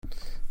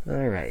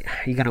All right.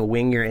 You gonna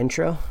wing your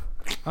intro?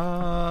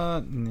 Nah,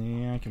 I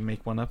can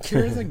make one up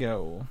here as I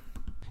go.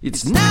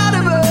 It's not a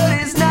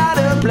bird, it's not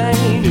a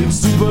plane,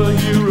 it's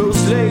Superhero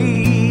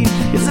Slate.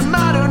 It's a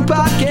modern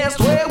podcast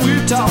where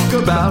we talk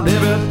about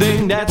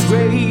everything that's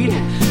great,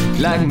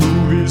 like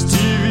movies,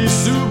 TV,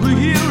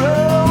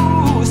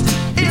 superheroes.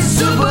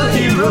 It's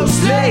Superhero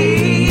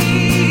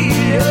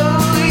Slate,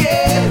 oh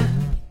yeah.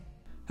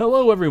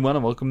 Hello everyone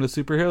and welcome to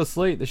Superhero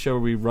Slate, the show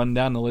where we run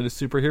down the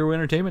latest superhero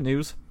entertainment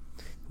news.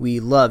 We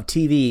love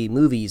TV,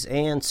 movies,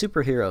 and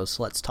superheroes,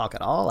 so let's talk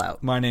it all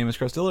out. My name is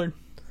Chris Dillard.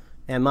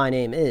 And my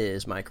name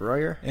is Mike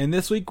Royer. And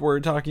this week we're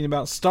talking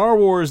about Star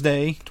Wars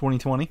Day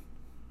 2020.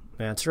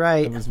 That's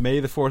right. It was May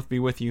the 4th be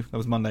with you. That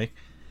was Monday.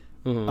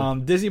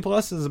 Mm-hmm. Disney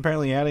Plus is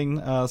apparently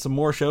adding some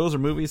more shows or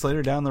movies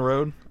later down the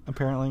road,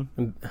 apparently.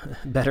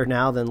 Better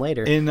now than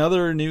later. In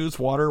other news,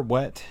 water,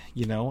 wet,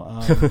 you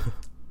know.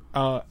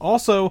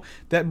 Also,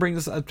 that brings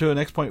us up to the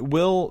next point.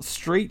 Will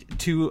straight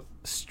to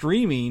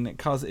streaming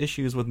cause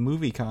issues with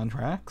movie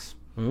contracts?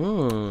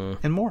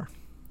 And more.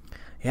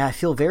 Yeah, I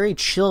feel very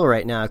chill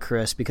right now,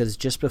 Chris, because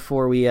just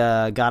before we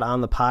got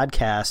on the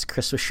podcast,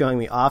 Chris was showing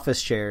me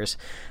office chairs,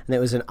 and it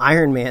was an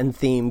Iron Man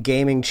themed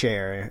gaming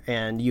chair,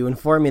 and you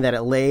informed me that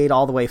it laid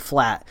all the way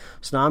flat.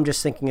 So now I'm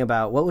just thinking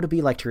about what would it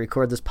be like to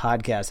record this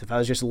podcast if I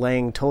was just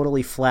laying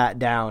totally flat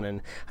down,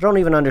 and I don't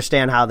even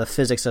understand how the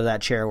physics of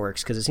that chair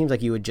works, because it seems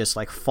like you would just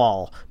like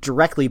fall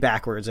directly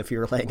backwards if you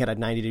were laying at a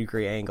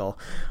 90-degree angle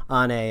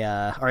on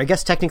a, or I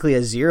guess technically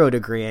a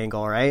 0-degree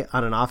angle, right,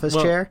 on an office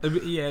chair?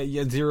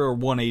 Yeah, 0 or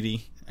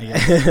 180. I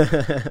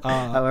guess.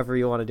 However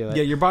you want to do it.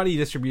 Yeah, your body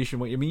distribution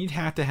weight. I mean, you'd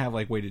have to have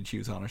like weighted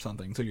shoes on or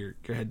something, so your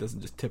head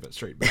doesn't just tip it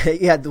straight back.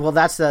 Yeah, well,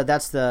 that's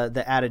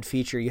the added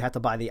feature. You have to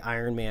buy the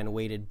Iron Man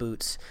weighted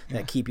boots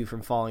that keep you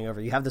from falling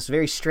over. You have this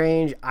very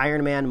strange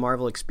Iron Man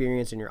Marvel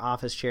experience in your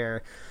office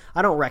chair.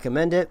 I don't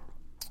recommend it.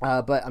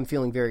 But I'm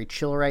feeling very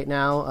chill right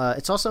now.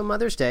 It's also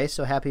Mother's Day,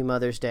 so happy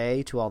Mother's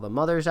Day to all the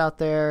mothers out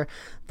there,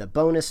 the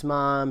bonus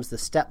moms, the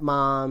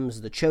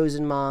stepmoms, the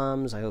chosen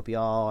moms. I hope you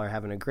all are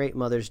having a great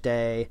Mother's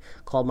Day.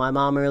 Called my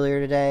mom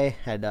earlier today.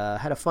 Had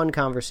a fun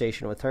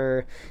conversation with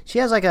her.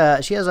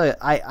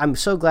 I'm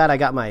so glad I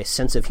got my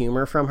sense of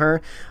humor from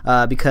her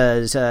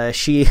because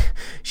she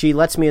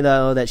lets me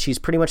know that she's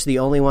pretty much the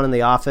only one in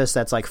the office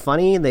that's like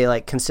funny. They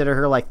like consider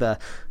her like the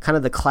kind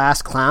of the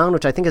class clown,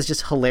 which I think is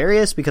just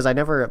hilarious because I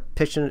never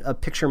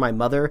picture my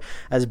mother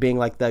as being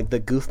like the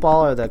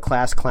goofball or the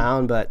class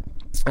clown, but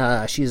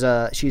she's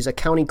a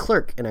county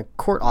clerk in a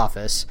court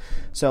office,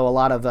 so a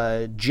lot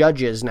of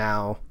judges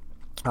now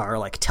are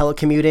like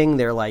telecommuting.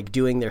 They're like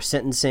doing their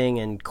sentencing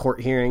and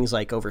court hearings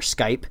like over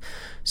Skype.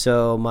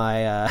 So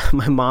my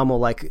mom will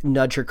like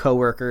nudge her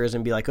coworkers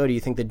and be like, "Oh, do you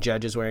think the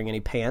judge is wearing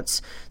any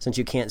pants?" Since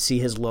you can't see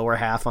his lower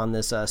half on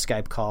this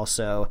Skype call.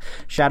 So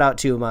shout out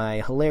to my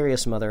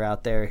hilarious mother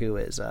out there who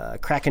is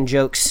cracking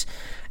jokes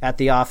at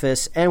the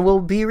office and will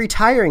be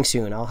retiring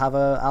soon. I'll have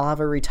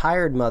a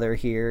retired mother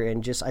here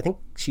in just, I think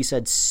she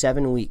said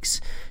 7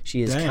 weeks.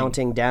 She is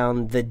counting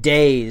down the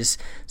days,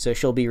 so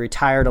she'll be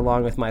retired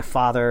along with my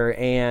father,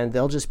 and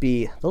they'll just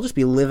be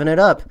living it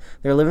up.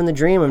 They're living the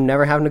dream of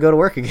never having to go to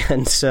work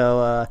again.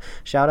 So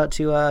shout out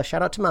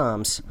to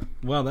moms.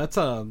 Well, that's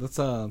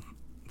a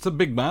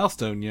big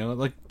milestone, you know. It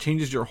like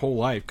changes your whole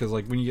life because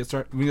like when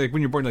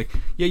you're born, like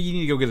yeah, you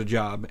need to go get a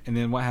job, and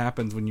then what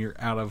happens when you're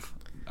out of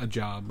a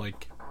job,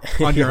 like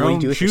on your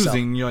own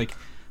choosing, you're like,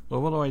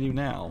 well, what do I do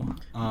now?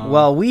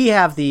 Well, we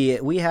have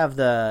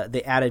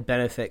the added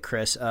benefit,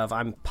 Chris, of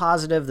I'm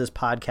positive this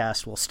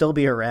podcast will still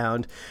be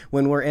around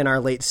when we're in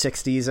our late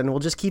 60s, and we'll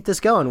just keep this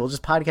going. We'll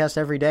just podcast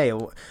every day.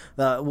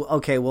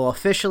 Okay, we'll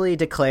officially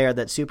declare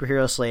that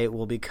Superhero Slate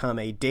will become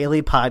a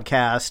daily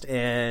podcast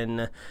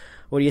in...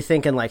 What do you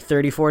think in like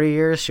 30, 40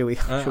 years? Should we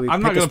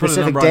I'm pick not a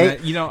specific put a date? On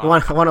that. You know,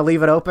 want to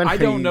leave it open? I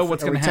don't know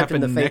what's going to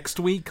happen next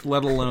week,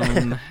 let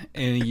alone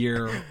in a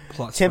year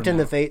plus. Tempting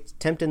the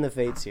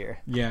fates here.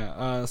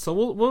 Yeah.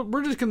 So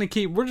we're just gonna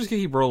keep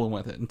rolling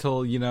with it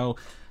until you know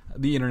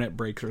the internet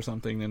breaks or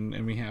something,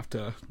 and we have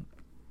to,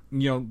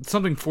 you know,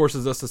 something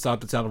forces us to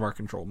stop that's out of our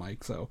control,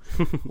 Mike. So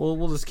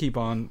we'll just keep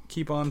on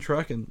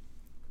trucking.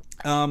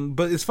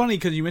 But it's funny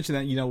because you mentioned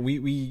that, you know,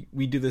 we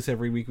do this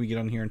every week. We get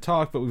on here and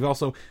talk, but we've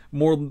also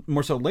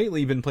more so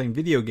lately been playing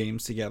video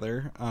games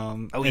together.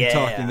 And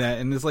talking that,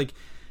 and it's like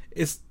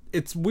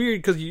it's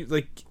weird because you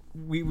like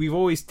we've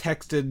always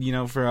texted, you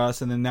know, for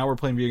us, and then now we're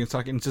playing video games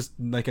talking. It's just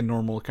like a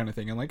normal kind of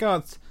thing. I'm like,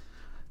 oh,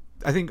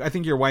 I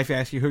think your wife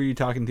asks you who are you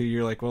talking to.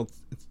 You're like, well,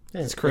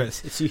 it's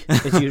Chris. It's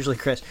usually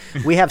Chris.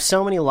 We have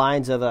so many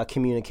lines of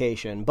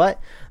communication, but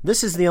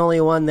this is the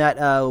only one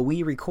that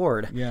we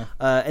record. Yeah.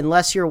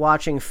 Unless you're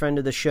watching friend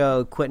of the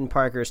show Quentin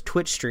Parker's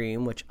Twitch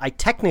stream, which I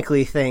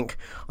technically think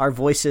our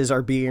voices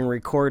are being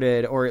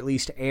recorded or at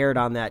least aired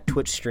on that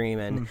Twitch stream.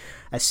 And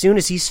as soon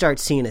as he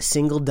starts seeing a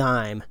single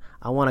dime,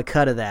 I want a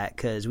cut of that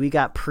because we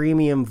got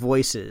premium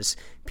voices.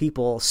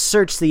 People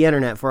search the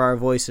internet for our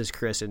voices,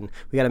 Chris, and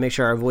we got to make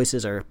sure our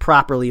voices are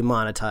properly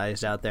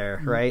monetized out there,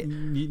 right?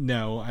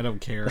 No, I don't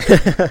care.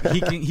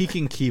 He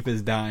can keep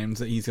his dimes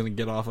that he's going to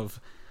get off of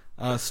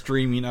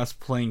streaming us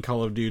playing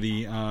Call of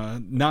Duty,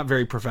 not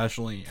very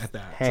professionally at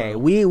that. Hey, so.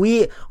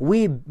 we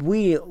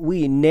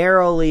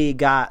narrowly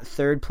got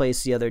third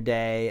place the other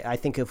day. I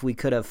think if we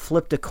could have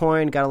flipped a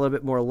coin, got a little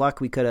bit more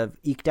luck, we could have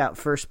eked out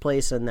first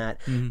place in that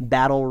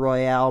battle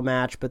royale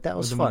match. But that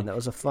was fun. That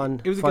was a fun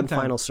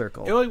final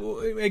circle.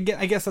 I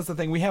guess that's the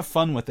thing. We have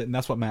fun with it, and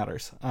that's what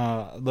matters.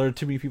 There are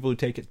too many people who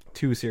take it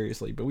too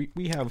seriously, but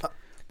we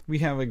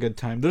have a good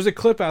time. There's a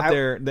clip out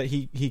there that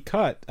he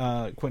cut,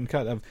 Quentin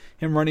cut, of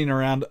him running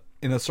around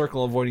in a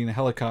circle avoiding a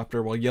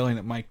helicopter while yelling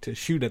at Mike to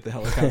shoot at the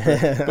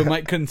helicopter, but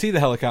Mike couldn't see the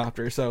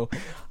helicopter, so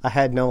I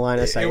had no line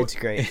of sight. It's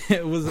great.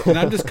 It was, and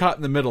I'm just caught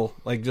in the middle,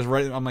 like just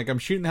right. I'm like, I'm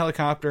shooting the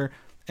helicopter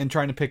and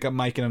trying to pick up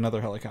Mike in another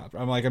helicopter.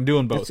 I'm like, I'm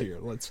doing both here.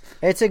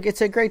 It's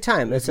a great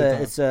time. This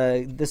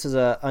is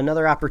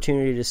another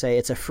opportunity to say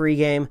it's a free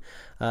game.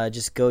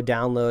 Just go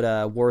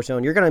download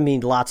Warzone. You're going to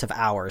need lots of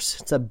hours.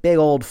 It's a big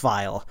old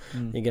file.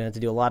 You're going to have to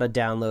do a lot of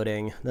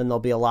downloading. Then there'll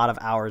be a lot of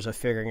hours of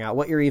figuring out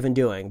what you're even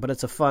doing. But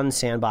it's a fun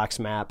sandbox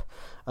map.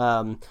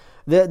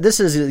 This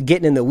is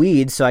getting in the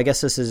weeds, so I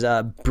guess this is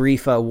a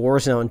brief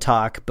Warzone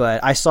talk.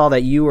 But I saw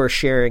that you were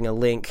sharing a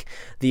link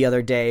the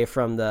other day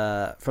from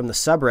the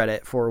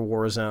subreddit for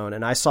Warzone,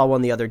 and I saw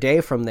one the other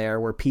day from there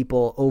where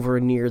people over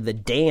near the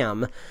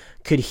dam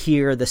could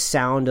hear the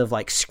sound of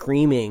like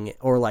screaming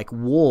or like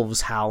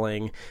wolves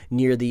howling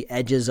near the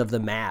edges of the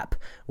map,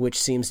 which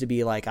seems to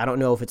be like, I don't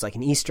know if it's like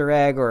an Easter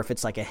egg or if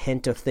it's like a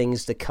hint of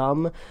things to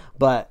come,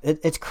 but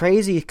it's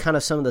crazy kind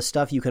of some of the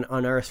stuff you can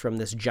unearth from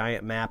this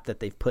giant map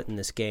that they've put in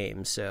this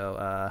game. So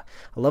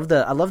I love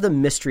the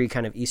mystery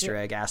kind of Easter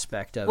egg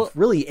aspect of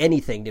really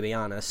anything, to be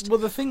honest. Well,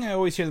 the thing I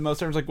always hear the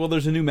most is like, well,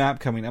 there's a new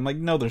map coming. I'm like,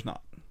 no, there's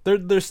not.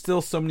 There's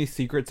still so many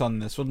secrets on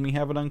this one we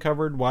haven't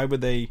uncovered. Why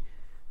would they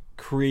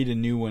create a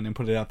new one and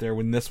put it out there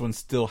when this one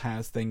still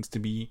has things to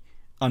be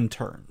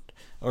unturned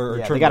or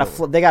they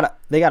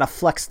gotta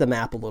flex the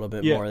map a little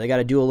bit more. They got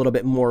to do a little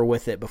bit more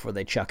with it before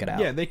they chuck it out.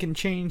 Yeah, they can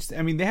change.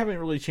 I mean, they haven't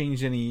really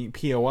changed any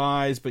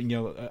POIs, but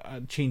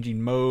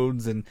changing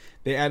modes, and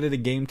they added a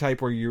game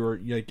type where you're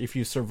like, if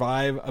you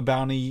survive a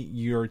bounty,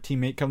 your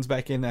teammate comes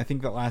back in. I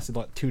think that lasted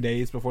like 2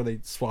 days before they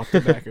swapped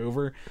it back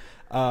over.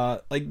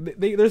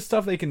 There's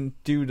stuff they can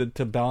do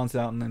to balance it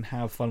out and then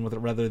have fun with it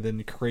rather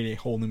than create a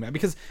whole new map.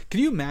 Because can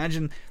you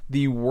imagine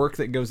the work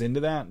that goes into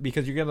that?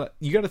 Because you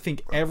gotta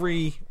think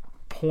every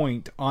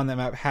point on that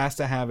map has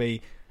to have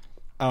a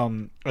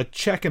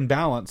check and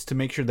balance to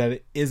make sure that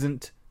it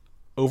isn't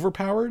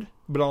overpowered,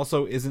 but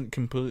also isn't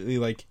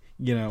completely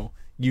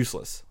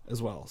useless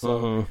as well.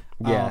 So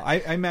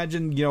I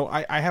imagine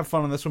I have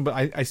fun on this one, but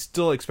I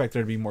still expect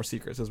there to be more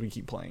secrets as we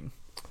keep playing.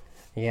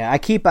 Yeah, I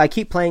keep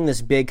playing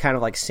this big kind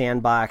of like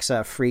sandbox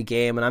free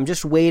game, and I'm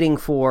just waiting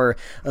for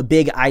a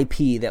big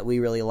IP that we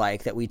really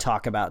like, that we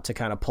talk about, to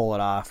kind of pull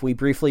it off. We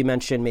briefly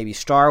mentioned maybe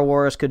Star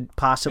Wars could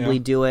possibly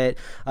do it.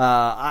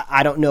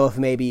 I don't know if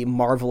maybe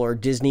Marvel or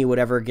Disney would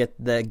ever get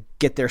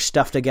their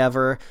stuff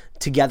together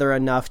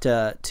enough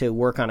to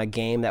work on a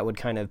game that would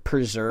kind of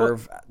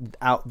preserve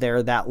out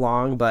there that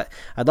long. But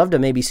I'd love to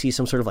maybe see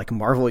some sort of like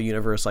Marvel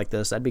universe like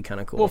this. That'd be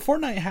kind of cool. Well,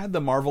 Fortnite had the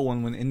Marvel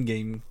one when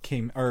Endgame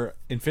came, or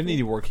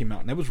Infinity War came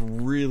out, and it was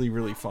really,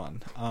 really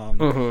fun.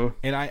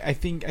 And I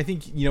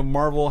think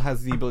Marvel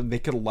has the ability, they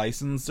could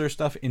license their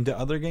stuff into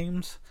other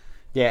games.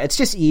 Yeah, it's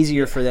just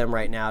easier for them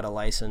right now to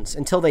license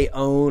until they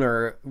own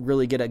or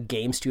really get a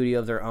game studio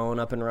of their own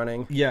up and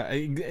running. Yeah,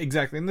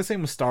 exactly. And the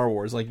same with Star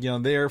Wars. Like,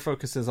 their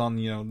focus is on,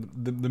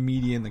 the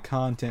media and the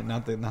content,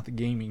 not the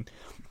gaming.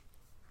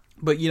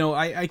 But,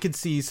 I could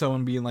see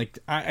someone being like,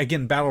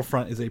 again,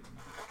 Battlefront is a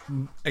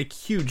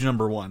huge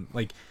number one.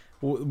 Like,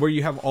 where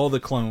you have all the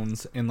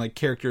clones and like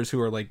characters who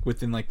are like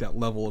within like that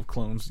level of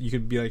clones. You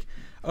could be like,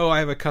 oh, I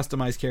have a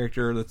customized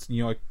character that's,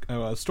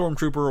 a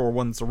stormtrooper or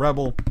one that's a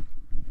rebel.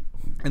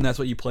 And that's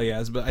what you play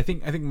as. But I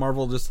think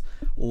Marvel just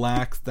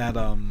lacks that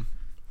kind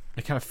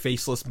of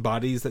faceless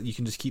bodies that you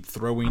can just keep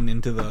throwing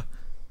into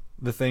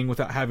the thing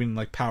without having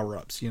like power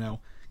ups,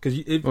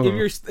 Because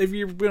if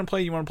you're gonna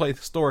play, you want to play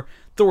Thor.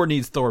 Thor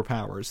needs Thor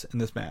powers in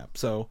this map.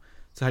 So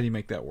how do you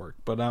make that work?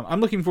 But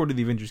I'm looking forward to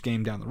the Avengers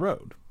game down the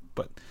road.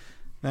 But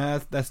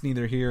that's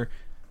neither here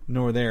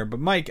nor there. But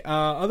Mike,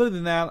 other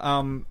than that,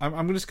 I'm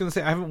just gonna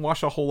say I haven't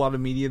watched a whole lot of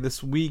media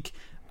this week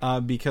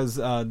because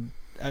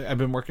I've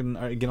been working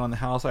again on the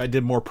house. I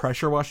did more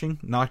pressure washing,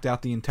 knocked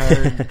out the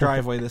entire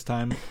driveway this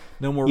time.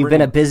 No more. You've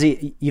been a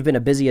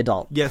busy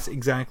adult. Yes,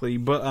 exactly.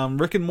 But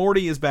Rick and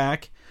Morty is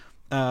back.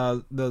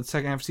 The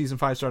second half of season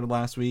 5 started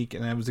last week,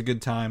 and that was a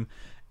good time.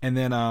 And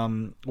then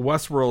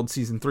Westworld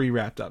season 3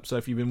 wrapped up. So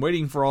if you've been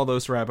waiting for all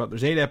those to wrap up,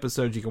 there's 8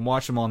 episodes. You can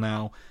watch them all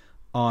now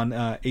on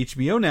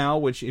HBO Now.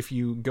 Which, if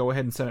you go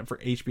ahead and sign up for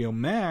HBO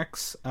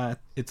Max,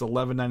 it's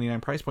 $11.99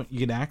 price point.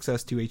 You get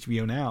access to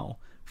HBO Now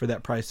for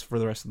that price for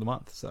the rest of the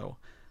month. So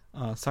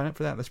sign up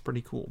for that. That's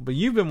pretty cool. But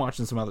you've been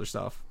watching some other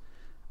stuff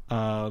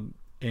and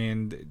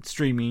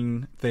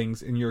streaming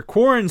things in your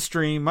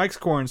Mike's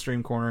Quarantine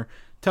Stream corner.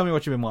 Tell me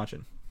what you've been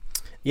watching.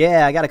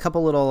 Yeah, I got a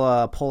couple little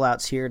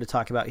pullouts here to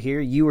talk about here.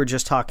 You were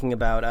just talking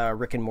about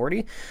Rick and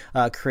Morty,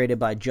 created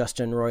by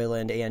Justin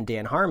Roiland and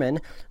Dan Harmon.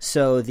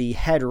 So the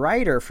head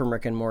writer from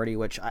Rick and Morty,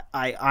 which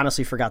I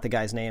honestly forgot the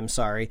guy's name,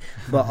 sorry,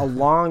 but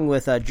along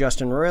with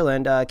Justin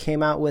Roiland,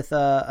 came out with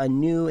a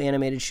new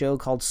animated show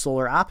called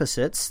Solar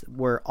Opposites,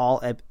 where all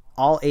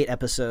 8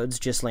 episodes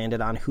just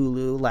landed on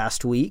Hulu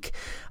last week.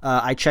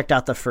 I checked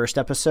out the first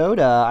episode.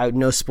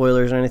 No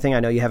spoilers or anything.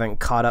 I know you haven't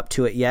caught up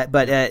to it yet,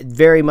 but it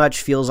very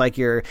much feels like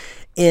you're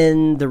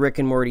in the Rick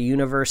and Morty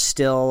universe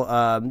still.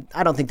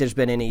 I don't think there's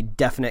been any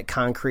definite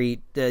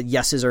concrete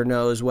yeses or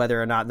nos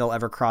whether or not they'll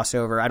ever cross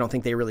over. I don't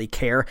think they really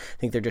care. I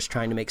think they're just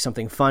trying to make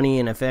something funny,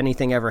 and if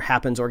anything ever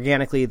happens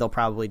organically, they'll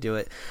probably do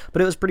it.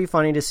 But it was pretty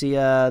funny to see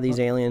these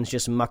aliens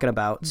just mucking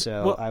about,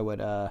 so I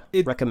would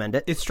recommend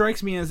it. It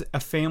strikes me as a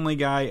Family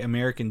Guy,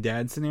 American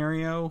Dad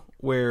scenario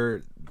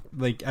where,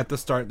 like, at the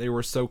start they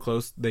were so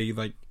close, they,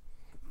 like,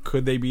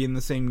 could they be in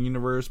the same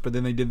universe, but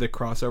then they did the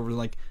crossover,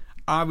 like,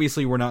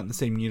 obviously we're not in the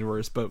same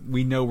universe, but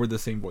we know we're the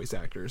same voice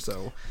actors,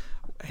 so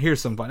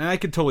here's some fun. And I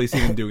could totally see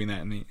them doing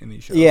that in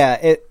these shows. Yeah,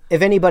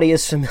 if anybody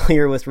is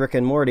familiar with Rick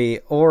and Morty,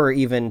 or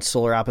even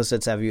Solar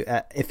Opposites,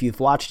 if you've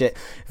watched it,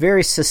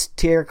 very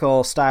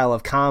satirical style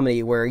of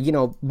comedy where, you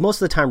know,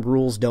 most of the time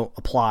rules don't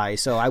apply,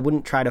 so I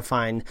wouldn't try to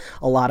find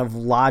a lot of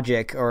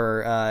logic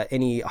or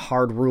any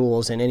hard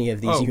rules in any of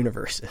these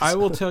universes. I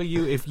will tell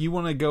you, if you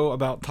want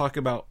to talk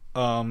about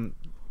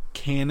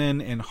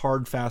canon and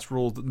hard fast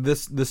rules,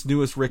 this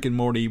newest Rick and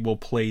Morty will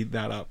play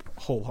that up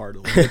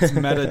wholeheartedly. It's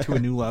meta to a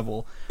new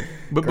level.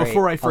 But Great.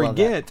 Before I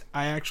forget,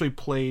 I actually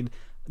played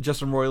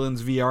Justin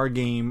Roiland's VR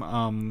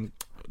game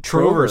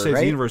Trover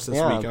Saves the Universe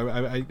this week.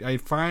 I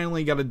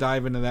finally got to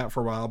dive into that for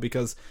a while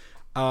because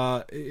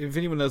if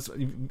anyone knows,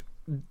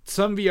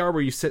 some VR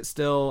where you sit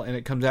still and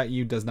it comes at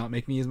you does not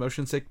make me as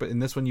motion sick, but in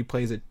this one you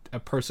play as a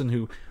person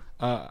who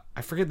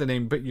I forget the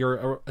name, but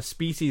you're a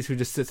species who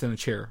just sits in a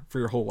chair for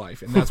your whole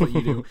life, and that's what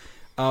you do.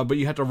 But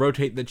you have to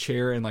rotate the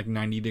chair in like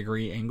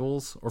 90-degree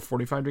angles or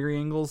 45-degree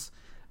angles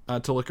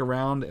to look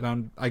around,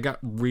 and I got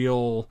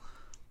real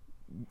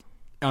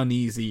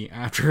uneasy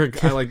after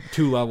like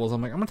 2 levels.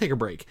 I'm like, I'm gonna take a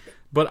break.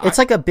 But it's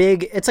like a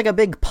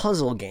big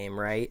puzzle game,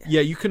 right?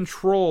 Yeah, you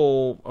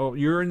control.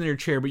 You're in your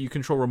chair, but you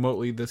control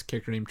remotely this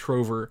character named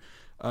Trover,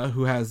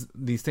 who has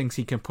these things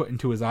he can put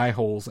into his eye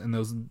holes, and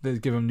they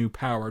give him new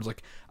powers.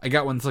 Like I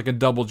got one that's like a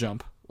double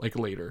jump, like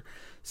later.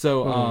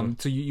 So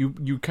so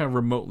you kind of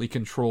remotely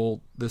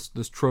control this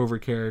Trover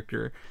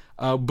character.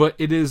 But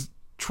it is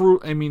true.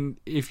 I mean,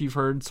 if you've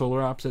heard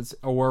Solar Opposites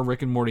or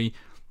Rick and Morty,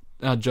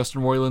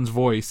 Justin Roiland's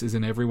voice is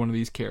in every one of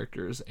these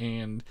characters,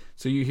 and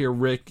so you hear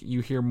Rick, you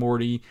hear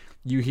Morty,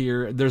 you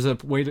hear. There's a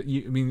way to.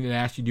 They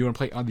ask you, do you want to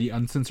play on the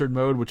uncensored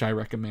mode, which I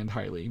recommend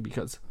highly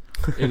because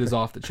it is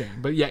off the chain.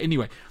 But yeah,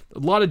 anyway, a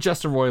lot of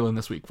Justin Roiland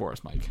this week for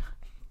us, Mike.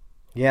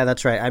 Yeah,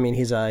 that's right. I mean,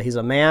 he's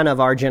a man of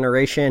our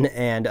generation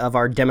and of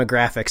our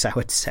demographics, I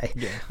would say.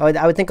 Yeah.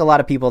 I would think a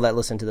lot of people that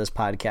listen to this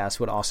podcast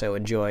would also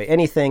enjoy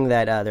anything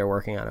that they're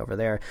working on over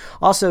there.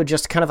 Also,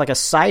 just kind of like a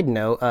side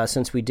note,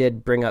 since we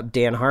did bring up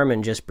Dan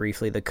Harmon just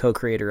briefly, the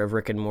co-creator of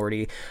Rick and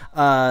Morty,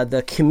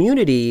 the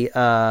Community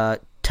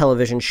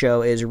television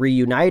show is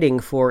reuniting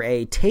for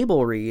a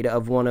table read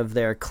of one of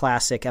their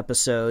classic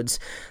episodes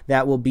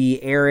that will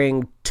be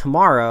airing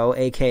tomorrow,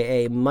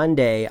 aka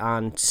Monday,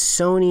 on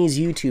Sony's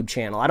YouTube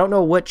channel. I don't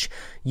know which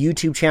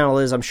YouTube channel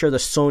it is. I'm sure the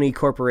Sony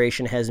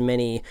Corporation has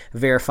many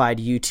verified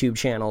YouTube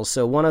channels,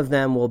 so one of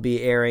them will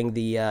be airing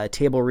the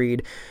table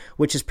read,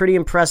 which is pretty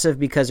impressive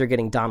because they're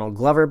getting Donald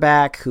Glover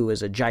back, who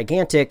is a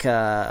gigantic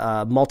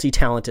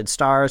multi-talented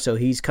star, so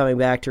he's coming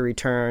back to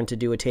return to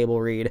do a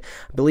table read.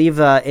 I believe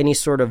any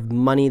sort of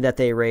money that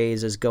they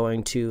raise is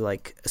going to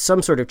like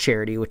some sort of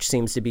charity, which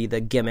seems to be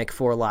the gimmick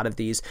for a lot of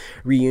these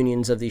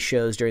reunions of these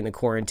shows during the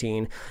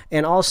quarantine.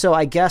 And also,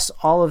 I guess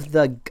all of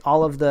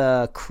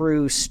the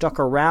crew stuck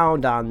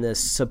around on this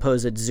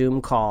supposed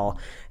Zoom call,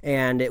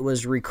 and it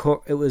was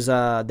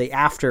the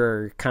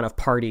after kind of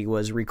party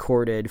was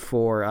recorded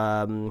for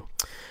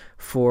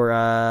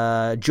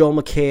Joel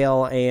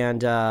McHale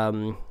and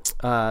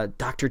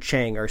Dr.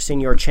 Chang or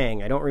Senor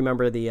Chang. I don't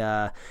remember the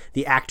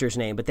actor's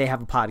name, but they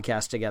have a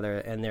podcast together,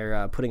 and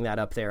they're putting that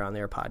up there on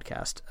their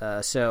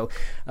podcast. So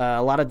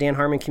a lot of Dan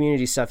Harmon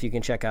Community stuff you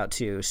can check out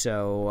too.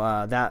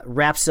 So that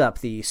wraps up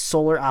the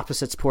Solar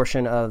Opposites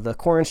portion of the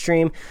Corn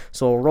Stream.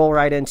 So we'll roll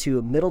right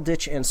into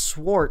Middleditch and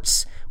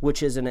Swartz,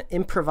 which is an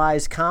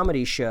improvised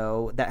comedy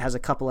show that has a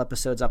couple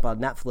episodes up on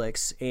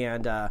Netflix,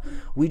 and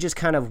we just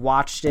kind of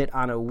watched it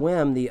on a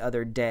whim the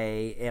other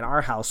day in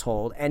our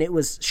household, and it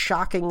was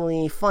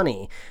shockingly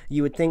funny.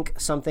 You would think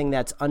something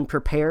that's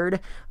unprepared,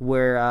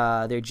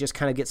 where they just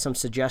kind of get some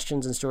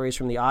suggestions and stories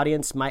from the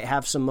audience, might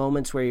have some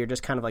moments where you're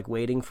just kind of like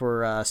waiting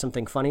for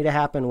something funny to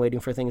happen, waiting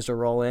for things to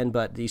roll in,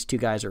 but these two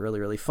guys are really,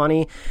 really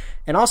funny.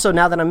 And also,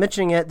 now that I'm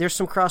mentioning it, there's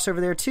some crossover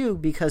there too,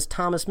 because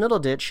Thomas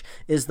Middleditch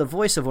is the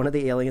voice of one of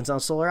the aliens on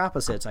Solar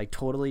Opposites. I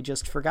totally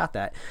just forgot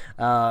that.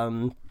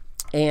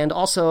 And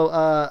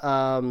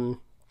also,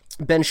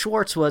 Ben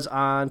Schwartz was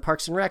on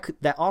Parks and Rec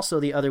that also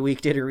the other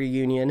week did a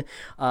reunion,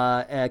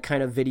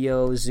 kind of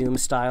video Zoom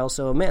style.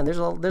 So man, there's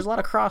a lot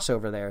of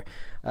crossover there.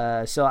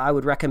 So I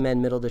would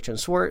recommend Middleditch and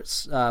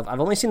Schwartz. I've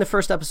only seen the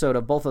first episode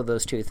of both of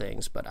those two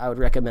things, but I would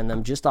recommend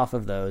them just off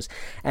of those.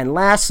 And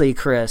lastly,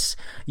 Chris,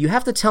 you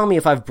have to tell me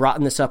if I've brought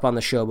this up on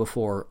the show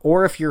before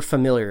or if you're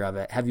familiar of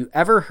it. Have you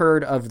ever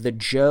heard of the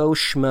Joe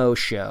Schmo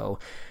Show,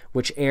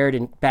 which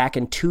aired back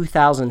in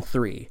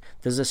 2003?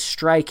 Does this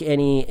strike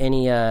any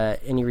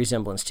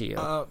resemblance to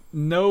you?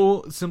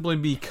 No, simply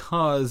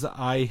because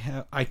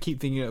I keep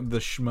thinking of the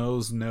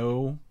Schmoes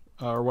Know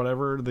or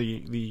whatever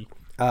the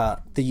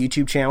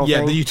YouTube channel. Yeah,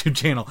 thing? the YouTube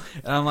channel.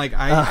 And I'm like,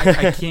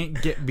 I can't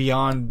get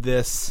beyond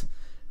this.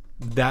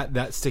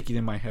 That's sticking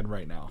in my head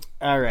right now.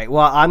 All right.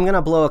 Well, I'm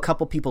gonna blow a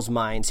couple people's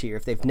minds here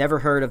if they've never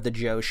heard of the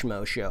Joe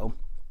Schmo Show.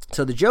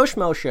 So the Joe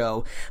Schmo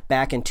Show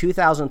back in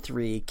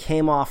 2003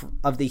 came off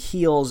of the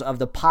heels of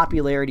the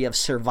popularity of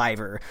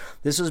Survivor.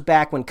 This was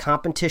back when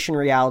competition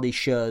reality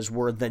shows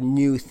were the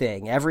new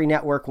thing. Every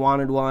network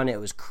wanted one. It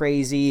was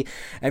crazy.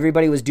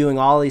 Everybody was doing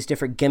all these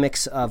different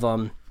gimmicks of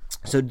them.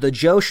 So the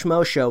Joe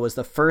Schmo Show was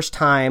the first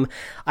time,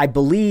 I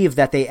believe,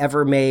 that they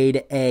ever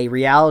made a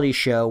reality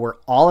show where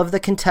all of the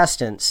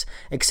contestants,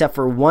 except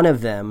for one of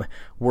them,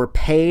 were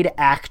paid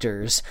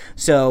actors.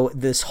 So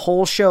this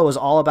whole show is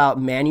all about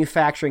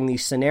manufacturing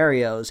these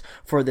scenarios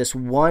for this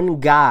one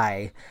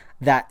guy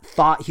that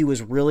thought he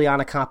was really on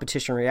a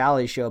competition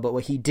reality show, but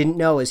what he didn't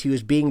know is he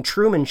was being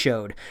Truman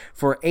Showed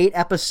for 8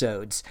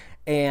 episodes.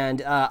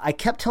 And I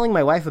kept telling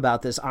my wife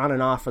about this on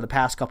and off for the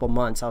past couple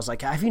months. I was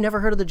like, have you never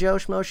heard of the Joe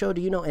Schmo Show?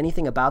 Do you know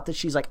anything about this?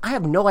 She's like, I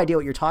have no idea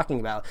what you're talking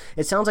about.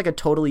 It sounds like a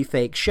totally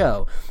fake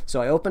show.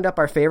 So I opened up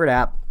our favorite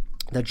app,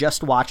 the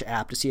Just Watch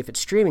app, to see if it's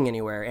streaming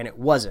anywhere, and it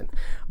wasn't.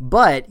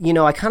 But,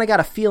 I kind of got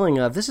a feeling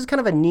of this is kind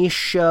of a niche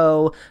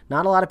show.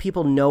 Not a lot of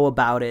people know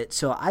about it,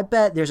 so I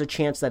bet there's a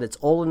chance that it's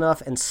old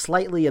enough and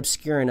slightly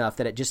obscure enough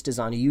that it just is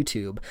on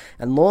YouTube.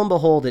 And lo and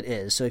behold, it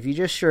is. So if you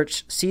just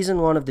search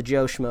Season 1 of the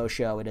Joe Schmo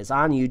Show, it is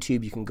on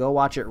YouTube. You can go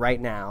watch it right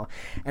now.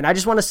 And I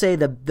just want to say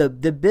the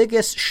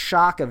biggest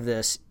shock of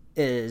this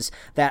is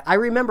that I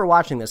remember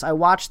watching this. I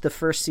watched the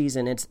first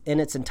season in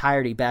its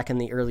entirety back in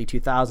the early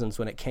 2000s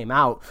when it came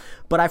out,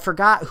 but I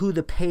forgot who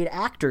the paid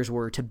actors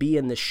were to be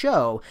in the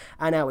show,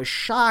 and I was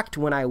shocked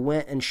when I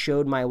went and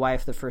showed my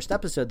wife the first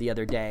episode the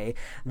other day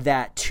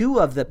that 2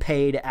 of the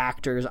paid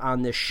actors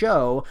on this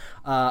show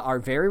are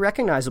very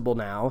recognizable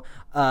now.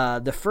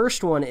 The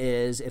first one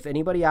is, if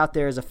anybody out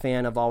there is a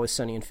fan of Always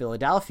Sunny in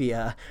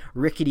Philadelphia,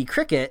 Rickety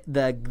Cricket,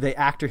 the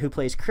actor who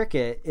plays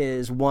Cricket,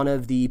 is one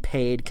of the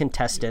paid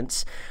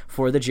contestants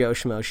for the Joe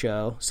Schmo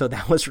Show. So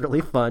that was really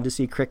fun to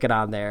see Cricket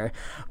on there.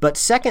 But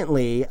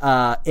secondly,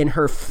 in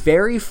her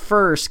very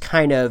first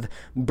kind of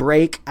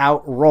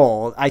breakout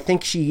role, I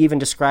think she even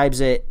describes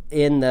it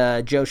in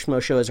the Joe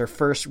Schmo Show as her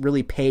first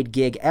really paid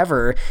gig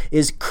ever,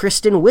 is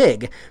Kristen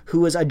Wiig,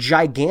 who is a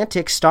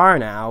gigantic star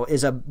now,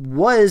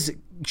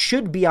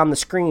 should be on the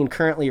screen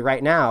currently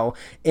right now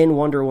in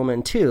Wonder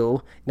Woman 2,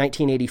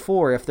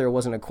 1984, if there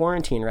wasn't a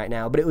quarantine right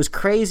now. But it was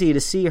crazy to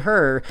see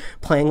her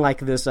playing like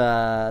this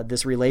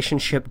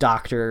relationship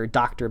doctor,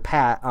 Dr.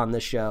 Pat, on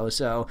the show.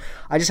 So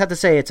I just have to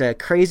say it's a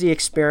crazy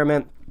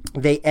experiment.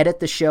 They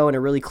edit the show in a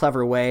really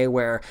clever way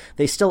where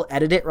they still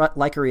edit it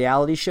like a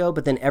reality show,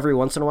 but then every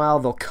once in a while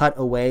they'll cut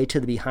away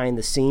to the behind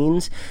the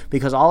scenes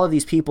because all of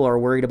these people are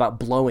worried about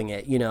blowing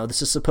it.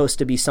 This is supposed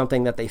to be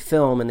something that they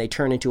film and they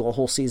turn into a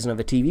whole season of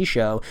a TV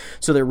show,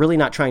 so they're really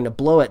not trying to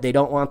blow it. They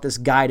don't want this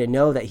guy to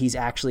know that he's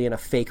actually in a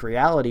fake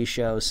reality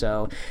show,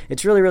 so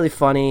it's really, really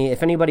funny.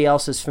 If anybody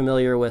else is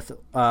familiar with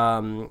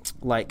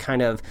like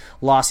kind of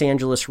Los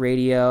Angeles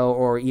radio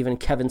or even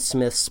Kevin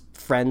Smith's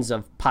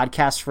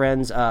podcast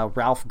friends,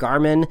 Ralph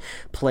Garman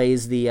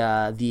plays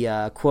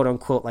the quote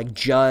unquote like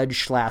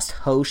judge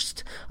 /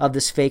 host of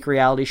this fake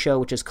reality show,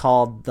 which is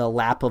called The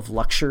Lap of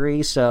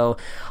Luxury. So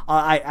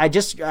I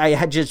just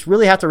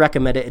really have to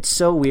recommend it. It's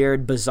so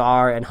weird,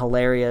 bizarre, and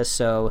hilarious.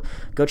 So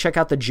go check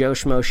out the Joe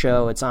Schmo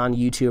Show. It's on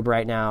YouTube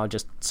right now.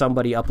 Just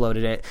somebody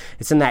uploaded it.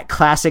 It's in that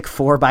classic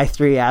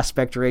 4:3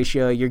 aspect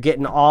ratio. You're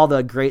getting all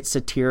the great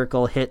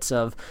satirical hits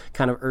of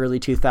kind of early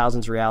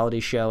 2000s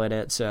reality show in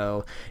it.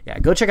 So yeah,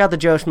 go check out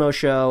the Joe Schmo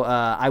Show.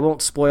 I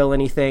won't spoil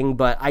anything,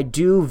 but I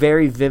do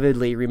very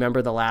vividly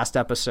remember the last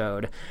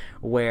episode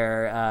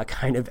where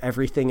kind of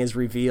everything is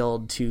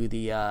revealed to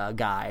the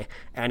guy,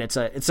 and it's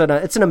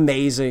an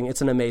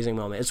amazing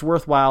moment. It's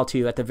worthwhile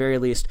to at the very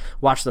least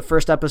watch the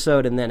first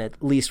episode and then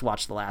at least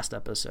watch the last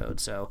episode.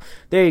 So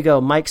there you go,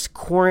 Mike's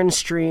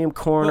Stream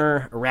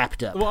Corner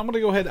wrapped up. Well, I'm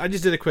gonna go ahead. I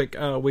just did a quick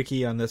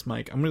wiki on this,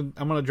 Mike. I'm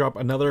gonna drop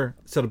another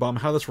set of bomb.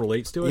 How this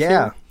relates to us? Yeah.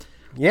 Here.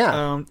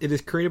 Yeah. It is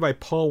created by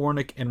Paul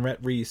Wernick and Rhett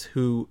Reese,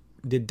 who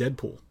did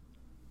Deadpool.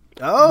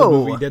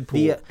 Oh, the movie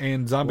Deadpool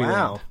and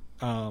Zombieland.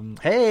 Wow.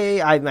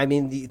 Hey, I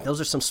mean, those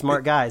are some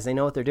smart guys. They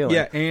know what they're doing.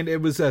 Yeah, and it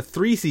was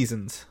 3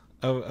 seasons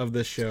of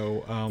this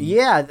show.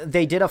 Yeah,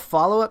 they did a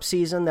follow-up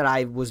season that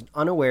I was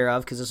unaware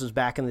of because this was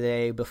back in the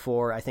day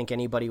before I think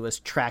anybody was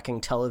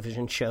tracking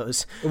television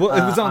shows well,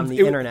 it was on the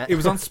internet. It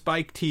was on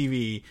Spike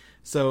TV.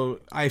 So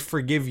I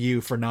forgive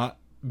you for not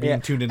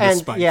being tuned into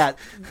Spike. Yeah,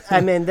 I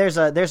mean, there's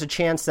a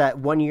chance that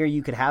one year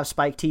you could have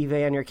Spike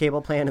TV on your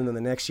cable plan, and then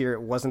the next year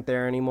it wasn't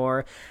there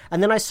anymore.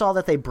 And then I saw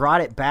that they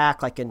brought it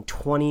back like in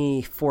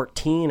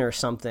 2014 or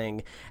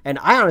something. And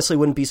I honestly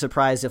wouldn't be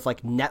surprised if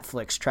like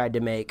Netflix tried to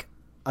make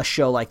a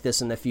show like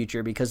this in the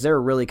future, because they're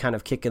really kind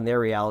of kicking their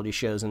reality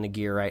shows into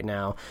gear right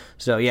now.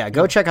 So yeah,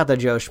 go check out the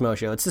Joe Schmo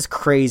Show. It's this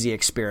crazy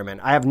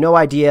experiment. I have no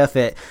idea if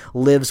it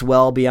lives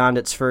well beyond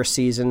its first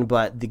season,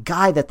 but the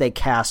guy that they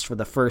cast for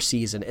the first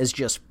season is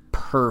just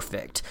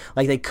perfect.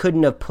 Like, they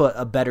couldn't have put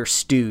a better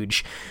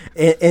stooge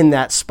in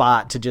that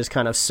spot to just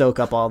kind of soak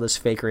up all this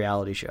fake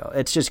reality show.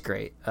 It's just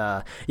great.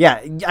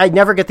 Yeah, I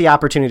never get the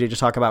opportunity to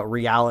talk about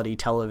reality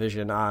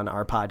television on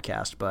our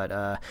podcast,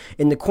 but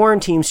in the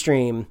quarantine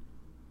stream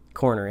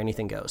corner,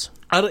 anything goes.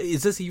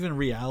 Is this even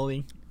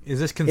reality? Is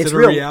this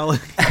considered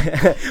reality?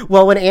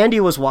 Well, when Andy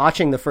was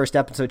watching the first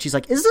episode, she's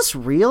like, "Is this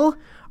real?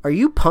 Are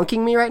you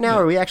punking me right now?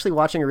 Are we actually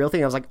watching a real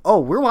thing?" I was like,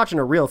 "Oh, we're watching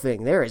a real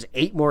thing. There is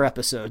 8 more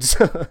episodes."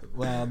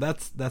 Wow,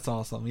 that's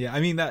awesome. Yeah, I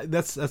mean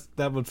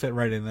that would fit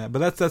right in that.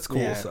 But that's cool.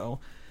 Yeah. So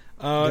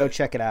go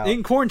check it out.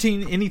 In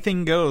quarantine,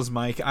 anything goes,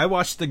 Mike. I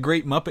watched The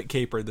Great Muppet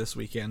Caper this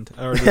week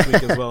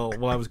as well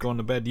while I was going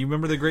to bed. Do you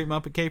remember The Great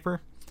Muppet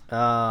Caper?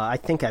 I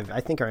think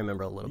I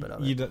remember a little bit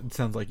of it. It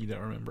sounds like you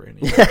don't remember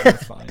any.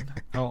 That's fine.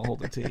 I won't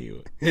hold it to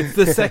you. It's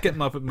the second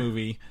Muppet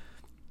movie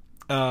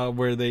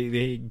where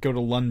they go to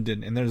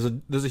London, and there's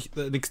an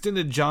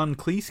extended John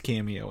Cleese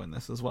cameo in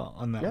this as well.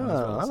 On that one as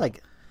well.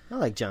 I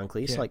like John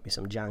Cleese. Yeah. I like me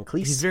some John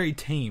Cleese. He's very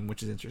tame,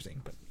 which is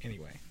interesting. But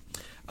anyway,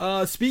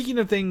 speaking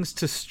of things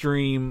to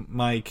stream,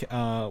 Mike,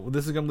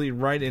 this is going to lead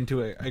right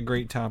into a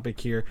great topic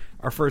here.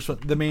 Our first one,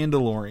 The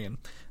Mandalorian.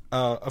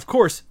 Of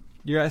course,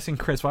 you're asking,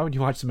 Chris, why would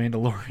you watch The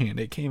Mandalorian?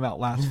 It came out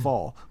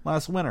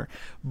last winter.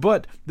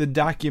 But the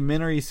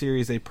documentary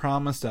series they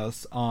promised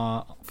us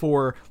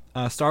for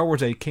Star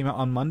Wars Day came out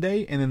on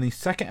Monday, and then the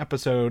second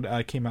episode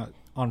came out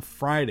on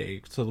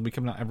Friday, so they'll be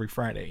coming out every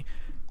Friday.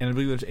 And I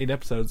believe there's 8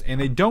 episodes,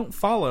 and they don't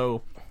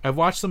follow. I've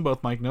watched them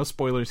both, Mike. No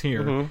spoilers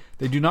here. Mm-hmm.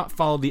 They do not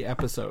follow the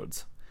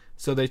episodes.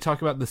 So they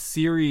talk about the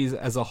series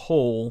as a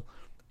whole.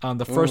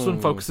 The first one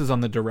focuses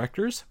on the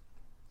directors.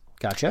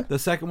 Gotcha. The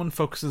second one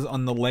focuses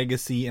on the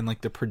legacy and like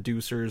the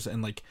producers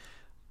and like,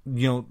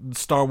 you know,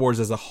 Star Wars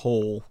as a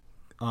whole,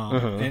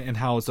 and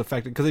how it's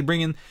affected. Because they bring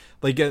in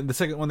like the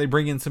second one, they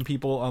bring in some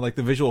people like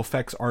the visual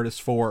effects artists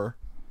for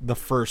the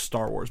first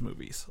Star Wars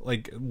movies.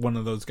 Like one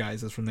of those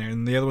guys is from there,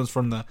 and the other one's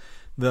from the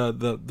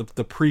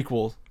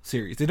prequel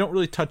series. They don't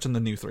really touch on the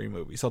new 3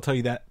 movies. I'll tell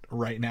you that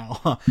right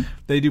now.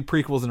 They do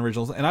prequels and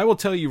originals, and I will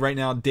tell you right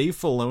now, Dave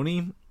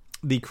Filoni,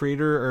 the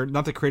creator, or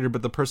not the creator,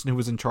 but the person who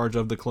was in charge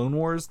of the Clone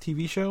Wars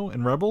TV show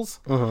and Rebels,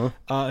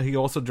 he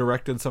also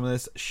directed some of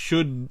this,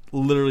 should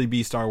literally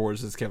be Star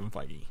Wars as Kevin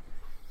Feige.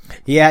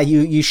 Yeah,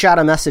 you shot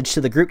a message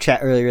to the group chat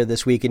earlier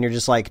this week, and you're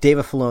just like,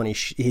 David Filoni,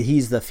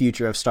 he's the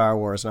future of Star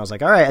Wars. And I was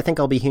like, all right, I think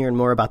I'll be hearing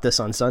more about this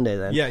on Sunday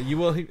then. Yeah, you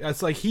will.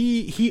 It's like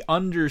he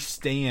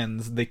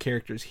understands the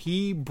characters.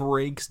 He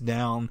breaks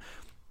down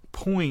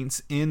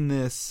points in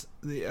this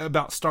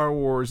about Star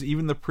Wars,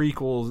 even the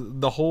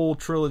prequels, the whole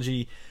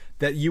trilogy,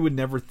 that you would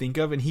never think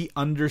of, and he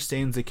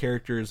understands the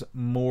characters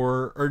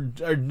more,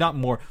 or not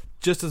more,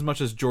 just as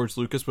much as George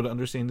Lucas would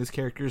understand his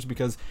characters,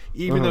 because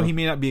even though he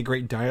may not be a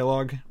great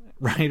dialogue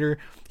writer,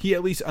 he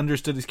at least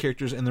understood his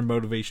characters and their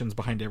motivations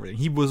behind everything.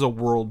 He was a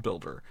world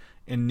builder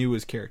and knew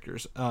his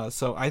characters.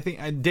 So I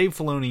think Dave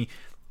Filoni,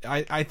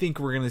 I think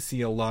we're going to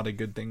see a lot of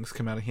good things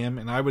come out of him,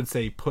 and I would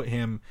say put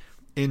him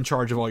in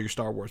charge of all your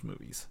Star Wars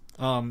movies.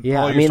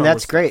 Yeah, I mean,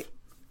 that's great.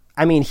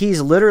 I mean, he's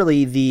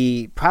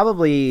literally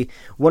probably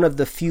one of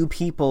the few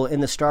people in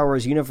the Star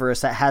Wars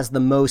universe that has the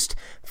most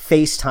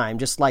face time,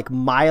 just like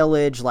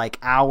mileage, like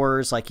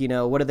hours, like, you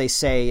know, what do they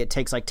say? It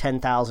takes like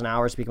 10,000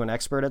 hours to become an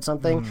expert at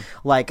something.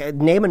 Like,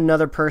 name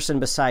another person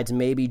besides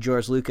maybe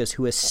George Lucas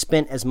who has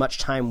spent as much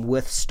time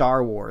with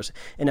Star Wars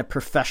in a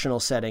professional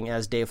setting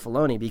as Dave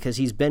Filoni, because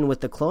he's been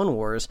with the Clone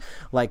Wars,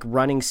 like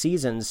running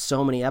seasons,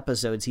 so many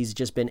episodes. He's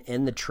just been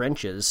in the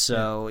trenches.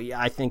 So yeah,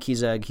 I think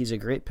he's a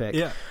great pick.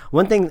 Yeah.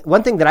 One thing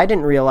that I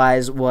didn't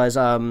realize was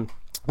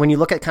when you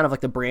look at kind of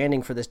like the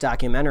branding for this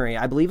documentary,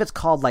 I believe it's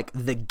called like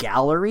The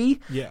Gallery.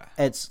 Yeah.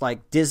 It's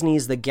like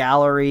Disney's The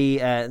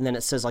Gallery, and then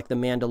it says like The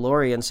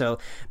Mandalorian. So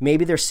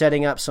maybe they're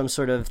setting up some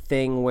sort of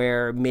thing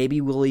where maybe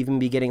we'll even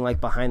be getting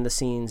like behind the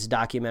scenes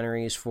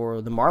documentaries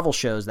for the Marvel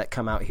shows that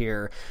come out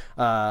here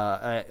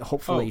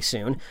hopefully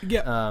soon.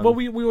 Yeah. Well,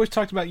 we always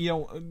talked about, you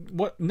know,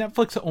 what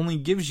Netflix only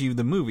gives you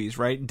the movies,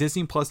 right?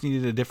 Disney Plus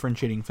needed a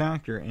differentiating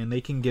factor, and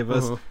they can give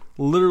us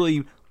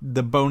literally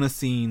the bonus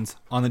scenes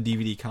on the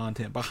DVD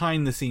content,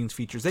 behind the scenes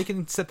features. They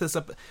can set this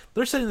up.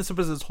 They're setting this up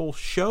as this whole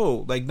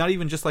show, like not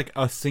even just like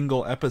a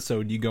single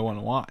episode you go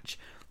and watch.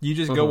 You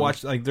just go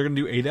watch, like they're going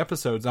to do 8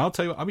 episodes. And I'll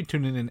tell you, I'll be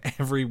tuning in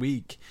every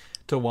week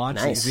to watch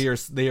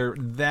these. They are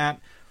that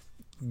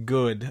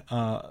good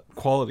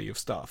quality of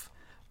stuff.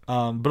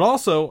 But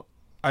also,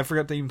 I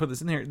forgot to even put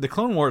this in here. The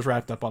Clone Wars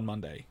wrapped up on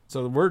Monday.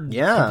 So we're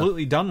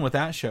completely done with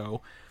that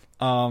show.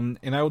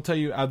 And I will tell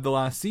you, out of the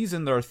last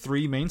season, there are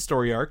 3 main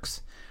story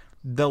arcs.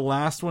 The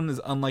last one is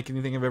unlike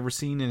anything I've ever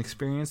seen and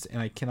experienced, and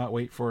I cannot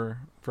wait for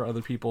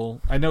other people.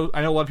 I know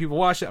a lot of people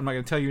watch it. I'm not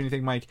going to tell you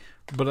anything, Mike,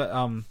 but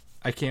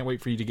I can't wait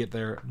for you to get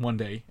there one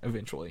day,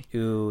 eventually.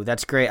 Ooh,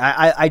 that's great.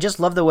 I just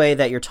love the way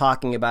that you're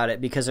talking about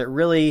it, because it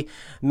really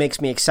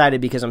makes me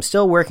excited, because I'm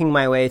still working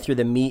my way through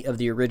the meat of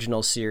the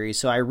original series.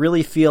 So I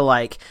really feel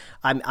like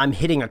I'm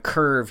hitting a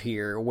curve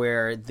here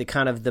where the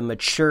kind of the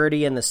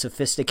maturity and the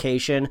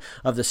sophistication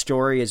of the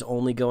story is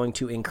only going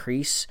to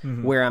increase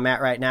where I'm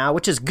at right now,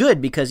 which is good,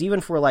 because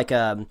even for like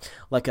a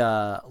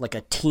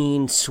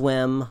teen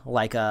swim,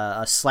 like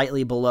a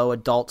slightly below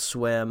adult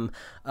swim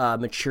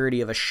maturity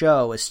of a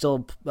show is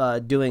still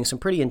doing some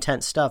pretty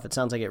intense stuff. It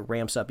sounds like it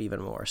ramps up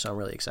even more, so I'm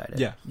really excited.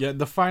 Yeah.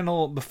 The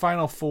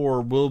final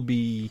 4 will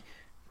be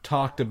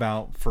talked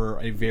about for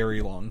a very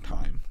long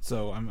time,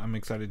 so I'm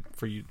excited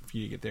for you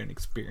to get there and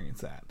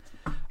experience that.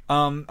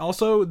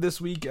 Also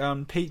this week,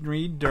 Peyton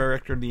Reed,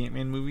 director of the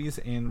Ant-Man movies,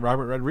 and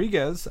Robert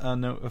Rodriguez,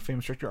 a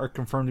famous director, are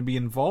confirmed to be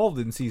involved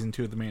in season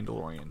 2 of The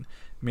Mandalorian,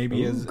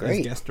 maybe as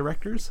guest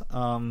directors.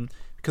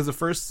 Because the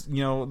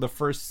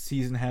first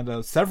season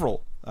had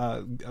several.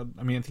 I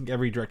think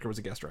every director was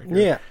a guest director.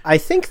 Yeah, I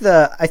think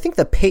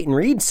the Peyton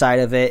Reed side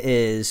of it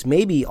is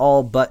maybe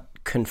all but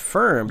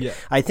confirmed. Yeah.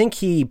 I think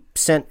he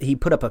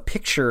put up a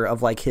picture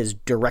of like his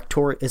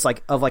director, is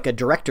like of like a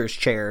director's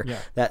chair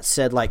that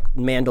said like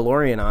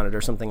Mandalorian on it or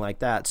something like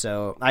that.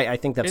 So I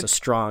think that's a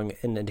strong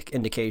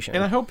indication.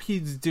 And I hope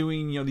he's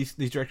doing, these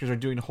directors are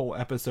doing whole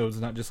episodes,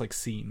 not just like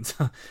scenes.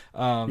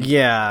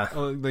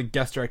 Like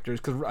guest directors,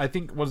 because I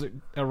think Robert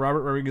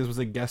Rodriguez was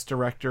a guest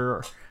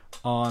director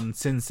on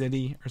Sin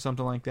City or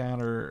something like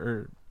that,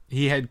 or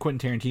he had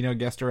Quentin Tarantino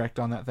guest direct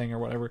on that thing or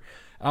whatever.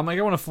 I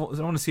want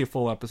to see a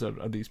full episode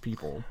of these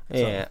people.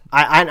 Yeah,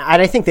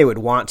 I think they would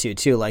want to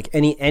too. Like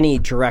any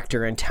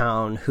director in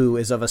town who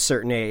is of a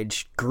certain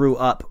age grew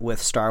up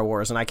with Star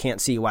Wars, and I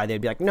can't see why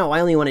they'd be like, no, I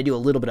only want to do a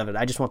little bit of it.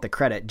 I just want the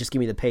credit. Just give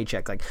me the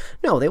paycheck. Like,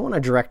 no, they want to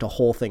direct a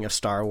whole thing of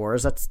Star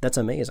Wars. That's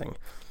amazing.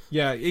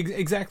 Yeah,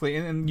 exactly.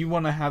 And you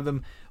want to have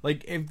them,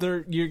 like, if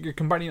you're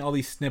combining all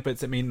these snippets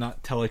that may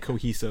not tell a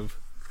cohesive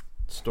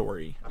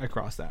story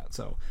across that.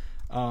 So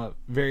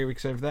very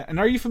excited for that. And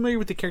are you familiar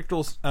with the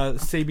character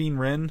Sabine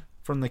Wren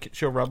from the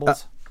show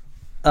Rebels?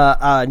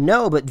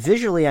 No, but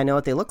visually I know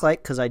what they look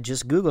like because I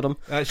just Googled them.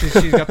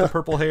 She's got the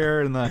purple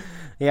hair and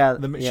she's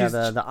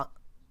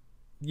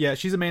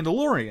a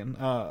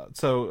Mandalorian.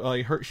 So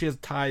like she has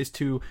ties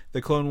to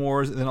the Clone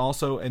Wars, and then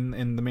also in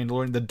the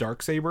Mandalorian, the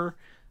Darksaber.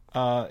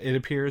 It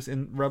appears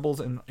in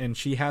Rebels, and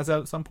she has that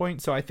at some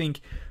point. So I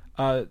think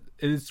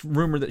it's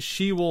rumored that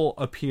she will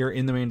appear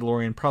in the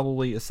Mandalorian,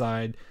 probably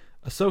aside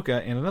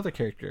Ahsoka and another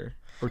character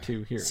or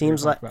two here.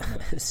 Seems like,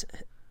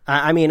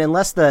 I mean,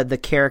 unless the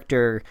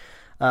character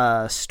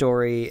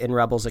story in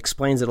Rebels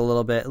explains it a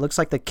little bit, it looks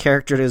like the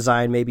character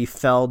design maybe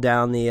fell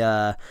down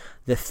the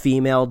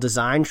female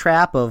design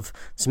trap of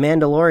this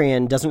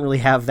Mandalorian doesn't really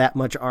have that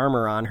much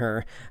armor on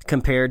her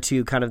compared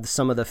to kind of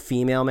some of the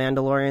female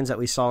Mandalorians that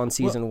we saw in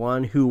season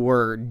 1 who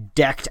were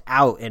decked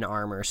out in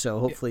armor. So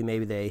hopefully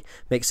maybe they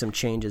make some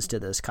changes to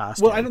this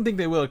costume. Well, I don't think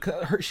they will.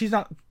 She's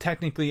not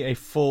technically a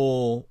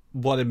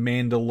full-blooded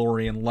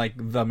Mandalorian like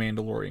the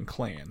Mandalorian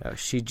clan. Oh,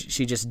 she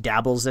just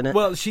dabbles in it?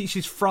 Well,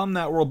 she's from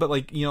that world, but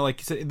like you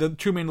said, the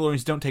true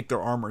Mandalorians don't take their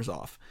armars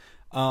off.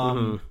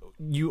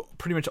 You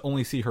pretty much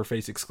only see her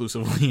face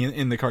exclusively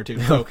in the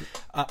cartoon. So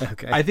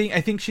okay. I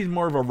think she's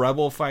more of a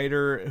rebel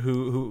fighter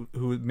who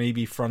may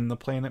be from the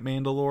planet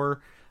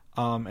Mandalore,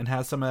 and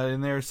has some of that in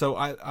there. So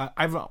I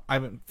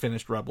haven't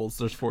finished Rebels.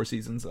 There's 4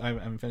 seasons. I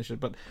haven't finished it,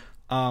 but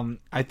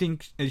I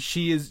think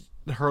she is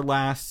her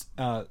last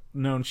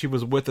known. She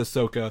was with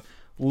Ahsoka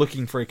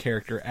looking for a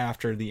character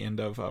after the end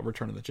of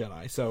Return of the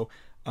Jedi. So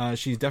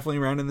she's definitely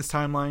around in this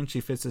timeline.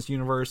 She fits this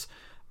universe.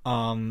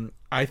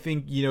 I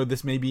think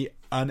this may be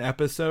an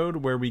episode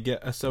where we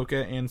get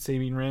Ahsoka and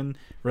Sabine Wren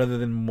rather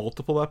than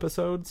multiple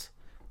episodes.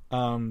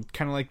 Kind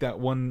of like that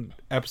one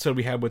episode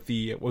we had with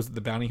the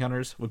Bounty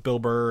Hunters with Bill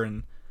Burr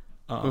and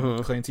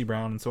Clancy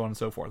Brown and so on and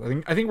so forth.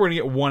 I think we're gonna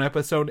get one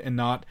episode and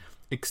not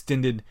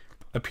extended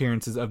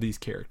appearances of these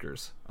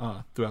characters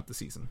throughout the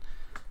season.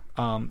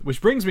 Which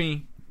brings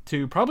me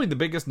to probably the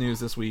biggest news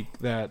this week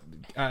that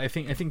I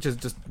think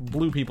just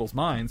blew people's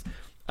minds.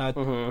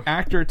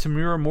 Actor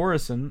Tamura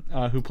Morrison,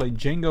 who played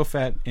Jango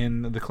Fett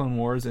in the Clone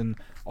Wars and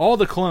all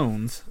the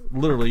clones,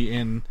 literally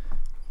in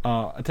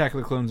Attack of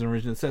the Clones and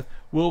Revenge of the Sith,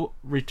 will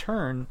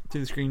return to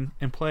the screen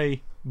and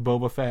play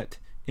Boba Fett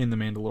in The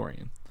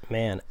Mandalorian.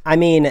 Man, I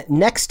mean,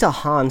 next to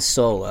Han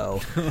Solo,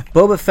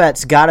 Boba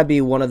Fett's got to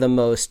be one of the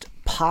most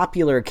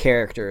popular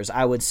characters,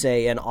 I would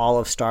say, in all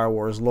of Star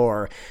Wars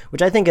lore,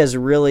 which I think is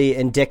really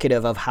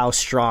indicative of how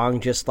strong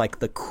just like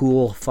the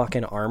cool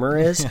fucking armor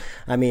is.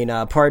 I mean,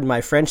 pardon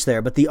my French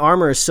there, but the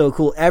armor is so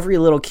cool. Every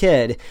little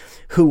kid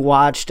who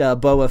watched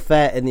Boba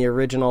Fett in the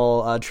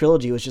original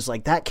trilogy was just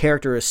like, that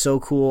character is so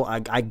cool.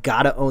 I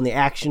gotta own the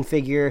action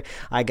figure.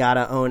 I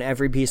gotta own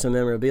every piece of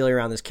memorabilia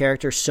around this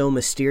character. So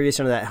mysterious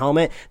under that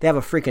helmet. They have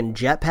a freaking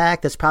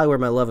jetpack. That's probably where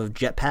my love of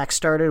jetpacks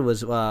started,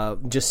 was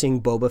just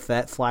seeing Boba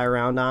Fett fly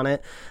around on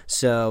it.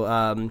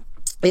 So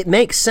it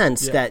makes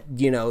sense that,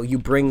 you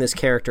bring this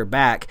character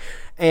back.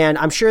 And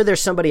I'm sure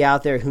there's somebody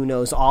out there who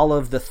knows all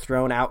of the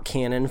thrown out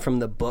canon from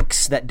the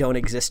books that don't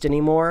exist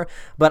anymore.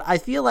 But I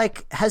feel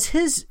like has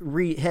his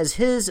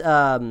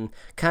kind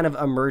of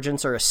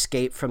emergence or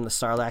escape from the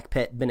Sarlacc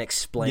pit been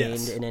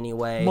explained in any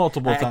way?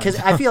 Multiple times. Because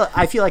I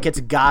feel like it's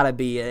gotta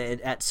be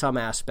at some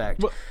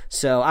aspect.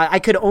 So I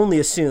could only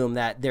assume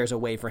that there's a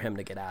way for him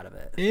to get out of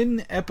it.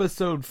 In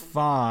episode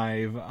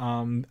 5,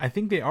 I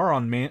think they are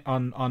on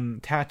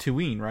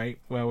Tatooine, right?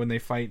 Well, when they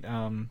fight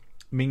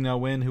Ming-Na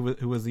Wen,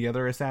 who was the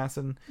other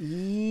assassin.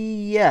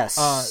 Yes.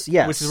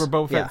 Which is where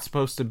Boba Fett's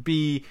supposed to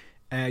be.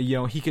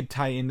 He could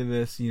tie into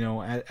this,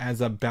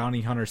 as a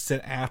bounty hunter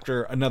sent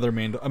after a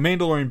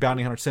Mandalorian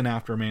bounty hunter sent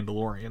after a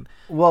Mandalorian.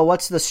 Well,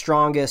 what's the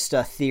strongest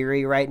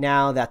theory right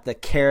now? That the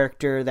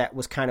character that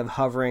was kind of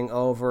hovering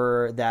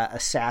over that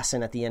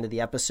assassin at the end of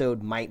the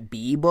episode might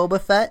be Boba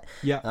Fett.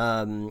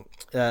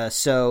 Yeah.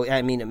 So,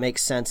 I mean, it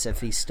makes sense if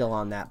he's still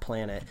on that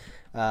planet.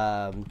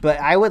 But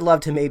I would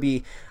love to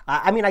maybe,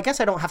 I guess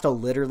I don't have to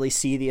literally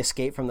see the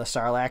escape from the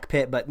Sarlacc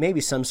pit, but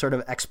maybe some sort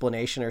of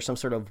explanation or some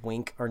sort of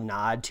wink or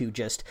nod to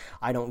just,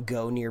 I don't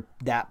go near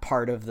that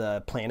part of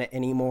the planet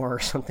anymore or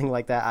something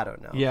like that. I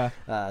don't know.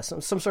 Yeah.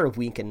 Some sort of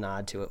wink and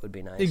nod to it would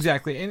be nice.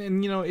 Exactly.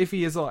 And if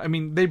he is,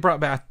 they brought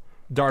back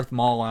Darth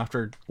Maul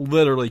after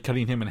literally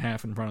cutting him in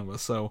half in front of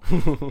us. So,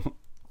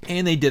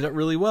 and they did it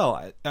really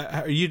well.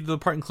 Are you to the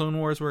part in Clone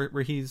Wars where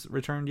he's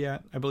returned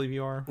yet? I believe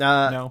you are.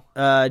 No.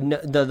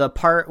 The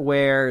part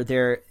where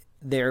they're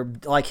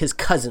like his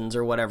cousins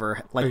or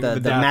whatever, like the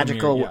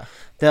magical,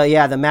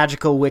 the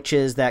magical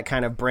witches that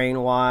kind of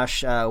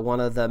brainwash one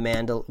of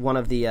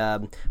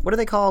the what are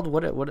they called?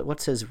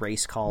 What's his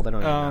race called? I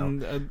don't even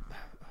know.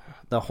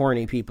 The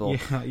horny people.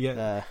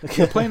 Yeah.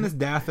 They're playing this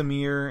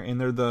Dathomir, and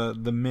they're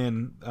the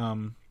men.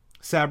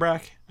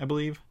 Sabrak, I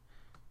believe.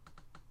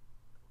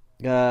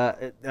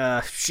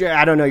 Sure,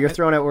 I don't know. You're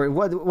throwing out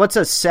what's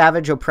a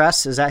Savage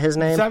Opress? Is that his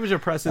name? Savage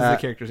Opress is the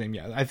character's name.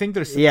 Yeah, I think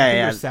there's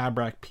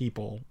Sabrak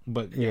people,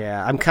 but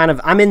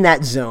I'm in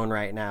that zone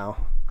right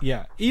now.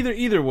 Yeah.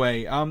 Either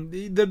way,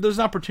 there's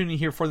an opportunity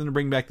here for them to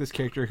bring back this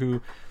character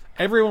who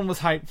everyone was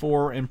hyped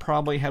for, and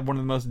probably had one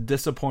of the most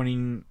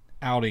disappointing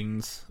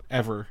outings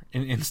ever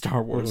in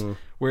Star Wars,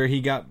 where he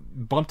got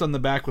bumped on the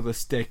back with a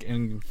stick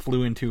and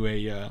flew into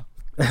a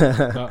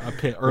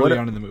pit early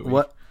on in the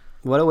movie.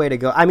 What a way to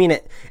go. I mean,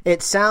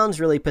 it sounds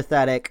really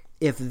pathetic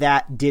if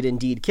that did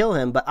indeed kill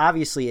him, but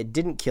obviously it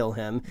didn't kill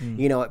him.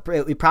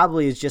 It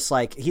probably is just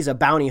like, he's a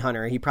bounty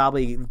hunter. He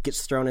probably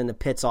gets thrown into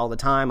pits all the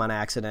time on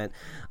accident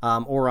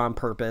or on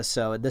purpose.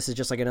 So this is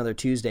just like another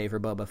Tuesday for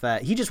Boba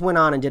Fett. He just went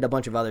on and did a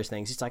bunch of other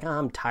things. He's like,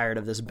 I'm tired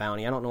of this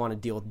bounty. I don't want to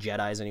deal with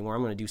Jedis anymore.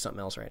 I'm going to do something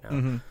else right now.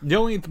 Mm-hmm. The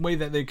only way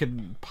that they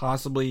could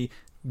possibly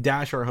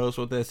dash our host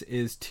with this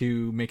is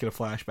to make it a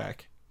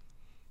flashback.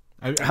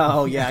 I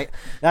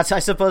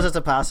suppose it's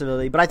a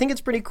possibility, but I think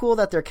it's pretty cool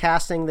that they're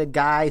casting the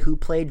guy who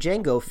played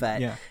Jango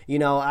Fett.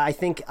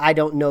 I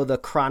don't know the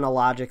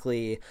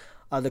chronological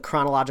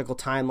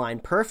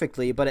timeline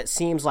perfectly, but it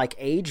seems like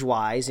age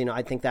wise,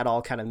 I think that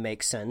all kind of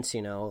makes sense.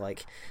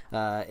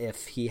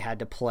 If he had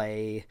to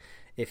play.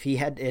 If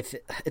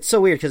it's so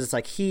weird because it's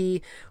like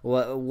he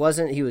was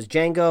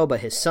Jango,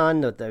 but his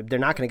son, they're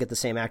not going to get the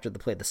same actor that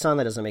played the son.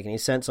 That doesn't make any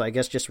sense. So I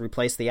guess just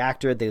replace the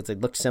actor. They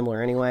look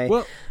similar anyway.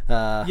 Well,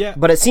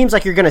 but it seems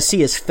like you're going to see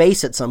his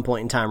face at some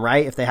point in time,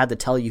 right? If they had to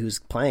tell you who's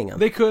playing him,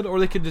 they could, or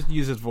they could just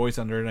use his voice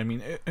under it. I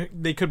mean,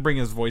 they could bring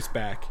his voice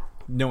back,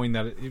 knowing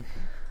that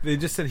they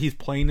just said he's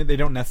playing it. They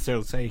don't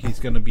necessarily say he's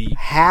going to be.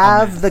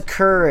 Have the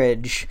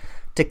courage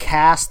to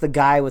cast the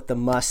guy with the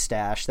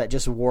mustache that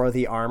just wore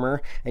the armor,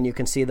 and you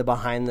can see the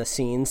behind the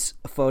scenes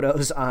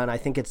photos on, I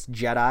think it's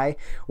Jedi,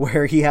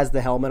 where he has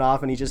the helmet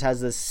off and he just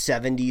has this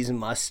 70s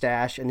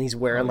mustache and he's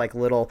wearing like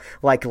little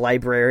like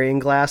librarian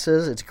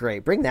glasses. It's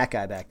great. Bring that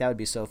guy back. That would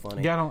be so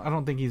funny. Yeah, I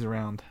don't think he's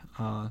around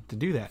to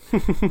do that.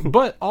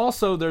 But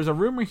also there's a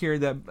rumor here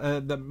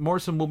that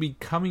Morrison will be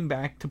coming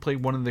back to play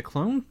one of the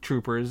clone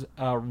troopers,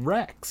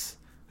 Rex,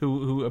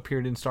 who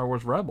appeared in Star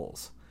Wars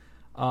Rebels.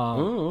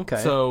 Okay.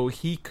 So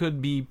he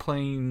could be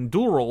playing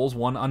dual roles,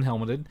 one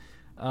unhelmeted,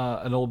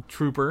 an old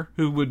trooper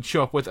who would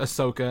show up with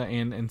Ahsoka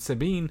and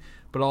Sabine,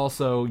 but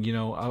also,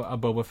 a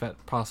Boba Fett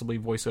possibly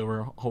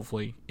voiceover,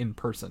 hopefully in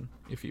person,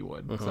 if you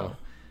would. So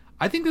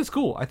I think that's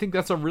cool. I think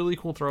that's a really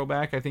cool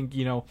throwback. I think,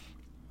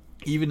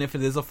 even if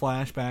it is a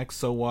flashback,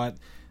 so what?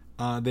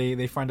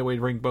 They find a way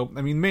to bring Boba.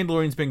 I mean,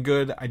 Mandalorian's been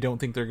good. I don't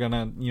think they're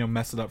gonna,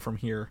 mess it up from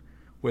here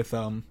with,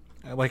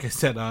 like I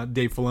said,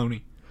 Dave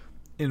Filoni.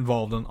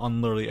 involved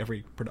on literally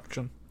every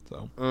production.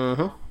 So,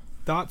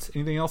 thoughts?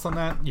 Anything else on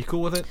that? You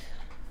cool with it?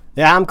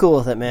 Yeah, I'm cool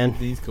with it, man.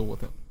 He's cool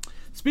with it.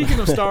 Speaking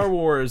of Star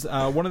Wars,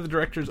 one of the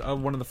directors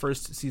of one of the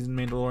first season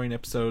Mandalorian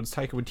episodes,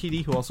 Taika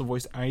Waititi, who also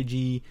voiced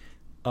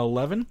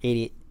IG-11.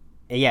 80.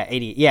 Yeah,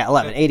 80. Yeah,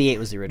 11. 88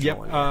 was the original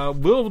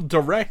one. Will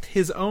direct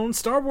his own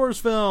Star Wars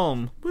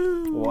film.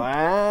 Woo!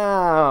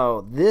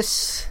 Wow,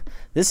 this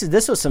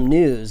was some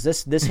news.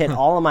 This hit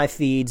all of my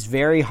feeds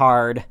very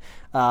hard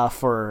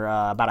for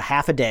about a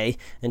half a day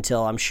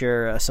until I'm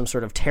sure some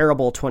sort of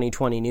terrible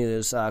 2020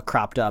 news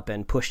cropped up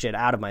and pushed it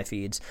out of my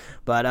feeds.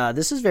 But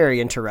this is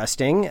very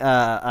interesting.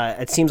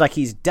 It seems like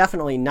he's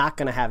definitely not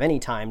going to have any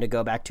time to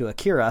go back to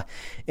Akira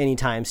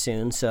anytime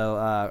soon.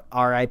 So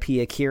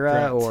R.I.P. Akira,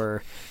 congrats.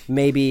 Or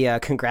maybe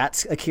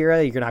congrats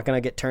Akira. You're not going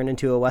to get turned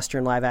into a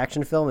Western live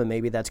action film, and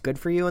maybe that's good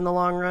for you in the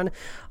long run.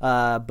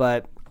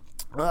 But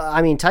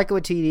I mean, Taika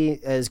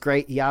Waititi is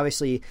great. He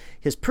obviously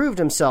has proved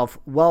himself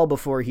well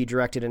before he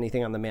directed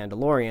anything on The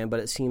Mandalorian, but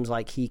it seems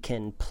like he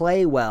can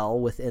play well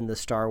within the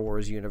Star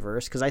Wars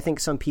universe, because I think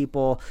some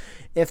people,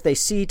 if they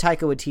see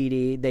Taika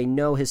Waititi, they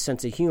know his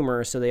sense of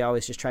humor, so they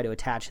always just try to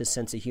attach his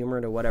sense of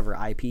humor to whatever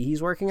IP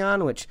he's working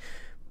on, which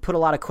put a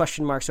lot of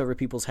question marks over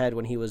people's head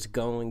when he was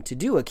going to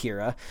do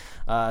Akira.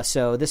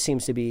 So this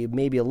seems to be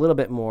maybe a little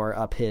bit more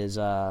up his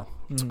kind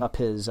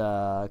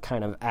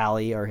of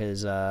alley, or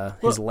his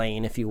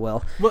lane, if you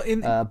will.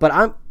 Well, but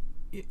I was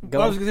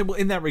going to say, well,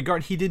 in that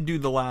regard, he did do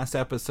the last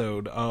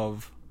episode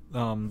of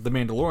The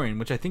Mandalorian,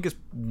 which I think is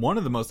one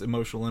of the most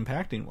emotional,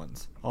 impacting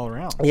ones all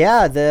around.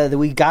 Yeah,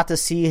 we got to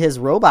see his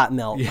robot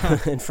melt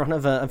in front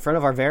of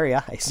our very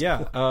eyes.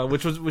 Yeah,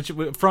 which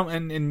from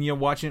and you know,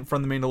 watching it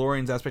from the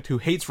Mandalorian's aspect, who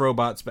hates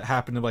robots but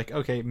happened to be like,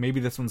 okay, maybe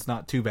this one's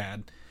not too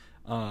bad,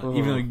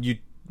 even though you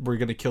were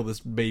going to kill this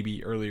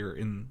baby earlier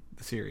in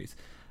the series.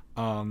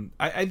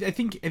 I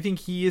think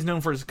he is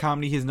known for his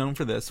comedy. He is known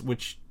for this,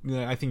 which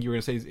I think you were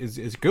going to say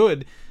is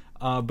good.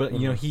 But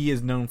you know, he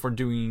is known for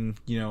doing,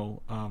 you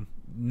know,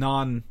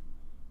 non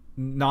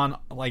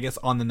I guess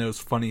on the nose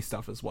funny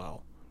stuff as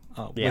well.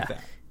 With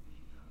that.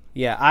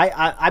 Yeah,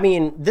 I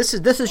mean, this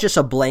is just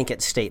a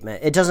blanket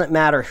statement. It doesn't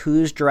matter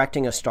who's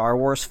directing a Star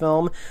Wars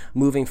film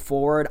moving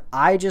forward.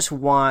 I just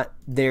want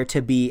there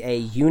to be a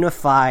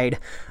unified,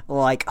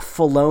 like,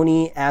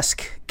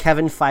 Filoni-esque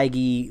Kevin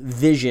Feige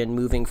vision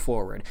moving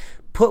forward.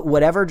 Put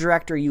whatever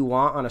director you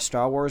want on a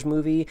Star Wars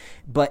movie,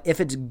 but if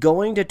it's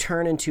going to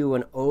turn into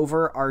an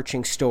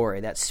overarching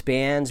story that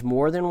spans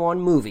more than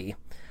one movie,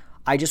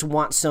 I just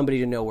want somebody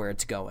to know where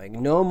it's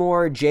going. No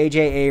more J.J.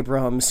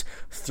 Abrams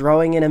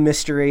throwing in a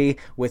mystery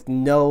with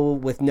no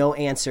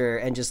answer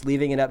and just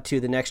leaving it up to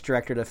the next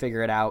director to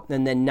figure it out,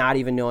 and then not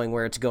even knowing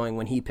where it's going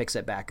when he picks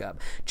it back up.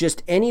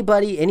 Just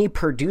anybody, any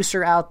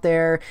producer out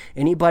there,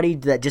 anybody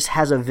that just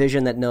has a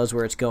vision that knows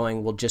where it's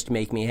going will just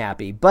make me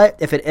happy. But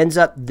if it ends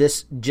up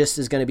this just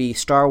is going to be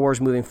Star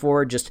Wars moving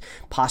forward, just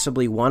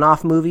possibly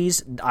one-off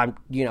movies,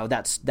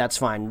 that's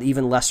fine.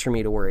 Even less for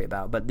me to worry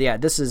about. But yeah,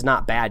 this is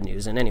not bad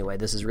news in any way.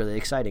 This is really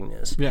exciting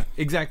news. Yeah,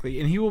 exactly.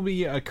 And he will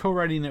be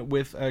co-writing it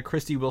with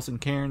Christy Wilson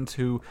Cairns,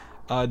 who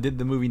did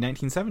the movie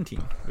 1917,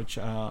 which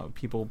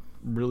people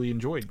really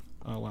enjoyed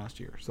last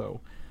year. So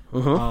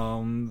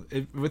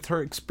with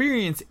her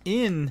experience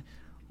in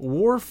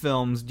war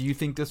films, do you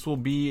think this will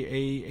be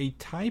a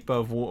type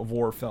of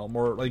war film?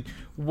 Or like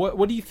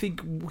what do you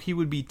think he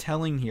would be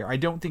telling here? I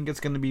don't think it's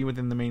going to be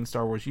within the main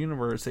Star Wars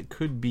universe. It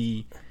could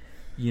be,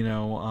 you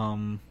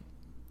know,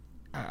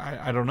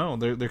 I don't know.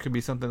 There could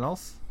be something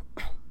else.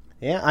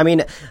 Yeah, I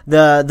mean,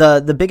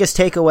 the biggest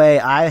takeaway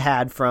I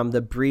had from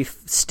the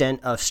brief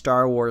stint of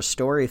Star Wars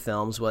story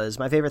films was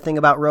my favorite thing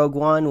about Rogue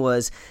One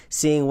was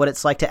seeing what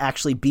it's like to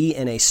actually be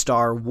in a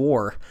Star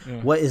War.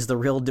 Yeah. What is the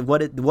real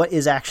what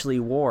is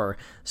actually war?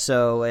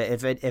 So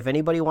if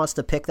anybody wants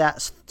to pick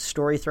that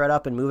story thread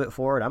up and move it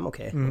forward, I'm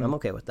okay. I'm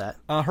okay with that.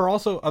 Her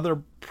also other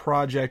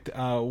project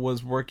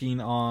was working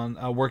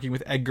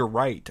with Edgar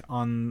Wright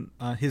on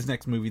his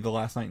next movie, The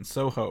Last Night in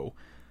Soho.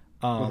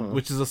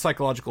 Which is a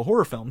psychological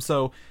horror film.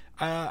 So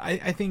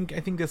I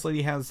think this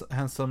lady has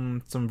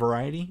some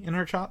variety in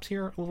her chops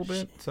here a little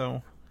bit.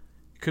 So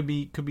it could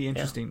be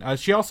interesting. Yeah.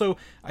 She also,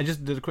 I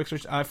just did a quick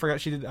search. I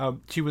forgot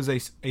she was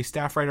a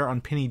staff writer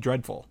on Penny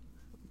Dreadful.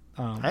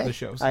 The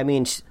shows. I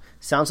mean,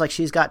 sounds like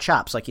she's got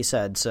chops, like you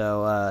said.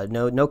 So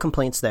no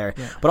complaints there.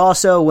 Yeah. But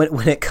also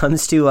when it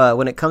comes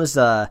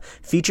to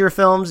feature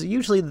films,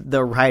 usually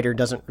the writer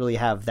doesn't really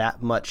have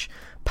that much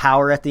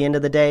power at the end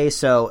of the day.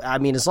 So I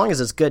mean, as long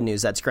as it's good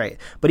news, that's great.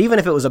 But even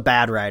if it was a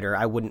bad writer,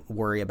 I wouldn't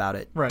worry about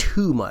it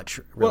too much,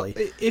 really.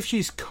 Well, if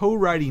she's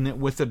co-writing it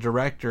with the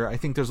director, I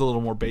think there's a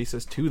little more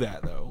basis to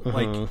that, though.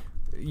 Like,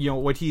 you know,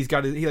 what he's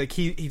got is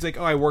he's like,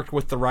 oh, I worked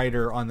with the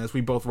writer on this.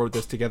 We both wrote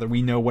this together.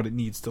 We know what it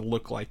needs to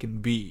look like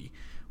and be.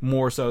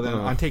 More so than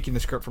I'm taking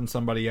the script from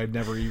somebody I've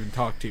never even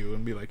talked to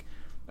and be like,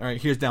 all right,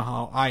 here's now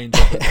how I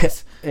interpret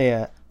this.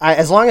 Yeah.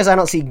 As long as I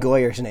don't see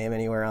Goyer's name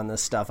anywhere on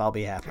this stuff, I'll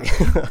be happy.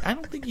 I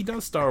don't think he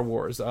does Star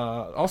Wars.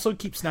 Also,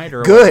 keep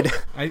Snyder away. Good.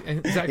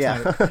 Zack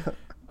Snyder.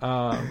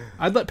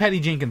 I'd let Patty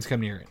Jenkins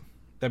come near it.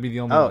 That'd be the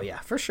only one.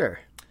 Yeah, for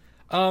sure.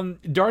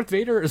 Darth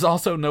Vader is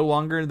also no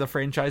longer the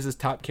franchise's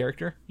top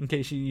character. In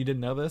case you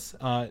didn't know this,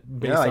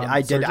 based on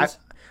I did.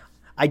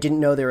 I didn't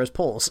know there was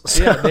polls.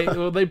 So.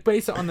 Yeah, they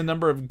base it on the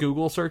number of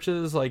Google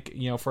searches, like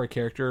for a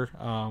character.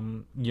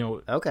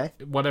 Okay.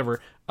 Whatever.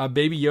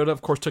 Baby Yoda,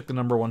 of course, took the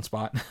number 1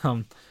 spot.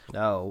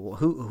 No,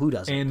 who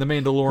doesn't? And the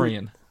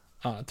Mandalorian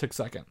took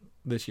second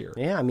this year.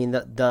 Yeah, I mean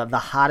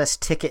the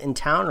hottest ticket in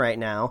town right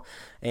now,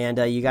 and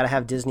you got to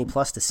have Disney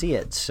Plus to see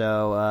it.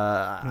 So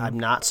I'm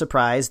not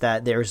surprised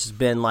that there's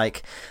been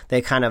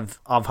they kind of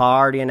have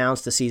already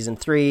announced the season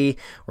 3.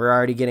 We're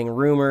already getting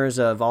rumors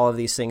of all of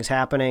these things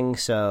happening.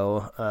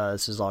 So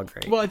this is all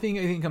great. Well, I think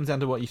it comes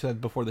down to what you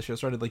said before the show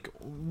started. Like,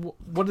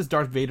 what does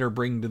Darth Vader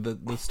bring to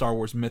the Star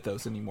Wars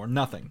mythos anymore?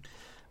 Nothing.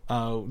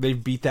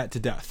 They've beat that to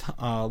death,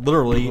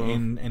 literally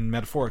and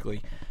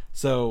metaphorically.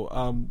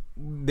 So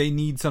they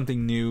need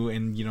something new,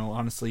 and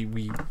honestly,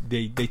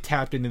 they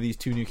tapped into these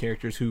 2 new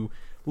characters who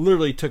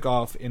literally took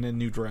off in a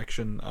new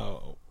direction.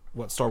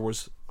 What Star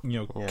Wars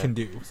can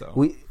do. So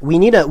we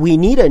need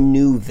a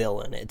new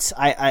villain.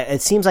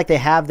 It seems like they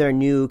have their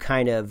new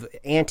kind of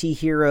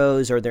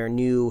anti-heroes or their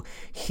new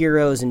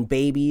heroes and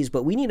babies,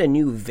 but we need a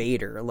new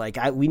Vader.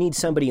 We need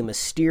somebody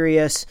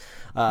mysterious,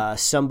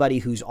 somebody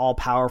who's all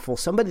powerful,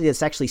 somebody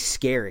that's actually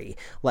scary,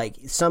 like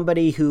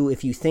somebody who,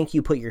 if you think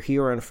you put your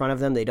hero in front of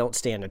them, they don't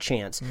stand a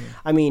chance.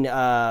 I mean,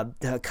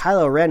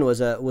 Kylo Ren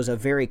was a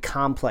very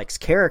complex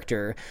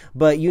character,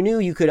 but you knew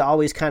you could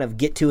always kind of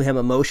get to him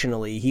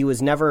emotionally. He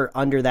was never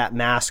under that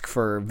mask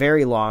for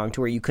very long to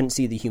where you couldn't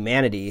see the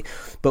humanity.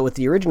 But with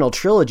the original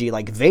trilogy,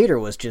 Vader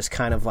was just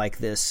kind of like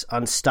this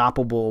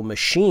unstoppable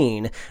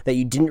machine that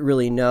you didn't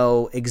really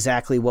know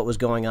exactly what was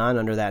going on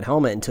under that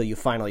helmet until you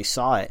finally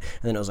saw it.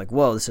 And then it was like,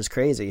 whoa, this is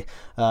crazy.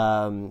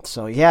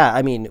 So yeah,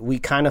 I mean, we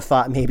kind of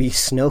thought maybe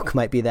Snoke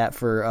might be that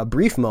for a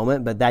brief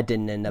moment, but that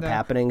didn't end up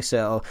happening.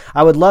 So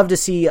I would love to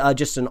see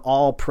just an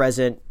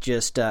all-present,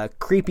 just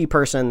creepy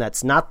person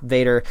that's not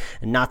Vader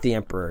and not the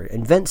Emperor.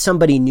 Invent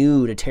somebody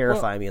new to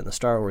terrify me in the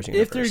Star Wars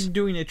universe. If they're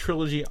doing a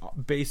trilogy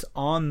based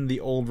on the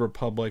Old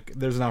Republic,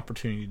 there's an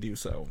opportunity to do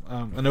so.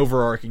 An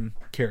overarching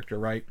character,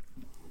 right?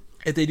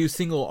 If they do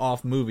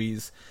single-off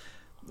movies,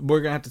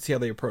 we're gonna have to see how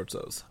they approach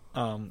those.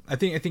 I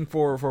think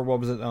for what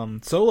was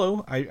it?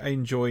 Solo. I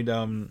enjoyed.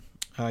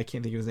 I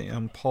can't think of his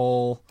name.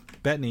 Paul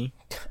Bettany.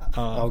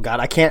 Oh God,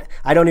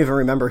 I don't even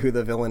remember who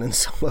the villain in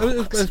Solo was.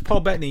 It was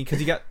Paul Bettany because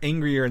he got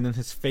angrier and then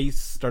his face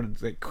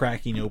started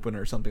cracking open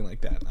or something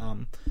like that.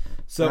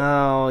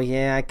 Oh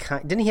yeah,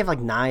 didn't he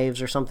have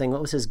knives or something?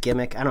 What was his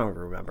gimmick? I don't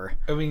remember.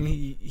 I mean,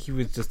 he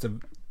was just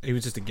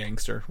a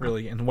gangster,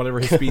 really, and whatever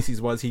his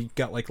species was, he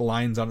got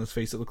lines on his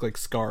face that looked like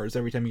scars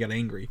every time he got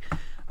angry.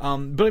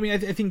 But I mean, I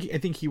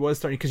think he was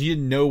starting because you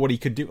didn't know what he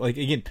could do.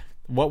 Again,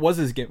 what was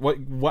his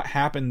what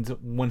happened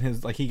when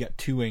he got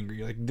too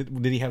angry?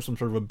 Did he have some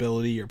sort of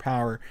ability or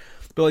power?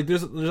 But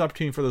there's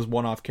opportunity for those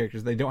one-off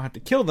characters. They don't have to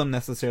kill them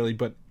necessarily,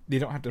 but they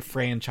don't have to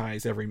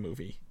franchise every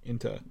movie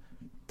into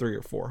 3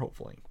 or 4,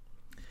 hopefully.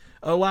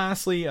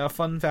 Lastly, a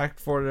fun fact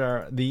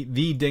for the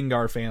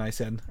Dengar fan, I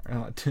said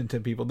to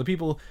people.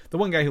 The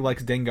one guy who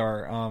likes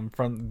Dengar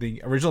from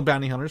the original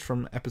Bounty Hunters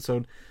from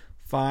episode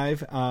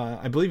 5,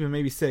 I believe, and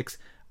maybe 6,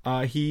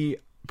 he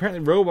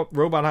apparently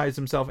robotized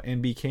himself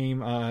and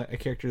became a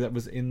character that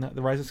was in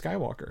The Rise of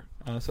Skywalker.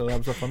 So that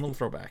was a fun little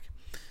throwback.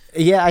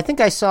 Yeah, I think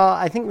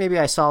maybe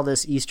I saw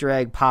this Easter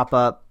egg pop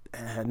up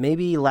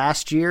maybe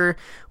last year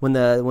when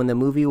the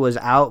movie was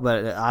out,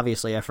 but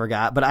obviously I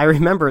forgot. But I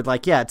remembered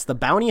it's the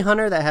bounty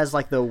hunter that has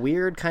the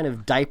weird kind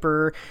of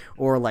diaper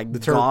or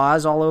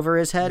gauze all over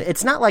his head.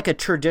 It's not like a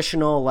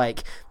traditional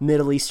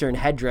Middle Eastern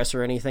headdress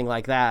or anything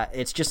like that.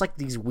 It's just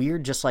these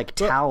weird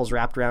towels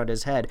wrapped around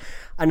his head.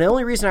 And the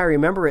only reason I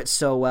remember it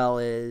so well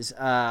is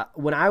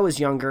when I was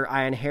younger,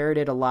 I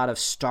inherited a lot of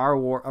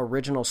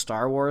original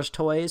Star Wars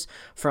toys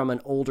from an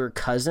older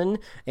cousin.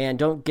 And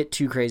don't get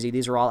too crazy;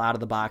 these are all out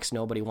of the box.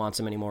 Nobody wants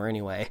them anymore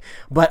anyway.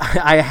 But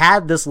I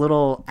had this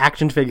little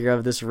action figure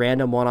of this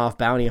random one-off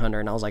bounty hunter,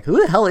 and I was like, who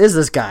the hell is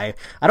this guy?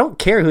 I don't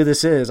care who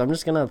this is. I'm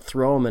just gonna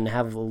throw him and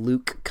have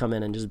Luke come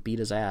in and just beat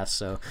his ass.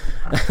 So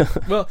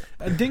well,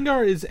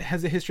 Dengar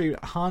has a history.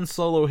 Han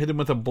Solo hit him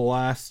with a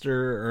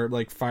blaster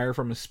or fire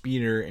from a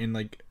speeder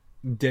and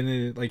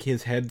dented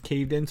his head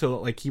caved in,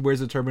 so he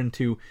wears a turban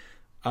to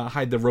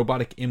hide the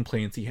robotic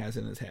implants he has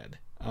in his head.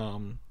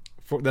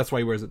 That's why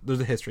he wears it. There's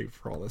a history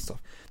for all this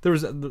stuff.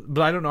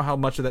 But I don't know how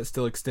much of that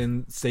still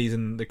stays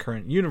in the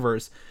current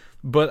universe.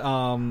 But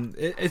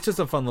it's just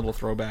a fun little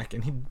throwback,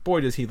 and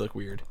boy does he look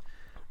weird.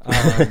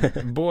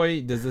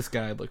 Boy does this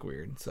guy look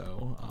weird.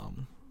 So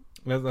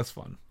that's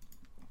fun.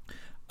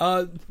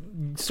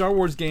 Star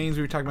Wars games,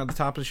 we were talking about at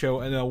the top of the show,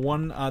 and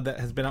one that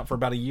has been out for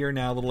about a year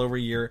now, a little over a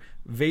year,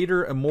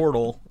 Vader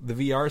Immortal, the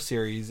VR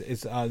series,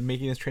 is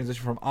making this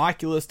transition from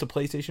Oculus to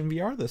PlayStation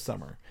VR this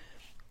summer.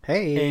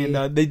 Hey,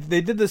 and they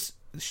did this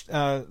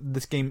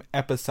game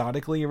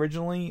episodically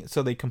originally,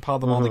 so they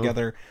compiled them all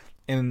together,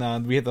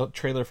 and we had the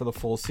trailer for the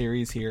full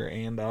series here.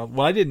 And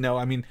I didn't know.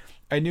 I mean,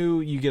 I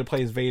knew you get to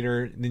play as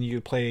Vader, then you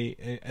could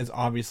play as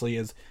obviously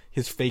as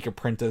his fake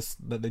apprentice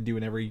that they do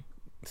in every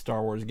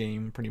Star Wars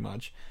game, pretty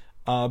much.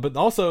 But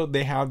also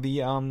they have the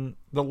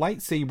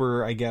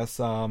lightsaber, I guess,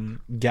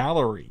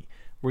 gallery,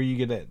 where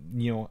you get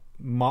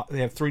they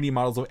have 3D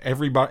models of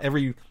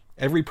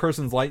every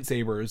person's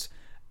lightsabers,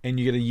 and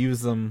you get to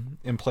use them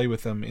and play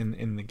with them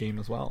in the game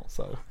as well.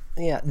 So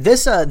yeah,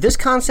 this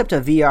concept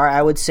of VR,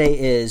 I would say,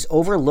 is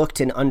overlooked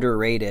and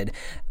underrated,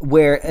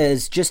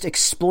 whereas just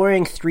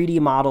exploring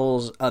 3D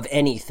models of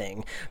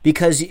anything,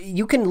 because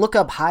you can look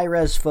up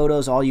high-res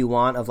photos all you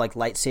want of like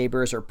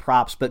lightsabers or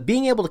props, but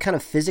being able to kind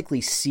of physically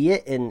see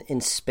it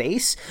in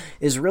space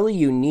is really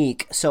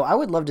unique. So I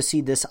would love to see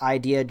this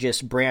idea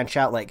just branch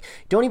out. Like,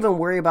 don't even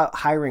worry about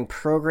hiring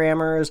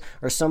programmers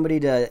or somebody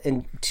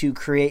to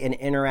create an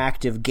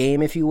interactive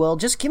game, if you will.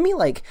 Just give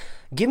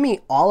me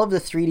all of the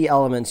 3D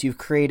elements you've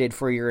created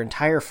for your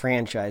entire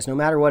franchise, no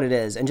matter what it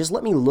is, and just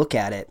let me look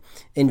at it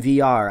in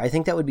VR. I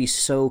think that would be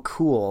so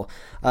cool.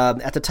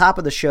 At the top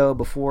of the show,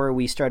 before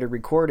we started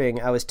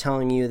recording, I was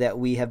telling you that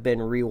we have been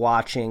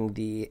rewatching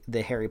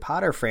the Harry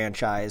Potter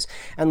franchise,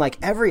 and like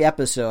every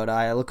episode,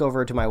 I look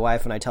over to my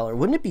wife and I tell her,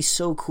 wouldn't it be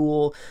so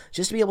cool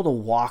just to be able to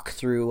walk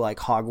through like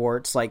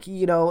Hogwarts? Like,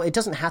 it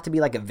doesn't have to be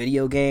like a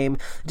video game.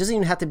 It doesn't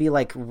even have to be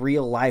like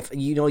real life.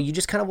 You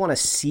just kind of want to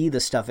see the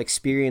stuff,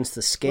 experience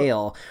the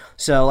scale.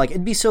 So like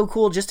it'd be so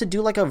cool just to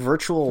do like a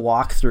virtual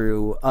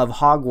walkthrough of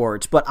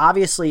Hogwarts, but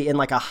obviously in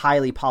like a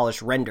highly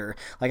polished render.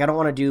 Like I don't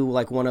want to do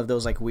like one of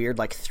those like weird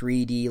like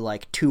 3D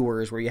like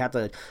tours where you have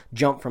to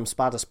jump from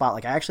spot to spot.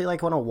 Like I actually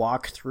like want to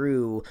walk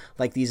through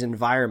like these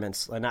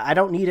environments, and I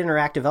don't need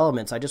interactive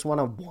elements. I just want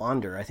to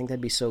wander. I think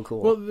that'd be so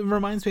cool. Well, it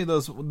reminds me of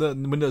the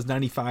Windows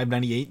 95,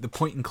 98, the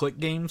point and click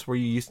games where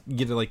you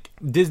get to like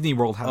Disney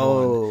World had one.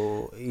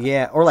 Oh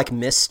yeah, or like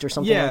Myst or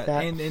something like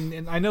that.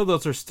 and I know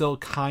those are still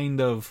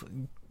kind of,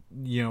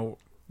 you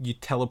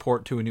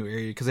teleport to a new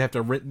area because they have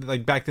to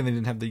like back then they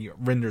didn't have the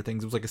render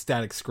things. It was like a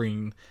static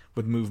screen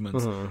with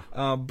movements.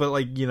 Mm-hmm. But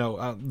like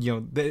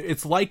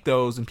it's like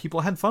those, and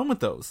people had fun with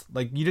those.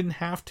 Like you didn't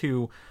have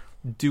to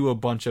do a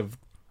bunch of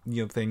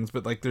things,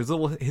 but like there's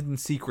little hidden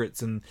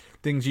secrets and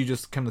things you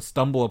just kind of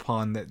stumble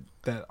upon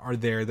that are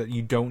there that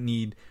you don't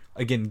need.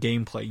 Again,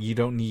 gameplay. You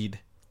don't need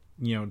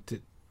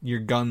your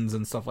guns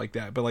and stuff like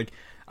that. But like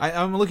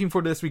I'm looking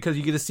forward to this because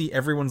you get to see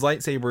everyone's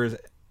lightsabers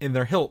in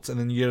their hilts, and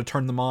then you get to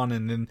turn them on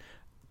and then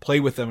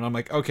play with them, and I'm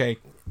like, okay,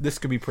 this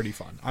could be pretty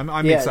fun. I'm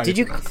excited.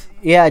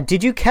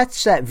 Did you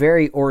catch that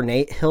very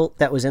ornate hilt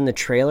that was in the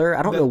trailer?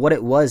 I don't know what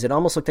it was. It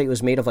almost looked like it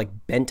was made of like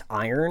bent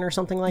iron or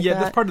something like that. Yeah,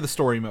 that's part of the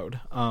story mode.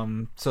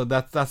 So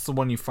that's the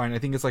one you find. I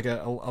think it's like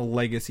a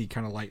legacy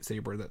kind of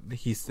lightsaber that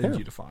he sends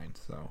you to find.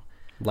 So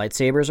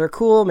lightsabers are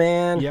cool,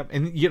 man. Yep,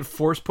 and you get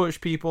force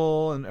push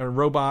people and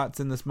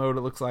robots in this mode,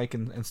 it looks like,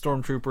 and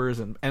stormtroopers,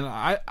 and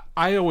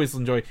I always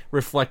enjoy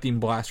reflecting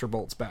blaster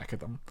bolts back at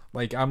them.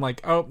 Like I'm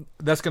like, oh,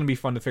 that's going to be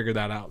fun to figure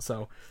that out.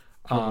 So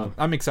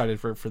I'm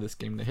excited for this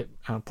game to hit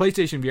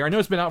PlayStation VR. I know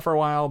it's been out for a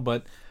while,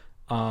 but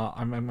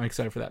I'm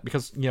excited for that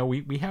because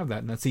we have that,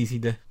 and that's easy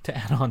to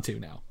add on to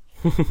now.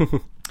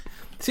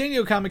 San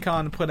Diego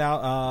Comic-Con put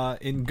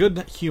out in good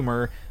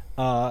humor.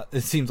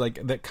 It seems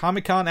like that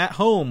Comic-Con at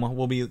home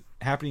will be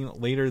happening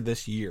later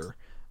this year,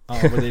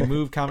 where they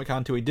move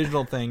Comic-Con to a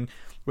digital thing,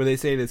 where they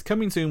say it is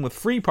coming soon with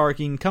free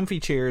parking, comfy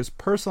chairs,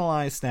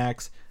 personalized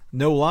snacks,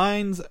 no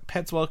lines,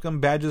 pets welcome,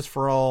 badges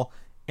for all,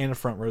 and a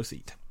front row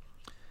seat.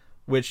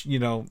 Which,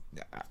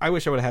 I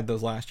wish I would have had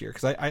those last year,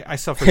 because I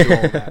suffered through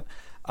all of that.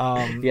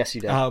 Yes,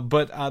 you did.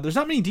 But there's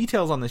not many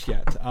details on this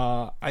yet.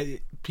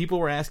 People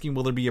were asking,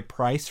 will there be a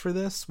price for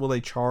this? Will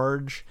they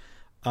charge?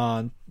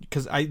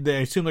 Because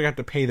they assume they're going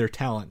to have to pay their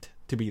talent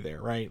to be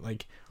there, right?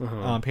 Like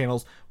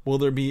panels. Will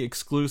there be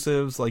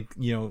exclusives? Like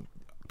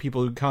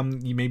people who come,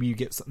 maybe you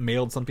get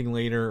mailed something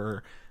later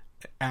or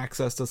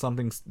access to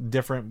something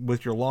different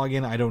with your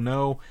login. I don't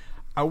know.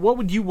 What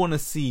would you want to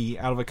see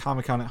out of a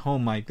Comic-Con at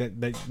home, Mike?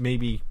 That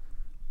maybe.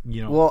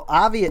 Well,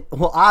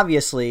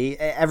 obviously,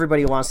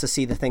 everybody wants to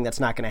see the thing that's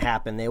not going to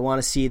happen. They want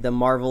to see the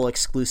Marvel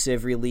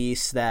exclusive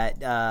release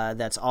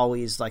that's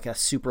always like a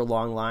super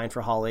long line for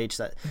Hall H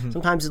that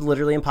sometimes is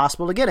literally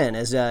impossible to get in,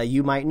 as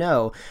you might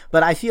know.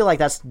 But I feel like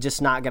that's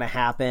just not going to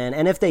happen.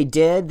 And if they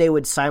did, they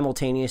would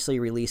simultaneously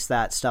release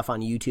that stuff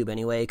on YouTube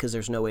anyway, because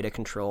there's no way to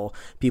control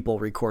people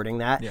recording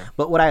that. Yeah.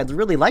 But what I'd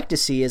really like to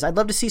see is I'd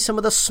love to see some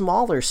of the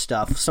smaller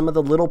stuff, some of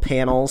the little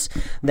panels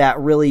that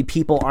really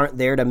people aren't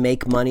there to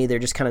make money. They're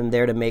just kind of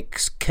there to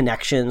make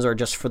connections or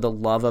just for the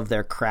love of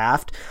their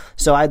craft.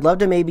 So I'd love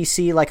to maybe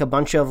see like a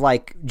bunch of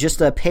like just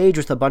a page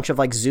with a bunch of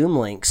like Zoom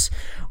links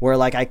where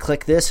like I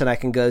click this and I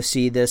can go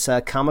see this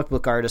comic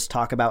book artist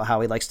talk about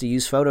how he likes to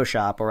use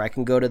Photoshop, or I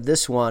can go to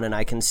this one and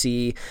I can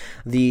see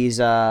these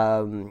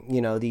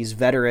these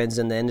veterans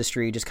in the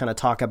industry just kind of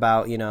talk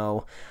about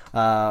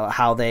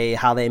how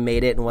they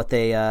made it and what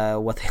they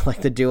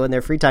like to do in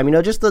their free time.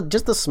 Just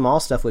the small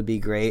stuff would be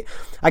great.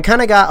 I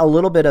kind of got a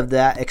little bit of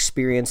that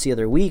experience the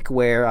other week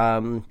where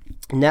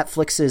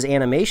Netflix's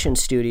animation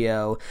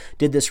studio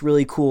did this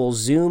really cool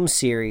Zoom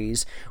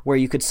series where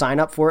you could sign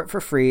up for it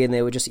for free, and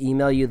they would just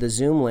email you the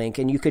Zoom link,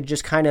 and you could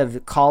just kind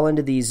of call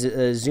into these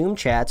Zoom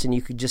chats, and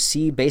you could just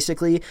see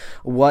basically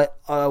what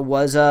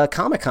was a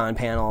Comic-Con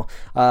panel.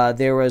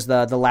 There was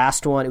the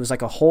last one. It was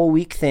like a whole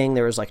week thing.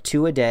 There was like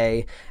 2 a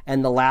day,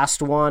 and the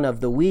last one of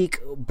the week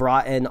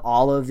brought in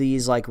all of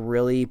these like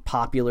really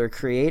popular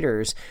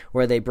creators,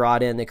 where they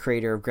brought in the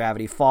creator of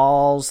Gravity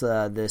Falls,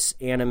 this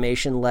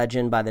animation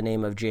legend by the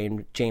name of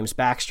James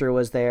Baxter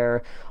was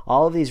there.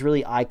 All of these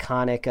really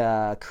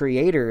iconic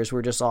creators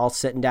were just all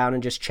sitting down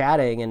and just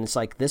chatting, and it's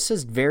like, this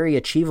is very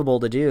achievable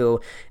to do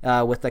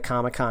with the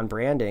Comic-Con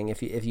branding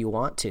if you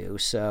want to.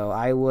 So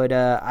I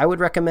would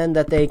recommend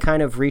that they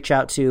kind of reach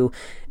out to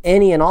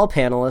any and all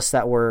panelists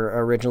that were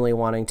originally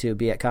wanting to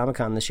be at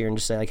Comic-Con this year and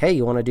just say like, hey,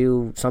 you want to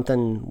do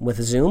something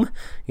with Zoom?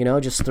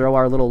 Just throw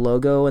our little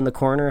logo in the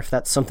corner if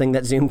that's something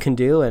that Zoom can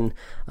do, and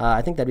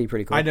I think that'd be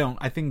pretty cool.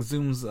 I think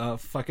Zoom's a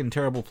fucking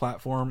terrible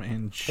platform,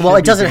 and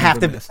it doesn't have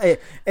to.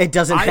 It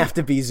doesn't have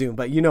to be Zoom,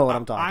 but you know what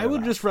I'm talking about. I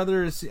would just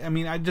rather.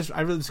 I'd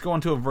rather just go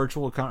onto a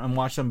virtual account and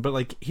watch them. But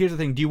like, here's the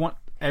thing: do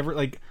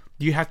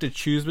you have to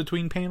choose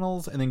between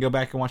panels and then go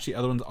back and watch the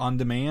other ones on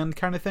demand,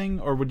 kind of thing,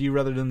 or would you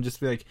rather them just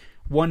be like,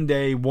 one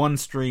day, one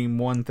stream,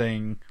 one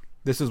thing?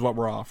 This is what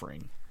we're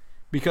offering.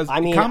 Because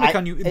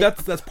Comic-Con,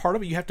 that's part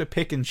of it. You have to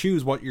pick and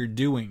choose what you're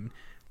doing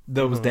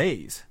those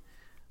days.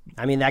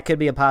 That could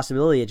be a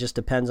possibility. It just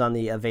depends on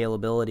the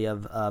availability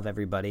of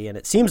everybody. And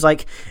it seems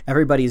like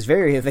everybody's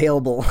very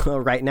available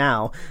right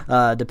now,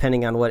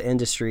 depending on what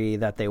industry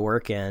that they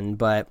work in.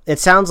 But it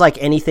sounds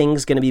like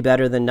anything's going to be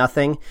better than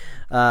nothing.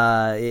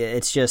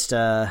 It's just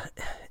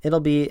it'll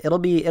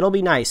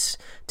be nice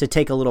to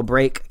take a little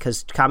break,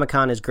 because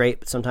Comic-Con is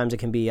great, but sometimes it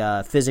can be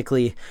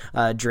physically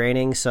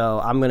draining.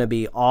 So I'm going to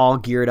be all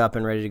geared up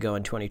and ready to go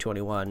in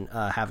 2021,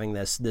 having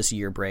this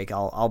year break.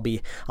 I'll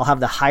have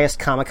the highest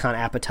Comic-Con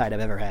appetite I've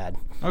ever had.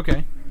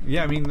 Okay.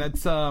 Yeah,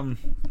 that's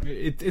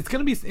it's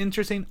going to be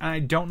interesting. I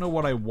don't know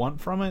what I want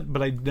from it,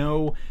 but I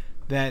know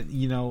that,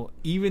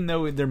 even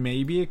though there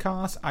may be a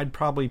cost, I'd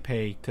probably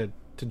pay to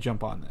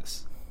jump on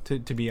this,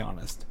 to be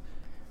honest.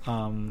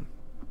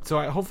 So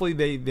hopefully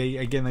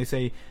they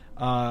say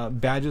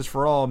badges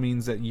for all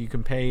means that you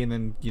can pay, and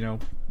then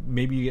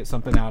maybe you get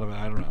something out of it.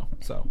 I don't know.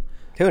 So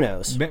who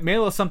knows?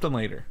 Mail us something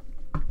later.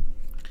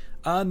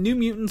 New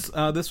Mutants.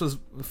 This was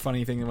a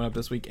funny thing that went up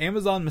this week.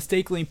 Amazon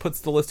mistakenly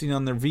puts the listing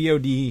on their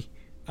VOD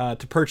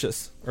to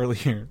purchase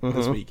earlier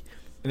this week,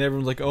 and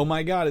everyone's like, "Oh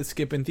my god, it's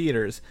skipping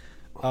theaters."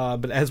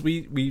 But as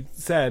we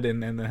said,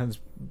 and it has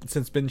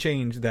since been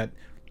changed, that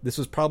this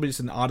was probably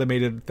just an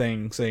automated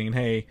thing saying,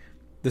 "Hey,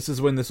 this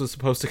is when this was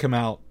supposed to come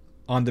out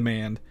on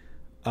demand.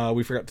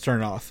 We forgot to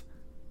turn it off.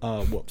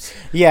 Whoops."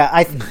 Yeah,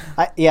 I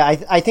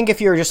think if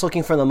you're just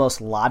looking for the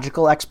most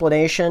logical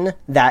explanation,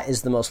 that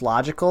is the most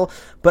logical.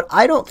 But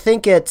I don't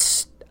think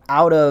it's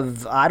out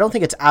of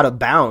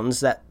bounds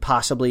that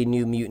possibly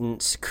New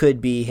Mutants could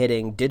be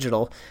hitting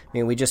digital.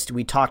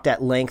 We talked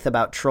at length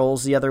about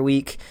Trolls the other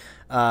week.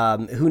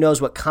 Who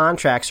knows what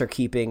contracts are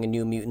keeping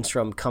New Mutants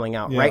from coming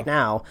out right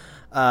now.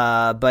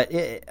 But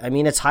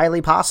it's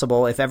highly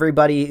possible if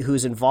everybody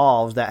who's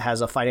involved that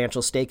has a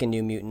financial stake in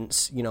New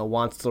Mutants,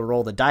 wants to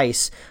roll the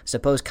dice. I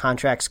suppose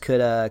contracts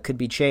could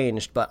be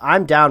changed, but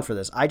I'm down for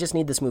this. I just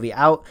need this movie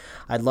out.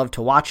 I'd love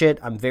to watch it.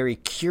 I'm very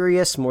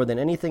curious more than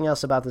anything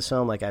else about this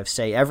film, like I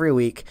say every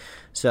week.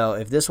 So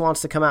if this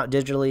wants to come out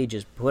digitally,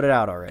 just put it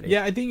out already.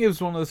 Yeah, I think it was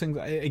one of those things.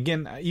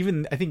 Again,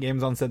 even I think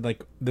Amazon said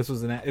like it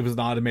was an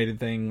automated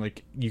thing.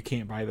 Like, you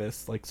can't buy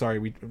this. Like,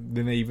 sorry,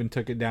 then they even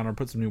took it down or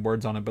put some new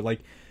words on it. But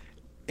like,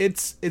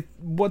 it's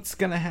what's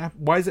gonna happen?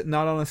 Why is it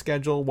not on a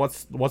schedule?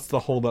 What's the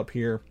hold up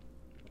here?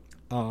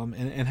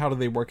 And how do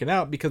they work it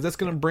out? Because that's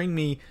gonna bring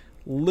me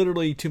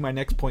literally to my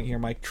next point here,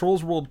 Mike.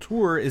 Trolls World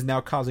Tour is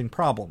now causing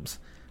problems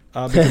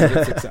because of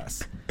its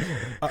success.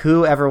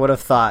 Who ever would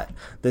have thought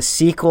the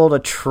sequel to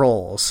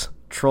Trolls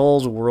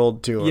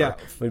World Tour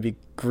would be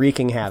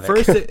wreaking havoc?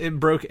 First, it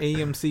broke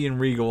AMC and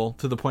Regal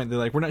to the point they're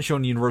like, we're not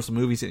showing Universal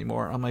movies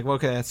anymore. I'm like, well,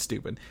 okay, that's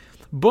stupid.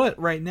 But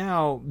right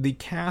now, the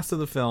cast of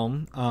the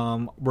film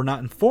were not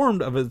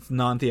informed of its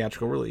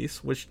non-theatrical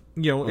release, which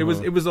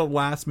it was a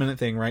last minute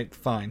thing, right?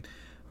 Fine,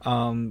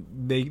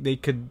 they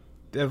could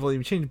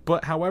definitely change.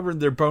 But however,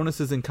 their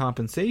bonuses and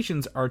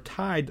compensations are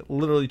tied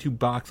literally to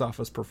box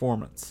office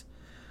performance.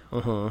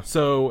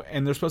 So,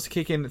 and they're supposed to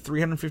kick in at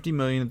 $350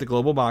 million at the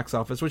global box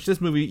office, which this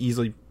movie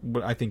easily,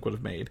 I think, would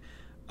have made.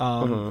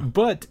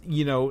 But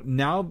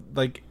now,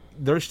 like,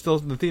 they're still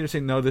the theater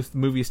saying no, this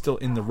movie is still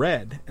in the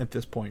red at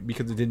this point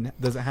because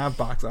it doesn't have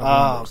box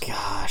office numbers.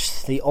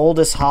 Gosh, the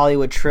oldest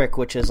Hollywood trick,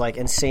 which is like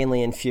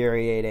insanely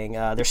infuriating.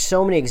 There's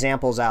so many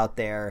examples out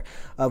there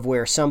of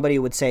where somebody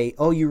would say,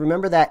 "Oh, you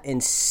remember that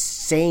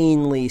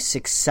insanely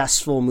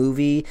successful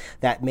movie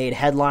that made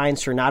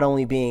headlines for not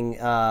only being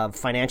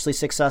financially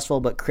successful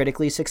but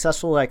critically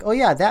successful?" Like, "Oh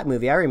yeah, that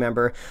movie, I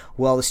remember."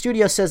 Well, the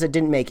studio says it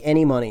didn't make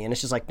any money, and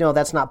it's just like, no,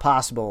 that's not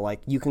possible.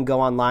 Like, you can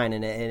go online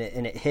and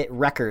it hit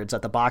records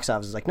at the box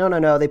office. It's like,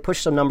 no, they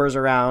pushed some numbers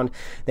around.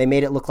 They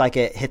made it look like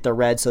it hit the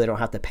red so they don't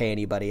have to pay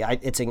anybody.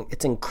 It's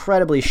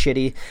incredibly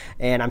shitty,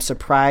 and I'm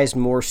surprised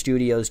more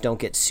studios don't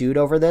get sued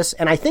over this.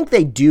 And I think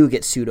they do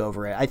get sued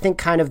over it. I think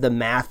kind of the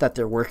math that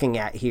they're working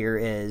at here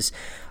is,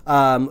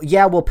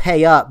 yeah, we'll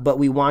pay up, but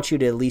we want you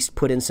to at least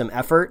put in some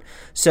effort.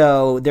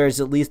 So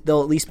there'll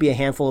at least be a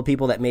handful of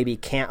people that maybe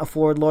can't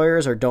afford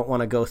lawyers or don't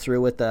want to go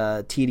through with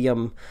the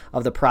tedium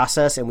of the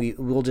process, and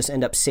we'll just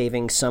end up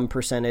saving some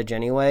percentage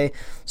anyway.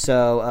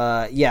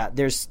 So yeah,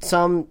 there's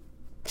some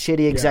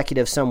shitty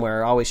executive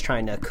somewhere always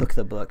trying to cook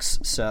the books.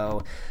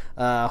 So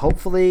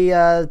hopefully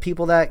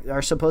people that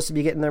are supposed to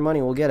be getting their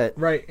money will get it.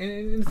 Right,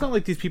 and it's not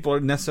like these people are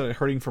necessarily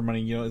hurting for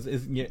money.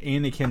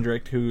 Anna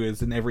Kendrick, who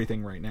is in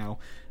everything right now,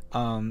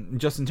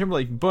 Justin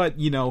Timberlake, but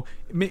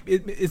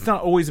it's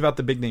not always about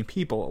the big name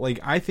people. Like,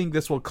 I think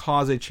this will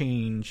cause a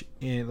change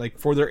in, like,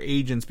 for their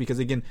agents, because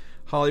again,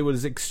 Hollywood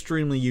is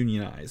extremely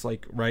unionized.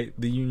 Like, right,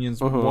 the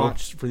unions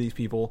watch for these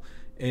people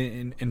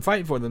and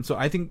fight for them. So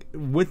I think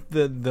with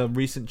the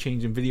recent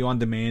change in video on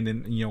demand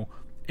and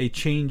a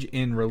change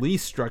in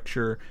release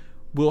structure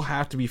will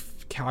have to be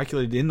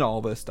calculated into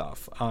all this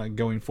stuff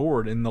going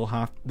forward, and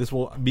this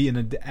will be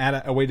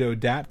a way to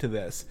adapt to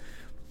this.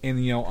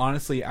 And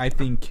honestly, I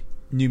think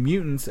New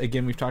Mutants,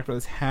 again, we've talked about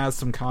this, has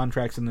some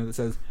contracts in there that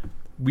says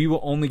we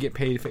will only get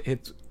paid if it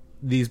hits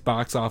these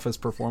box office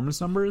performance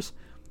numbers,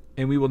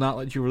 and we will not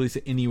let you release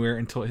it anywhere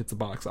until it hits the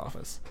box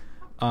office.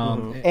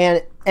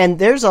 And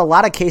there's a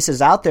lot of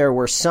cases out there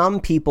where some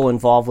people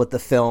involved with the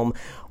film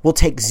will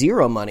take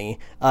zero money,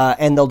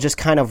 and they'll just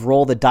kind of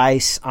roll the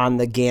dice on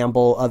the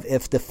gamble of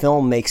if the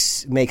film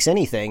makes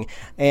anything.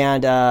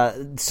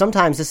 And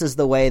sometimes this is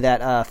the way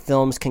that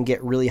films can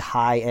get really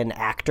high-end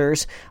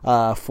actors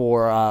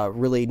for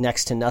really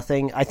next to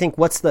nothing. I think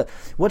what's the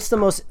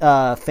most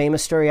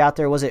famous story out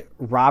there? Was it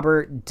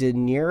Robert De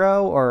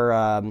Niro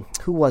or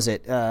who was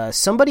it?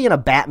 Somebody in a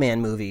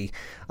Batman movie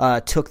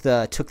took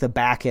the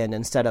back end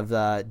instead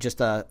of just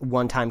a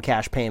one-time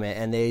cash payment,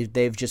 and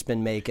they've just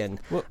been making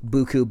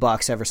buku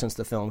bucks ever since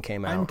the film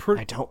came out.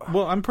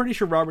 I'm pretty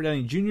sure Robert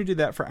Downey Jr. did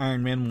that for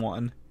Iron Man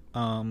 1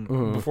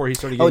 before he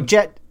started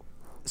getting...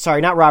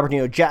 Sorry, not Robert De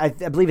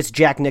Niro. I believe it's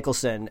Jack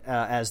Nicholson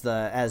as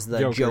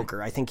the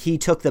Joker. I think he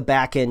took the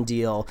back end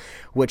deal,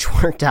 which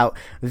worked out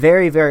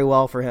very, very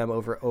well for him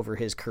over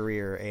his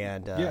career,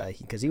 and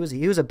because he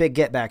was a big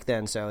get back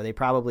then, so they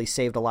probably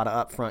saved a lot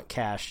of upfront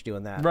cash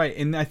doing that. Right,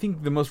 and I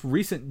think the most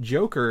recent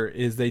Joker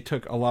is they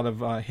took a lot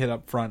of hit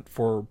up front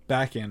for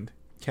back end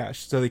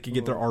cash so they could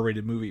get their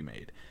R-rated movie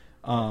made.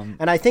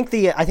 And I think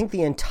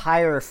the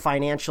entire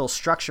financial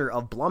structure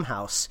of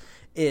Blumhouse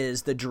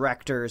is the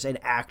directors and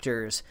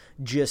actors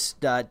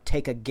just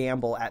take a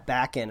gamble at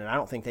back end, and I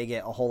don't think they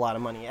get a whole lot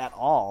of money at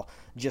all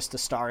just to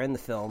star in the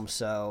film.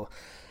 So,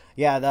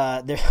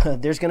 yeah,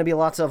 there's going to be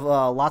lots of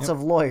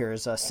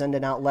lawyers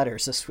sending out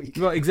letters this week.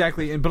 Well,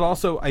 exactly, but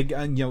also,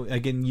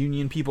 again,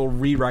 union people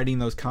rewriting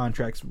those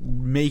contracts,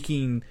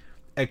 making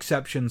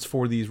exceptions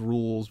for these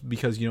rules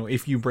because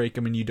if you break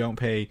them and you don't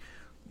pay.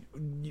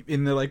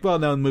 And they're like, well,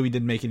 no, the movie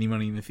didn't make any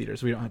money in the theater,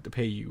 so we don't have to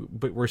pay you.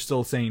 But we're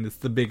still saying it's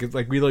the biggest.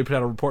 Like, we literally put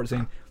out a report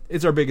saying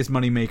it's our biggest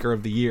money maker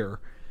of the year.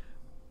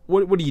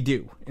 What do you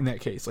do in that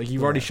case? Like,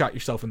 you've already shot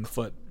yourself in the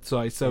foot.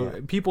 So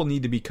people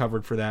need to be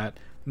covered for that.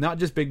 Not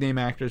just big name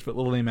actors, but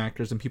little name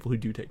actors and people who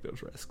do take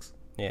those risks.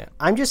 Yeah,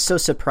 I'm just so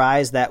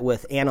surprised that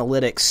with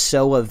analytics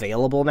so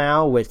available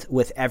now,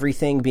 with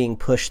everything being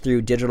pushed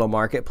through digital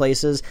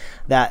marketplaces,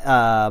 that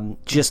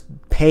just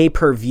pay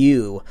per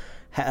view.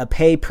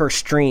 Pay per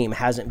stream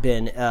hasn't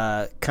been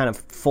kind of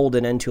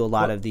folded into a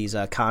lot of these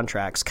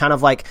contracts. Kind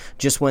of like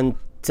just when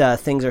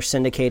things are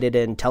syndicated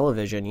in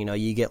television,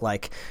 you get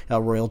like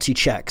a royalty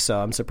check. So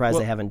I'm surprised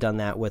they haven't done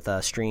that with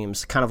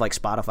streams, kind of like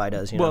Spotify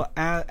does. Well,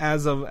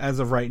 as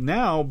of right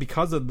now,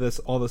 because of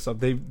all this stuff,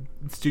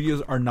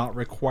 studios are not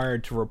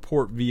required to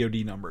report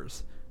VOD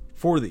numbers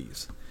for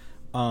these,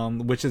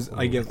 which is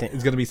I guess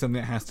is going to be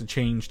something that has to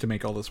change to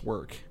make all this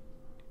work.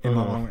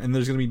 And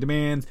there's going to be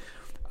demands.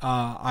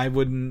 I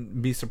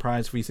wouldn't be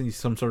surprised if we see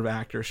some sort of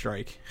actor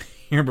strike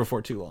here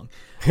before too long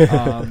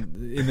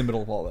in the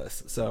middle of all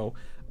this. So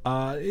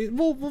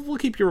we'll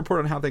keep you report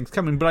on how things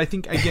come in. But I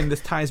think, again,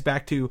 this ties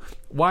back to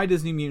why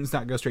does New Mutants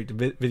not go straight to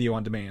video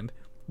on demand?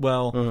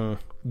 Well,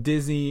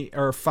 Disney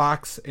or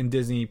Fox and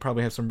Disney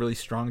probably have some really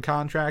strong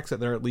contracts that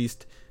they're at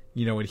least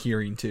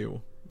adhering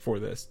to for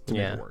this to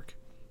make it work.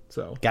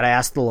 So gotta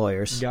ask the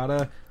lawyers.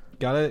 Gotta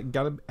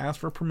ask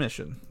for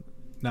permission,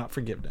 not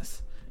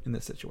forgiveness in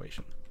this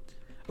situation.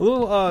 A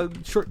little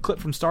short clip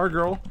from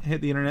Stargirl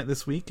hit the internet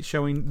this week,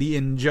 showing the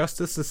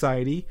Injustice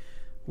Society,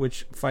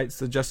 which fights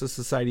the Justice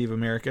Society of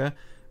America.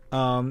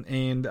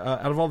 And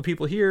out of all the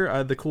people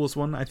here, the coolest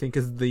one I think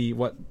is the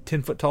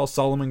 10-foot tall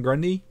Solomon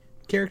Grundy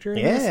character.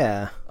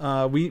 Yeah.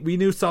 We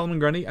knew Solomon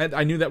Grundy.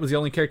 I knew that was the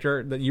only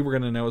character that you were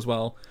going to know as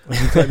well.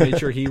 So I made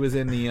sure he was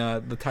in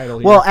the title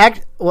here. Well,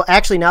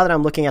 actually, now that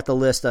I'm looking at the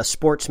list,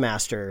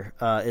 Sportsmaster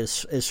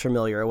is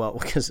familiar. Well,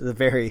 because of the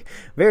very,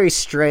 very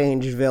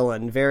strange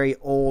villain, very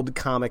old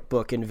comic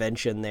book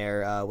invention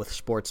there with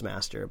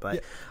Sportsmaster.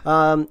 But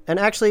and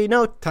actually,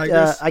 no,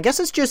 I guess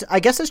it's just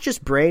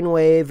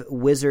Brainwave,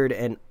 Wizard,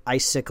 and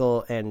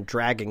Icicle and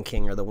Dragon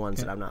King are the ones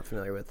that I'm not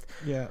familiar with.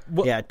 Yeah,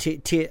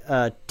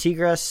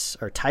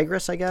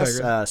 Tigress, I guess.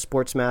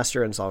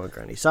 Sportsmaster and Solomon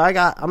Grundy. So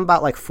I'm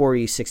about like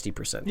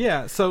 40-60%.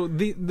 Yeah. So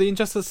the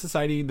Injustice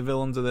Society, the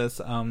villains of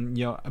this,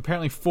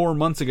 apparently 4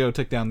 months ago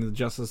took down the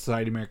Justice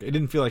Society of America. It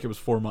didn't feel like it was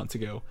 4 months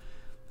ago.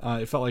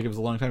 It felt like it was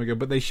a long time ago.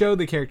 But they showed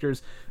the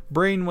characters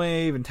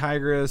Brainwave and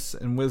Tigress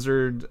and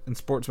Wizard and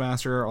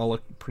Sportsmaster all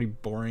look pretty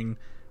boring.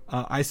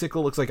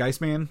 Icicle looks like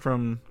Iceman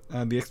from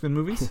the X-Men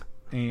movies.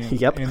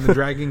 And, yep. And the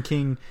Dragon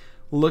King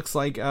looks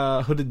like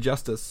Hooded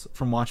Justice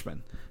from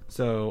Watchmen.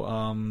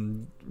 So,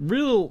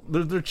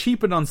 they're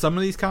cheaping on some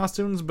of these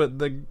costumes, but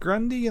the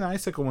Grundy and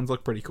Icicle ones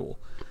look pretty cool.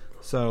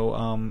 So,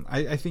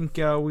 I think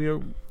I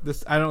don't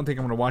think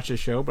I'm going to watch this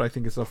show, but I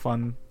think it's a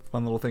fun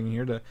little thing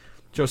here to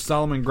show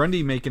Solomon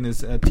Grundy making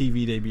his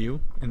TV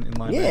debut in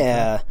live action.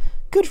 Yeah,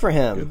 good for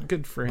him.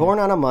 Good for him. Born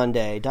on a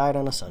Monday, died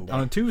on a Sunday.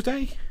 On a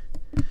Tuesday?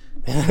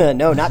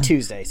 No, not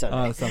Tuesday.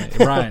 Sunday. Sunday.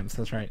 It rhymes.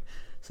 That's right.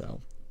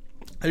 So,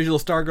 there's your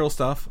little Stargirl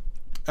stuff.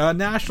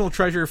 National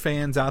Treasure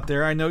fans out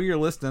there, I know you're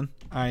listening.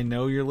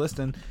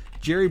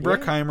 Jerry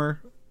Bruckheimer,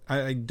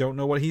 I don't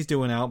know what he's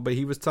doing out, but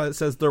he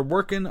says they're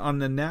working on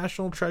the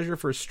National Treasure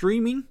for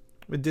streaming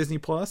with Disney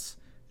Plus,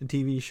 the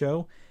TV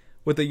show,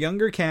 with a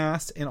younger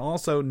cast, and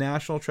also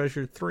National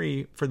Treasure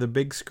 3 for the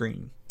big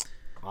screen.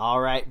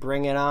 All right,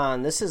 bring it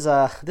on. This is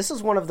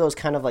one of those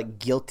kind of like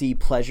guilty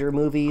pleasure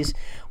movies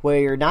where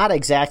you're not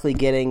exactly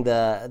getting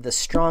the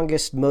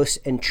strongest, most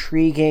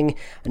intriguing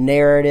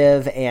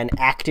narrative and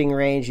acting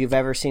range you've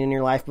ever seen in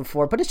your life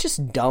before, but it's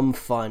just dumb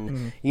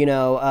fun.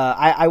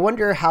 I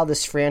wonder how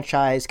this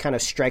franchise kind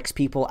of strikes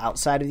people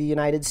outside of the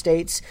United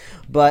States.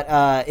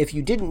 But if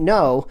you didn't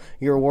know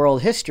your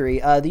world history,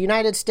 the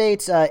United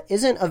States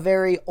isn't a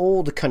very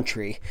old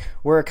country.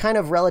 We're kind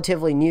of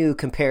relatively new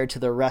compared to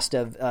the rest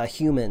of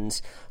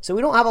humans. So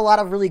we don't have a lot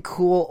of really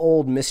cool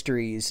old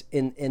mysteries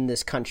in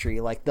this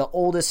country. Like the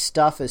oldest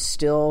stuff is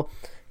still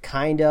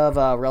kind of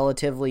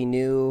relatively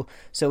new,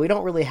 so we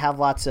don't really have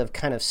lots of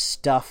kind of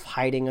stuff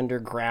hiding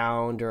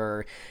underground,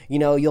 or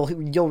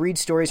you'll read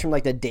stories from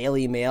like the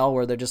Daily Mail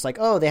where they're just like,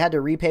 oh, they had to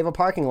repave a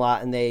parking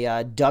lot and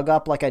they dug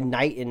up like a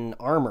knight in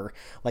armor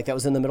like that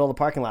was in the middle of the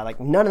parking lot. Like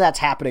none of that's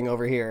happening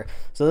over here.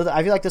 So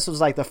I feel like this was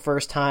like the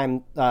first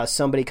time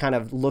somebody kind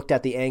of looked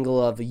at the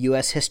angle of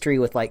U.S. history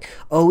with like,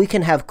 oh, we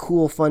can have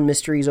cool fun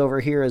mysteries over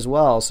here as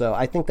well. So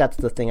I think that's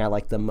the thing I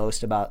like the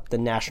most about the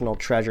National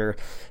Treasure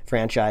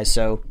franchise.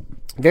 So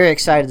very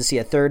excited to see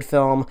a third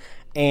film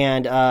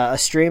and a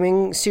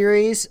streaming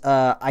series.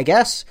 I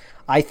guess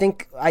I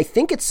think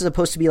it's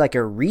supposed to be like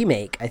a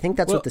remake. I think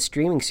that's what the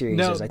streaming series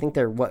is. I think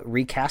they're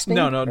recasting.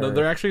 No.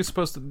 They're actually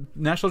supposed to.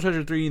 National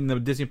Treasure 3 and the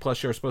Disney Plus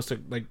show are supposed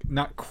to like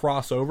not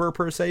cross over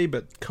per se,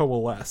 but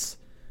coalesce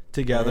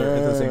together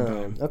at the same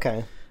time.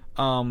 Okay.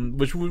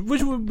 Which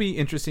would be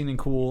interesting and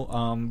cool.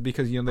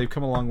 Because they've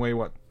come a long way.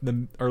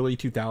 The early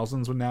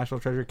 2000s when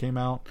National Treasure came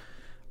out.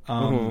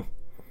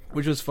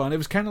 Which was fun. It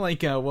was kind of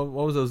like what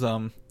was those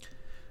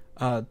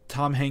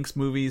Tom Hanks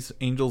movies,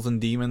 Angels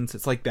and Demons?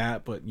 It's like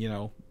that, but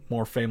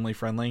more family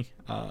friendly.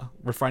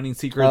 We're finding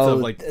secrets of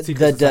like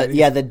secret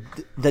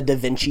the Da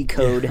Vinci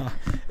Code. Yeah.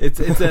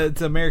 It's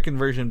an American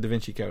version of Da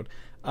Vinci Code.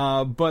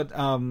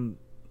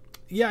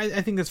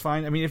 I think that's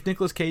fine. I mean, if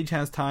Nicolas Cage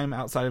has time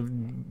outside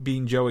of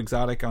being Joe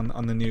Exotic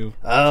on the new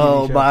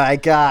TV show. My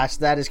gosh,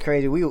 that is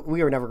crazy. We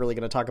were never really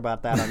going to talk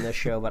about that on this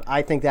show, but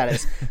I think that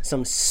is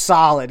some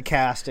solid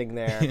casting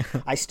there. Yeah.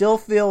 I still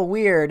feel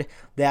weird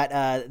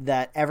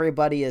that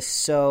everybody is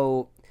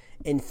so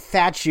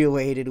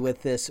infatuated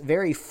with this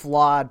very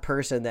flawed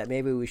person that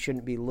maybe we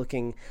shouldn't be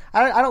looking.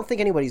 I don't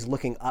think anybody's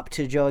looking up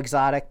to Joe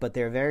Exotic, but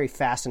they're very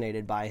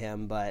fascinated by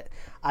him. But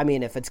I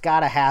mean, if it's got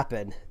to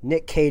happen,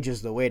 Nick Cage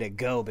is the way to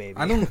go, baby.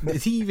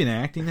 Is he even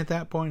acting at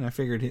that point? I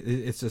figured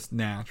it's just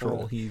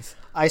natural.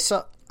 I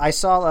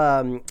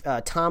saw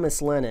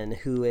Thomas Lennon,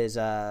 who is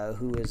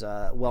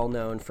well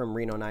known from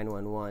Reno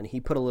 911. He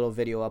put a little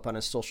video up on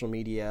his social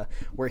media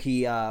where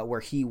he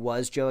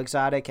was Joe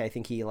Exotic. I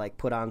think he like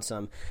put on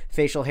some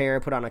facial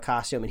hair, put on a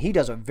costume, and he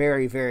does a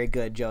very, very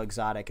good Joe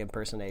Exotic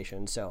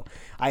impersonation. So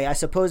I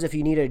suppose if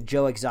you need a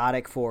Joe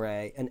Exotic for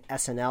an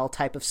SNL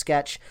type of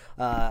sketch,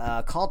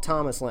 call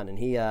Thomas Lennon.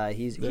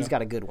 He's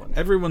got a good one.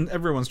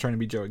 Everyone's trying to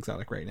be Joe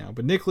Exotic right now,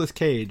 but Nicolas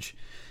Cage,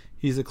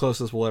 he's the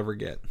closest we'll ever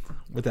get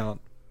without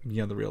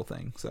the real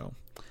thing. So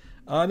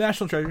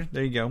National Treasure,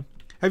 there you go.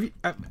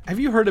 Have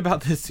you heard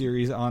about this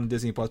series on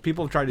Disney Plus?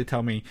 People have tried to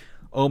tell me,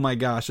 oh my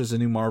gosh, there's a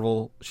new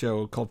Marvel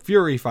show called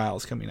Fury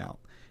Files coming out.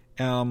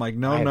 And I'm like,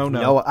 no.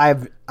 I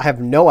have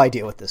no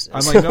idea what this is.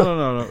 I'm like,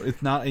 no.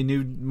 It's not a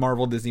new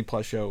Marvel Disney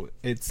Plus show.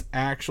 It's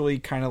actually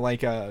kind of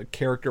like a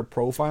character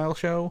profile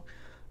show,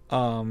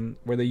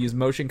 where they use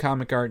motion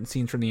comic art and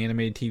scenes from the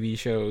animated TV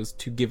shows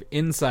to give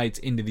insights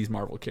into these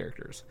Marvel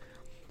characters.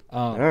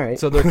 All right.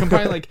 So they're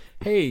compiling like,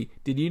 hey,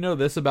 did you know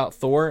this about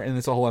Thor? And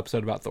it's a whole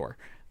episode about Thor,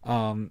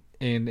 and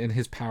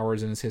his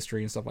powers and his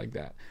history and stuff like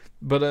that.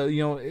 But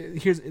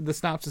here's the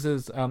synopsis: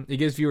 is it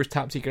gives viewers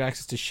top secret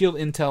access to Shield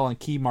intel on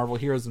key Marvel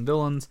heroes and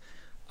villains.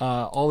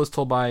 All this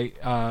told by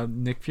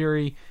Nick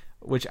Fury,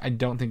 which I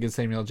don't think is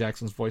Samuel L.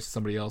 Jackson's voice, is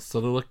somebody else.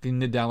 So they're looking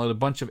to download a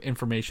bunch of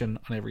information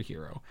on every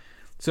hero.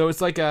 So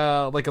it's like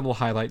a little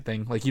highlight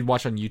thing, like you'd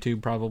watch on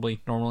YouTube probably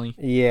normally.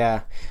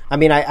 Yeah, I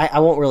mean, I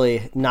won't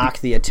really knock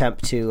the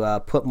attempt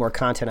to put more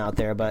content out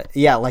there, but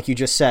yeah, like you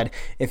just said,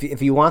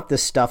 if you want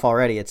this stuff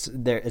already, it's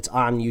there. It's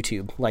on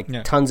YouTube. Like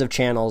tons of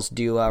channels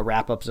do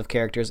wrap ups of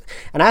characters,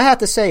 and I have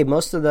to say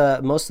most of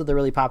the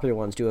really popular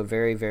ones do a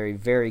very, very,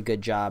 very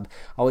good job.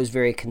 Always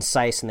very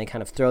concise, and they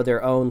kind of throw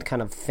their own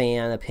kind of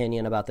fan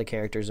opinion about the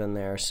characters in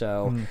there.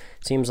 So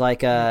it seems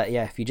like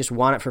if you just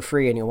want it for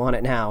free and you want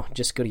it now,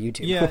 just go to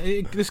YouTube.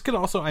 Yeah. This could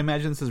also, I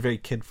imagine this is very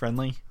kid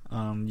friendly.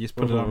 You just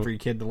put it on for your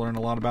kid to learn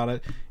a lot about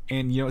it.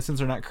 And, since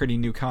they're not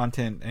creating new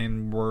content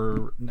and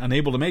we're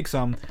unable to make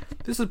some,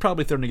 this is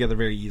probably thrown together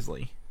very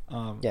easily.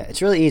 Yeah,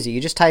 it's really easy.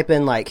 You just type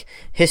in, like,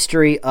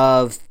 history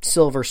of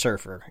Silver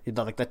Surfer.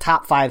 Like, the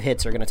top 5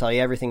 hits are going to tell you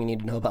everything you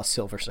need to know about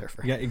Silver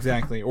Surfer. Yeah,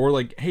 exactly. Or,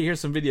 like, hey,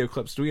 here's some video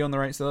clips. Do we own the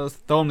rights to those?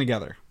 Throw them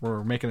together.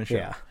 We're making a show.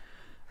 Yeah.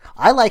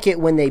 I like it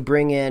when they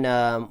bring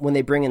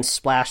in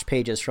splash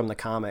pages from the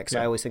comics.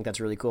 Yeah. I always think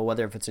that's really cool,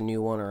 whether if it's a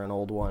new one or an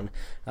old one.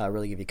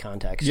 Really give you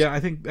context. Yeah, I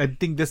think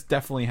this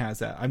definitely has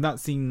that. I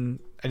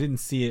didn't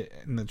see it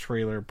in the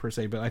trailer per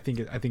se, but I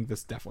think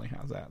this definitely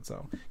has that.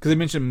 So because they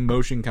mentioned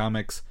motion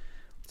comics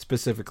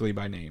specifically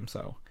by name,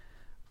 so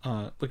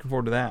looking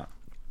forward to that.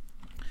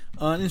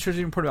 An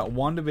interesting report about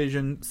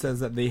WandaVision says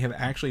that they have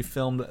actually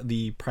filmed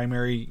the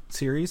primary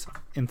series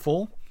in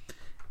full.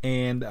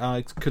 And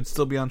it could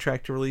still be on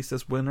track to release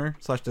this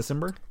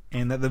winter/December,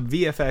 and that the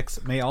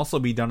VFX may also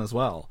be done as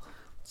well.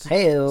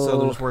 Hey-o. So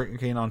they're just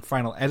working on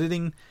final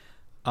editing.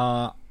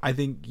 I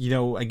think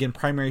again,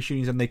 primary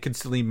shootings, and they could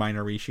still need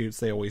minor reshoots.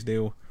 They always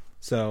do.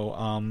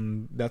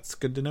 So that's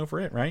good to know for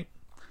it, right?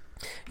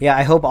 Yeah,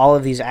 I hope all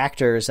of these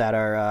actors that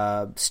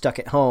are stuck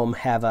at home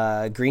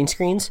have green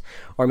screens,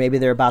 or maybe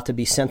they're about to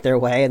be sent their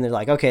way, and they're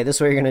like, okay, this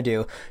is what you're going to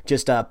do.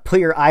 Just put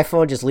your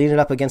iPhone, just lean it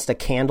up against a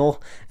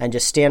candle, and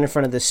just stand in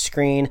front of this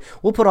screen.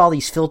 We'll put all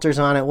these filters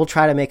on it. We'll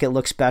try to make it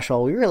look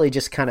special. We really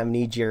just kind of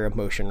need your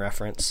emotion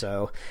reference,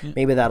 so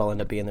maybe that'll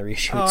end up being the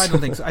reshoots. Oh, I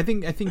don't think so. I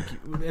think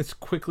as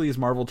quickly as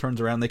Marvel turns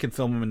around, they could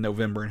film them in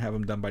November and have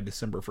them done by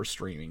December for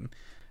streaming.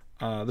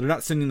 They're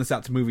not sending this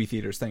out to movie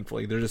theaters,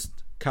 thankfully. They're just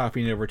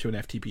copying it over to an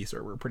FTP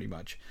server, pretty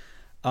much.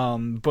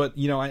 But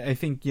I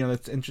think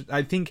that's interesting.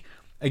 I think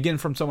again,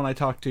 from someone I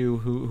talked to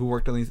who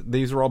worked on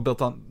these are all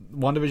built on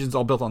WandaVision's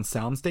all built on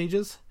sound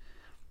stages,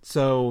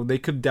 so they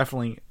could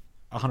definitely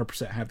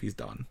 100% have these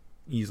done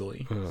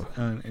easily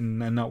and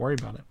not worry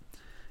about it.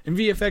 And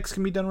VFX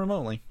can be done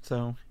remotely,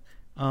 so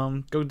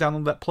go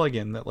download that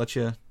plugin that lets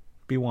you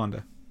be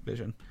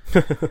WandaVision.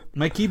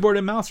 My keyboard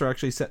and mouse are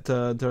actually set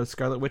to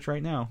Scarlet Witch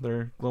right now.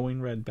 They're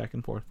glowing red back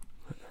and forth.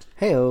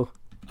 Hey-o.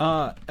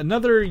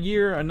 Another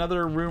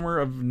rumor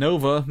of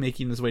Nova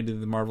making his way to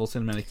the Marvel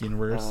Cinematic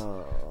Universe.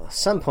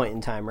 Some point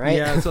in time, right?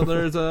 Yeah, so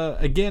there's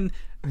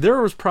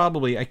there was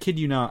probably, I kid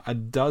you not, a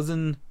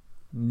dozen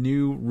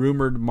new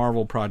rumored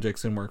Marvel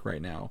projects in work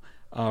right now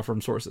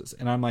from sources.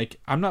 And I'm like,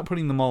 I'm not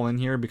putting them all in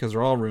here because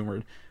they're all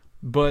rumored.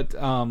 But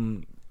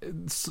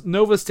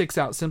Nova sticks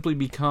out simply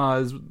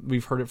because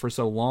we've heard it for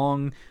so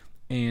long,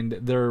 and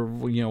there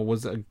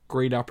was a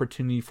great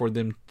opportunity for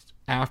them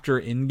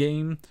after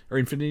Endgame or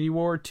Infinity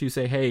War to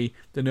say, hey,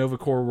 the Nova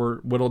Corps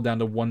were whittled down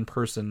to one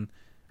person,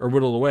 or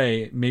whittled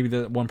away. Maybe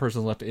the one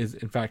person left is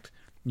in fact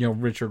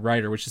Richard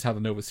Rider, which is how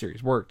the Nova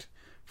series worked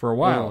for a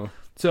while.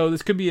 So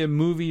this could be a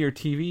movie or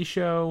TV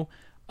show.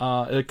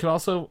 It could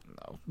also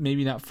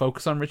maybe not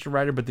focus on Richard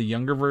Rider, but the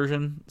younger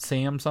version,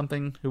 Sam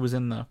something, who was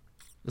in the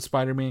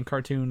Spider-Man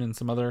cartoon and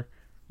some other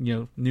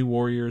New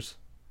Warriors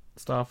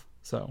stuff.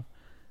 So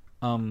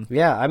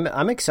yeah,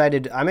 I'm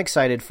excited. I'm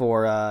excited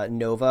for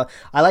Nova.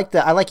 I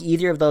like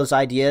either of those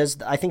ideas.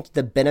 I think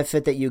the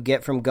benefit that you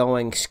get from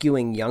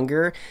skewing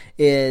younger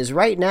is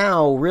right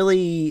now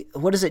really,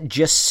 what is it?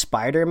 Just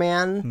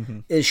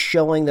Spider-Man is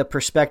showing the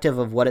perspective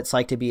of what it's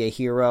like to be a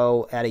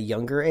hero at a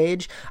younger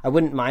age. I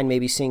wouldn't mind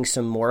maybe seeing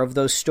some more of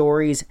those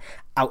stories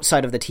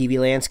outside of the TV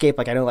landscape.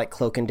 Like I know like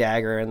Cloak and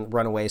Dagger and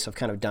Runaways have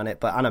kind of done it,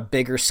 but on a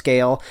bigger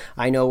scale,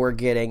 I know we're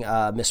getting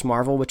Miss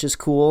Marvel, which is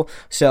cool.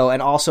 So,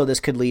 and also this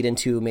could lead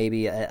into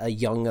maybe a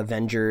young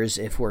Avengers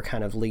if we're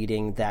kind of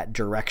leading that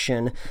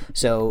direction.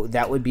 So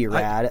that would be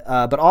rad.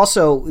 But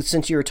also,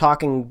 since you were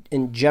talking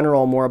in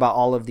general more about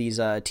all of these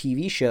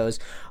TV shows,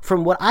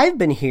 from what I've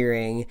been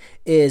hearing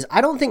is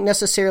I don't think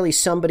necessarily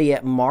somebody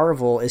at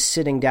Marvel is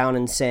sitting down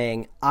and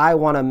saying, I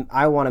want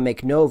to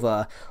make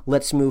Nova,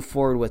 let's move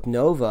forward with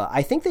Nova.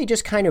 I think they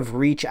just kind of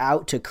reach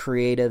out to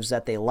creatives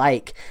that they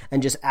like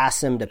and just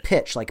ask them to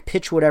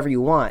pitch whatever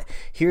you want.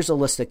 Here's a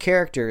list of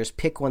characters,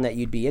 pick one that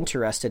you'd be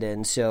interested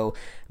in. So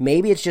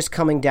maybe it's just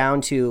coming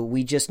down to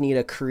we just need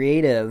a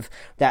creative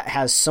that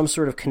has some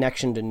sort of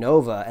connection to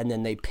Nova, and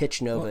then they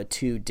pitch Nova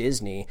to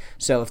Disney.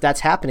 So if that's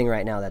happening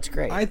right now, that's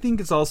great. I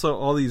think it's also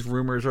all these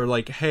rumors are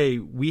like, hey,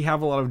 we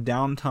have a lot of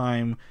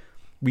downtime.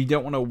 We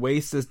don't want to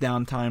waste this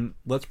downtime.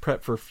 Let's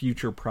prep for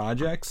future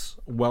projects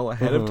well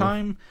ahead of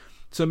time.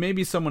 So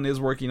maybe someone is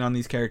working on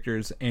these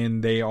characters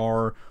and they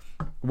are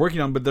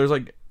working on, but there's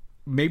like,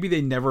 maybe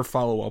they never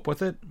follow up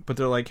with it, but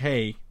they're like,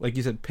 hey, like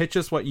you said, pitch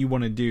us what you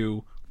want to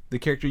do, the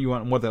character you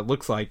want and what that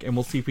looks like, and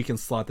we'll see if we can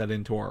slot that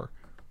into our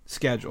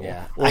schedule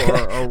or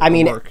I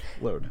mean,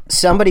 workload.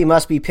 Somebody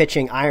must be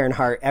pitching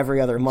Ironheart every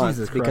other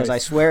month because I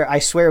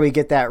swear we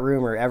get that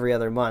rumor every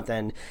other month,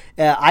 and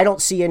I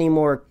don't see any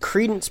more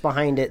credence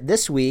behind it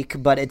this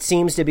week, but it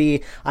seems to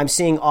be I'm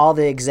seeing all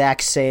the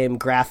exact same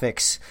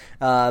graphics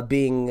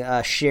being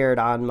shared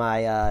on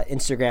my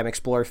Instagram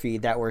Explore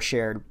feed that were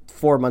shared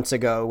 4 months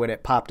ago when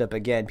it popped up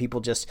again. People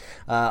just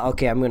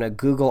okay, I'm gonna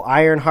Google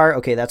Ironheart.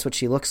 Okay, that's what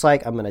she looks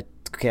like. I'm gonna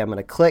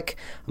click.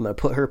 I'm gonna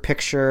put her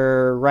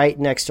picture right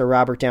next to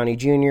Robert Downey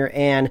Jr.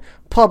 and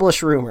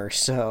publish rumors.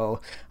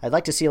 So I'd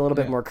like to see a little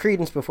bit more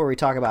credence before we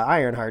talk about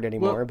Ironheart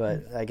anymore.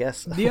 But I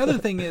guess the other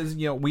thing is,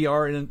 we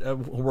are in a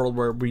world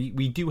where we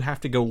do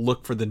have to go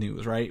look for the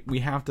news, right? We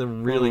have to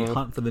really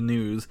hunt for the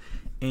news,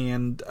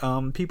 and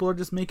people are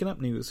just making up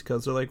news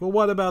because they're like, well,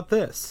 what about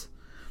this?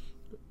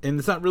 And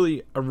it's not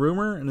really a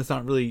rumor, and it's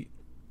not really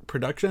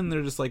production.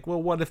 They're just like,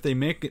 well, what if they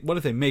make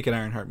an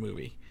Ironheart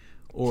movie?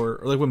 Or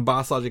like when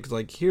Boss Logic is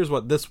like, here's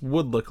what this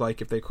would look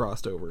like if they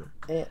crossed over.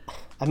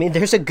 I mean,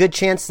 there's a good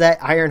chance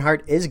that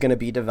Ironheart is going to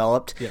be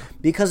developed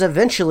because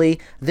eventually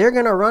they're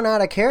going to run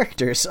out of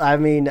characters. I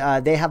mean,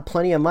 they have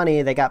plenty of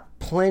money. They got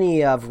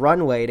plenty of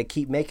runway to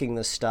keep making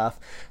this stuff.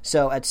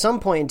 So at some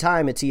point in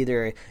time, it's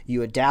either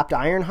you adapt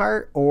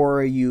Ironheart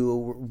or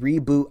you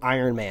reboot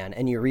Iron Man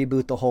and you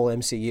reboot the whole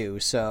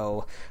MCU.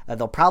 So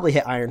they'll probably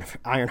hit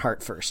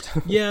Ironheart first.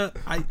 Yeah,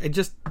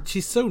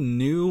 she's so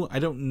new. I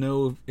don't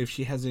know if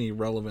she has any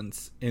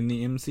relevance in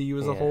the MCU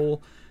as a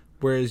whole.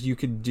 Whereas you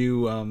could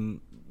do,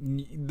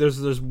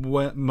 there's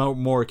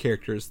more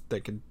characters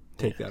that could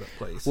take that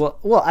place.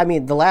 Well, I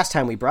mean, the last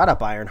time we brought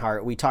up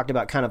Ironheart, we talked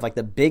about kind of like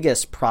the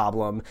biggest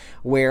problem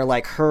where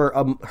like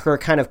her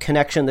kind of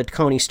connection to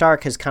Tony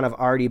Stark has kind of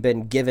already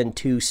been given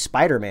to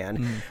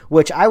Spider-Man,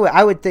 which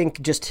I would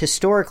think just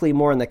historically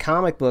more in the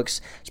comic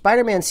books,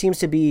 Spider-Man seems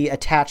to be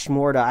attached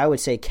more to, I would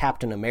say,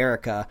 Captain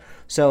America.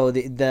 So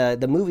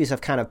the movies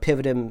have kind of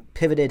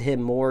pivoted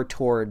him more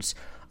towards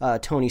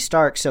Tony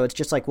Stark, so it's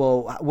just like,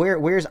 well,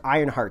 where's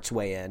Ironheart's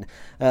way in?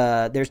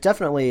 There's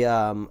definitely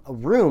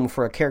room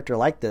for a character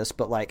like this,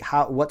 but like,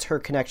 what's her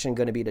connection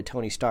going to be to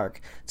Tony Stark?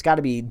 It's got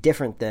to be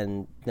different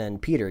than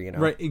Peter, you know?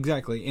 Right,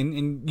 exactly,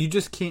 and you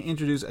just can't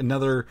introduce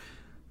another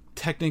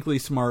technically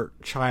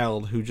smart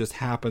child who just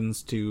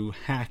happens to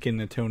hack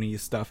into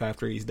Tony's stuff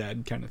after he's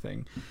dead, kind of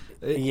thing.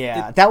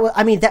 That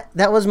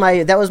was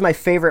my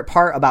favorite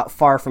part about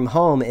Far From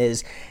Home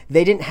is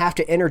they didn't have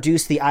to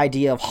introduce the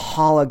idea of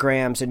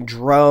holograms and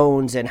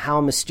drones and how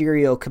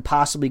Mysterio could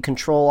possibly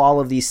control all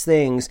of these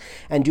things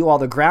and do all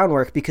the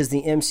groundwork because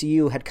the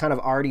MCU had kind of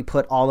already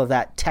put all of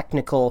that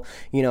technical,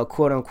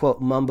 quote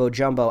unquote mumbo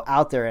jumbo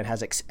out there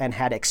and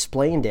had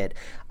explained it.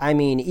 I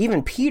mean,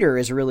 even Peter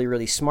is really,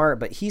 really smart,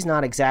 but he's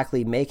not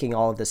exactly making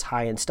all of this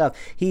high-end stuff.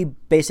 He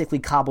basically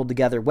cobbled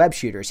together web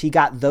shooters. He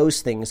got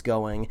those things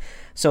going.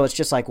 So it's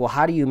just like, well,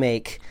 how do you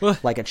make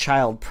like a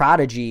child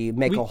prodigy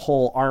make a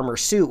whole armor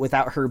suit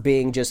without her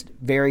being just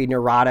very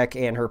neurotic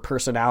and her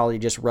personality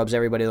just rubs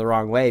everybody the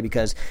wrong way?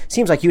 Because it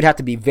seems like you'd have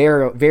to be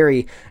very,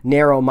 very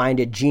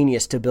narrow-minded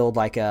genius to build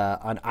like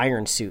an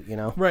iron suit,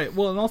 Right.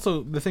 Well, and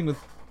also the thing with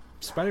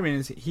Spider-Man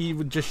is he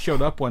just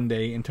showed up one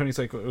day and Tony's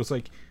like, it was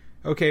like,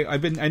 okay, I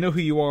know who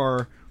you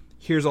are.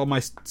 Here's all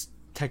my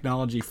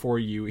technology for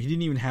you. He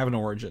didn't even have an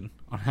origin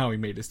on how he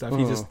made his stuff.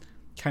 He just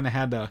kind of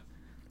had to.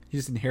 He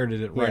just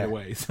inherited it right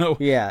away. So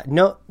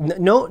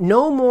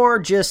no more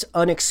just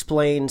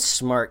unexplained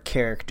smart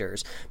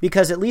characters.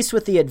 Because at least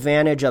with the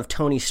advantage of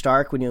Tony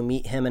Stark, when you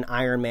meet him in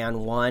Iron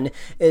Man 1,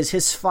 is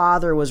his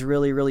father was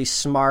really, really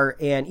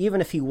smart. And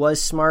even if he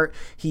was smart,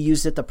 he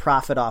used it to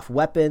profit off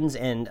weapons.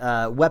 And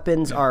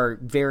weapons are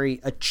very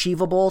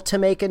achievable to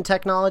make in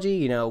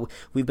technology.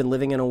 We've been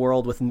living in a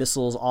world with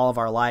missiles all of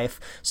our life.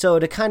 So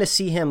to kind of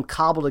see him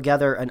cobble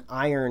together an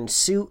iron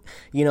suit,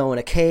 in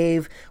a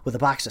cave with a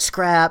box of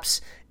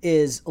scraps,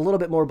 is a little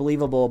bit more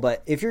believable.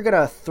 But if you're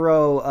gonna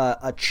throw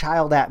a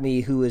child at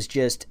me who is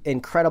just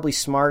incredibly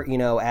smart,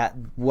 at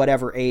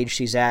whatever age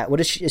she's at, what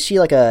is she? Is she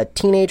like a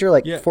teenager,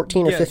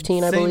 14 or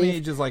 15? I believe. Same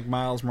age as like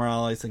Miles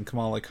Morales and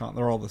Kamala Khan.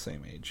 They're all the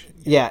same age.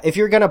 Yeah, if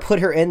you're gonna put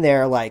her in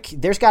there,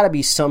 there's got to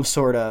be some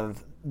sort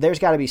of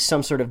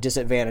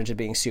disadvantage of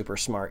being super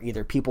smart.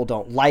 Either people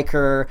don't like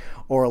her,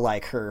 or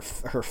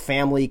her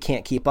family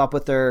can't keep up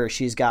with her, or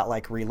she's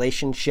got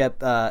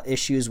relationship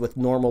issues with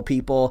normal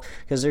people,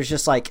 because there's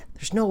just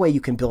there's no way you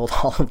can build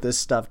all of this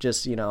stuff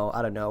just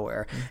out of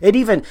nowhere. They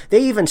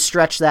even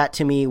stretch that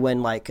to me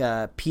when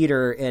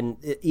Peter and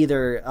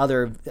either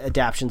other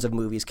adaptions of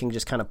movies can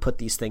just kind of put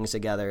these things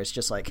together. It's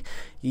just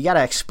you got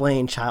to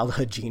explain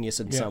childhood genius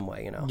in some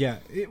way, Yeah,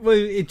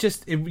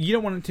 you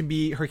don't want it to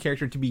be her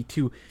character to be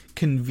too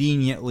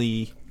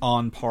conveniently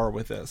on par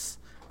with this,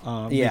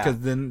 because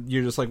then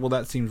you're just well,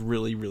 that seems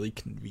really, really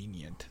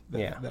convenient.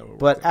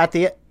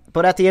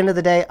 But at the end of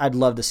the day, I'd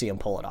love to see him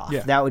pull it off.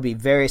 That would be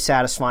very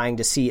satisfying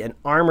to see an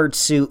armored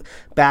suit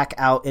back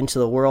out into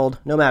the world,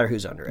 no matter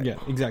who's under it. Yeah,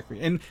 exactly.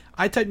 And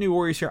I typed New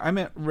Warriors here. I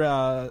meant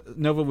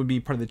Nova would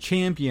be part of the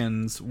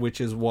Champions, which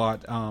is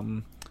what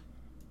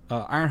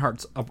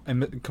Ironheart's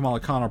and Kamala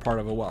Khan are part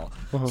of as well.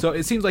 So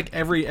it seems like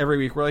every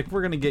week we're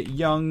going to get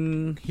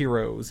young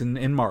heroes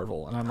in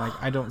Marvel, and I'm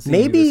I don't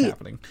see this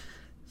happening.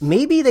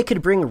 Maybe they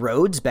could bring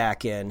Rhodes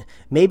back in.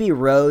 Maybe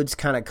Rhodes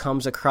kind of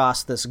comes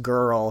across this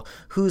girl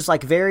who's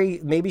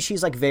maybe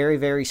she's very,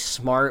 very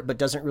smart, but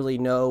doesn't really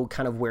know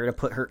kind of where to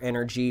put her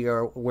energy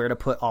or where to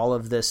put all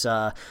of this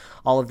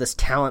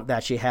talent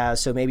that she has.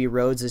 So maybe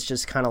Rhodes is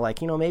just kind of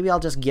maybe I'll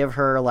just give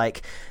her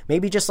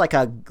maybe just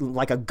a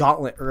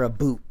gauntlet or a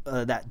boot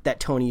that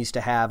Tony used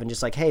to have, and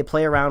just hey,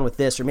 play around with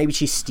this. Or maybe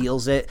she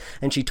steals it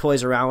and she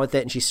toys around with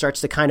it and she starts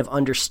to kind of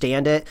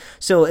understand it.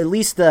 So at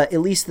least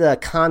the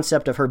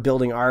concept of her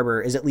building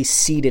armor is at least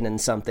seated in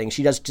something.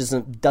 She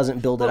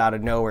doesn't build it out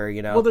of nowhere,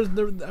 Well,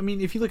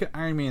 if you look at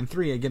Iron Man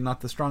 3, again,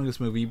 not the strongest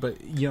movie, but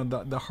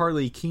the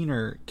Harley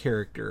Keener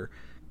character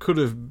could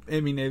have.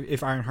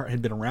 If Ironheart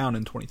had been around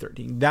in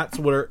 2013, that's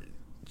where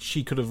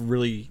she could have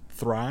really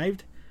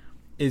thrived.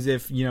 Is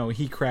if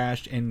he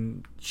crashed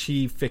and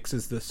she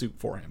fixes the suit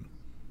for him,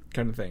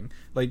 kind of thing.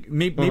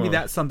 Maybe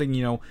that's something.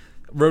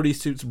 Rhodey's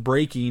suit's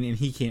breaking and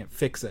he can't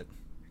fix it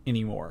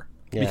anymore.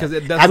 Yeah. Because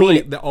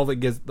that's all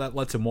that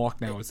lets him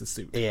walk now is the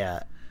suit.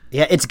 Yeah.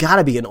 Yeah, it's got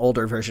to be an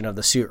older version of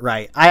the suit,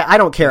 right? I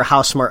don't care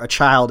how smart a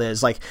child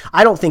is.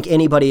 I don't think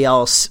anybody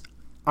else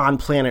on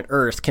planet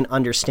Earth can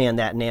understand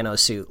that nano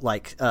suit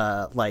like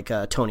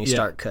Tony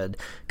Stark could,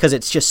 because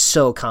it's just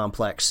so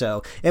complex.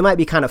 So it might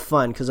be kind of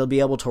fun because they'll be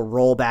able to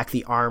roll back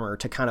the armor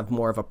to kind of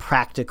more of a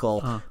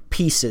practical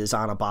pieces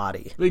on a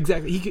body.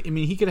 Exactly.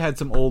 He could have had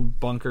some old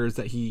bunkers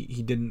that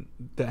he didn't,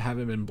 that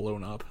haven't been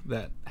blown up,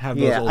 that have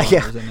those old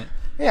armors in it.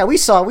 Yeah, we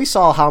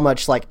saw how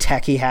much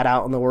tech he had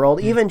out in the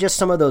world. Even just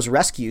some of those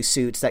rescue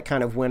suits that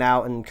kind of went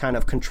out and kind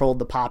of controlled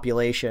the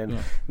population.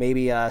 Yeah.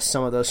 Maybe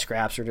some of those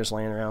scraps are just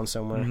laying around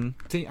somewhere.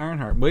 Mm-hmm. See,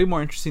 Ironheart, way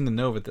more interesting than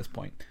Nova at this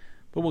point,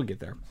 but we'll get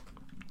there.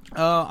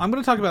 I'm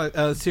going to talk about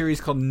a series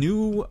called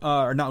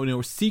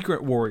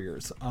Secret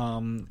Warriors,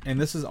 and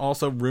this is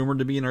also rumored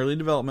to be in early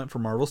development for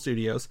Marvel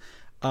Studios.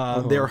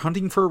 They are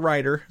hunting for a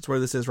writer. That's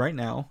where this is right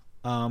now.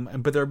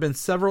 But there have been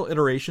several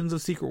iterations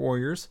of Secret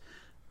Warriors.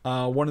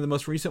 One of the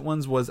most recent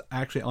ones was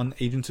actually on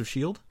Agents of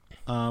S.H.I.E.L.D.,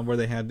 where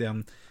they had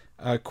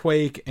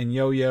Quake and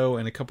Yo-Yo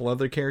and a couple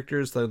other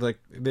characters.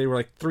 They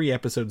were 3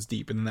 episodes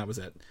deep, and then that was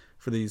it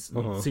for these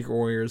Secret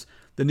Warriors.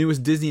 The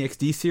newest Disney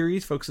XD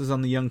series focuses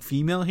on the young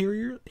female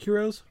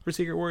heroes for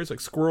Secret Warriors, like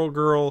Squirrel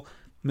Girl,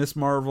 Miss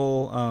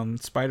Marvel,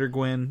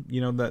 Spider-Gwen,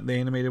 the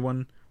animated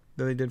one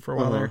that they did for a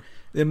while there.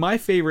 And my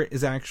favorite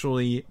is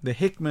actually the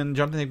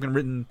Jonathan Hickman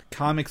written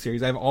comic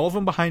series. I have all of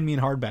them behind me in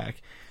hardback.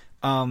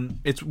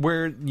 It's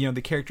where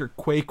the character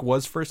Quake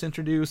was first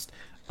introduced,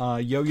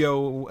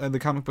 Yo-Yo, the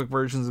comic book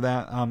versions of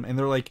that, and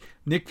they're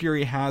Nick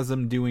Fury has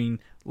them doing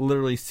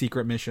literally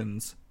secret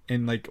missions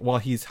while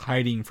he's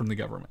hiding from the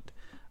government.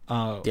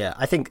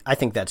 I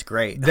think that's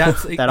great.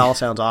 That all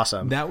sounds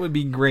awesome. That would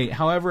be great.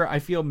 However, I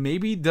feel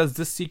maybe does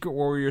this Secret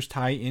Warriors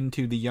tie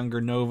into the younger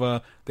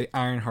Nova, the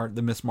Ironheart,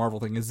 the Miss Marvel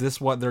thing? Is this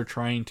what they're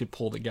trying to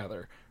pull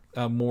together,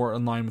 more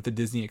in line with the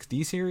Disney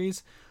XD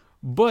series?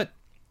 But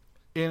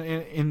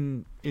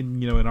in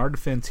our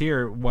defense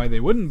here, why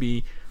they wouldn't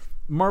be,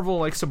 Marvel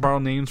likes to borrow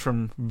names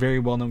from very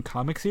well-known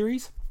comic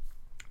series,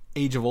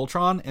 Age of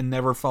Ultron, and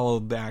never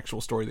followed the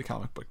actual story the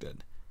comic book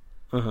did.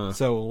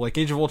 So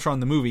Age of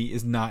Ultron the movie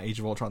is not Age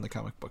of Ultron the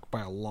comic book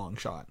by a long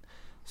shot.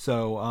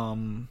 So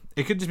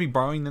it could just be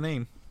borrowing the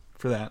name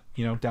for that,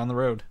 down the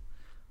road.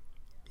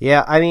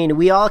 Yeah,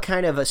 we all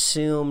kind of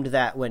assumed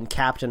that when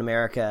Captain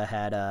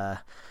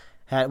America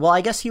Well,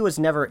 I guess he was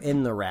never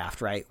in the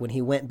raft, right? When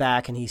he went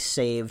back and he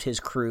saved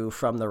his crew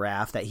from the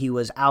raft, that he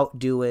was out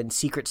doing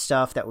secret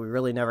stuff that we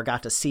really never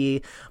got to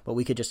see, but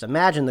we could just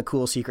imagine the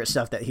cool secret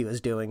stuff that he was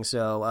doing.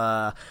 So,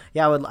 I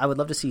would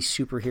love to see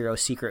superhero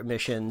secret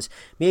missions,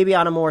 maybe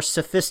on a more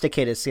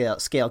sophisticated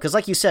scale. Because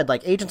like you said,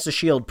 like Agents of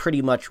S.H.I.E.L.D.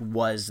 pretty much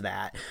was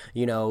that,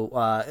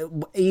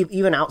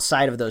 even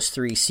outside of those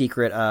 3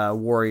 Secret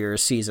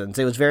Warriors seasons,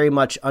 it was very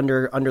much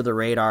under the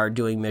radar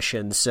doing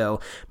missions.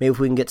 So maybe if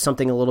we can get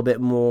something a little bit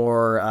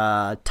more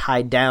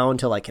tied down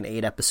to like an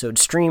 8-episode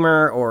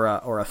streamer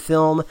or a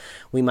film,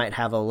 we might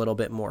have a little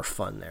bit more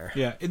fun there.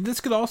 Yeah, and this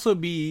could also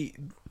be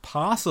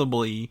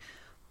possibly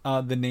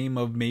the name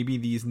of maybe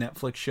these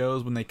Netflix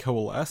shows when they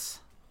coalesce,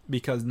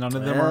 because none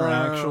of them are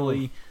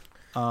actually,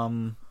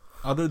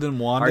 other than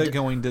Wanda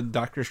going to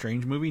Doctor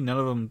Strange movie, none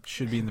of them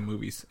should be in the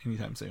movies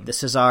anytime soon.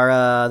 This is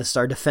our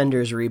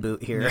Defenders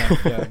reboot here.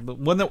 Yeah,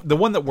 the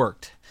one that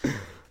worked,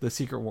 the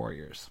Secret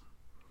Warriors.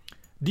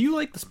 Do you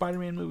like the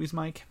Spider-Man movies,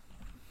 Mike?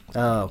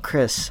 Oh,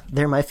 Chris,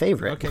 they're my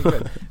favorite. Okay,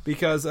 good.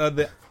 Because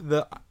the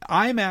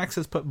IMAX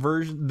has put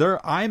their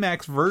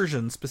IMAX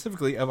version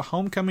specifically of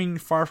Homecoming,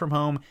 Far From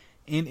Home,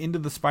 and Into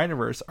the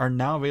Spider-Verse are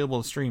now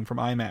available to stream from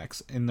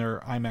IMAX in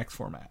their IMAX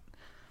format.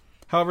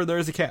 However, there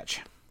is a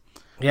catch.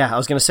 Yeah, I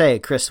was going to say,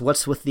 Chris,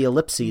 what's with the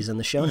ellipses in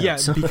the show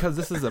notes? Yeah, because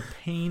this is a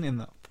pain in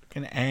the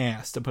fucking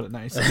ass, to put it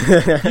nicely.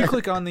 You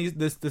click on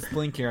this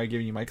link here I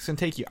give you, Mike. It's going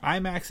to take you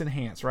IMAX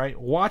Enhanced, right?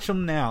 Watch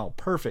them now.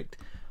 Perfect.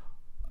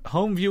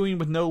 Home viewing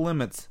with no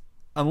limits,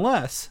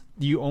 unless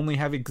you only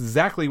have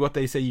exactly what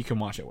they say you can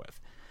watch it with.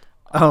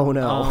 Oh,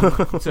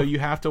 no. So you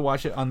have to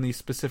watch it on these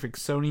specific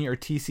Sony or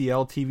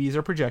TCL TVs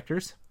or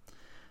projectors,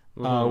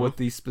 with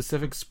these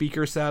specific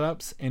speaker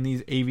setups and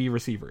these AV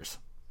receivers.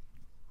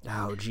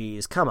 Oh,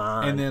 geez. Come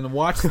on. And then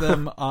watch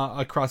them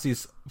across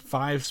these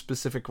 5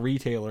 specific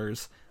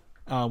retailers,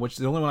 which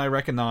the only one I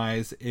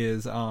recognize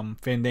is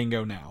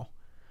Fandango now.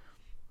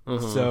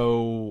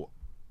 So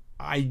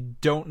I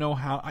don't know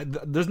how.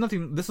 There's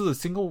nothing. This is a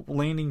single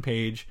landing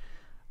page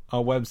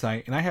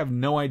website, and I have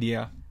no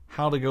idea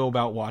how to go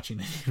about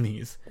watching any of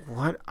these.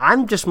 What?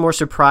 I'm just more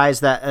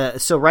surprised that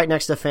so right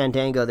next to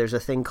Fandango, there's a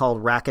thing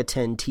called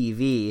Rakuten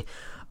TV.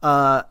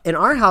 In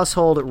our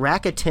household,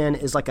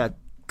 Rakuten is like a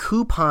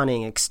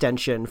couponing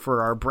extension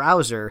for our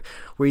browser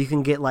where you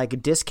can get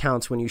like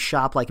discounts when you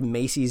shop like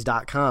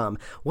Macy's.com.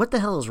 What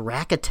the hell is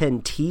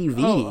Rakuten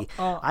TV?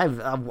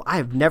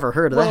 I've never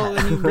heard of that. Well,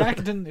 I mean,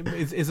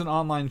 Rakuten is an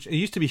online. It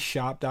used to be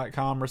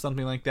shop.com or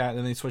something like that, and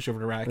then they switched over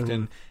to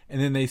Rakuten,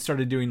 and then they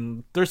started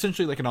doing. They're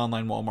essentially like an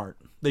online Walmart.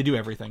 They do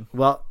everything.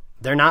 Well,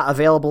 they're not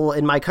available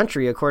in my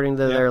country according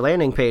to their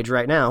landing page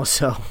right now.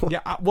 So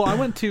I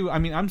went to. I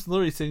mean, I'm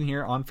literally sitting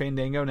here on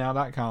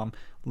FandangoNow.com.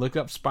 Look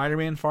up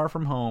Spider-Man: Far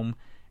From Home.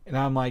 And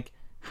I'm like,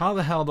 how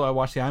the hell do I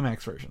watch the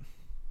IMAX version?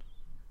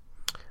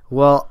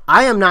 Well,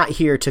 I am not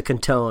here to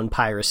condone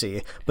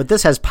piracy, but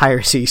this has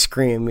piracy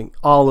screaming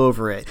all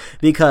over it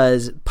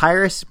because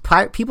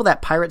people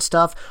that pirate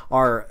stuff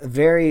are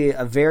very,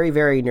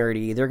 very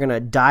nerdy. They're going to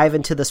dive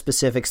into the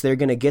specifics. They're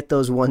going to get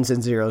those ones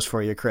and zeros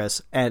for you,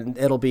 Chris, and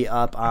it'll be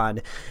up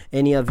on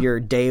any of your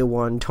day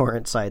one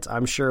torrent sites,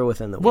 I'm sure,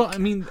 within the week. Well, I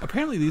mean,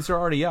 apparently these are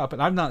already up,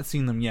 and I've not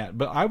seen them yet,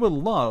 but I would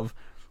love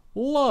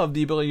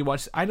the ability to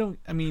watch.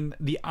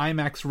 The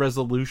IMAX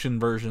resolution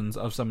versions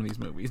of some of these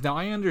movies. Now,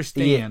 I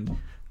understand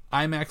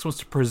IMAX wants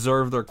to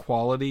preserve their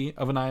quality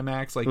of an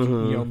IMAX. Like,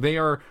 they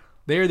are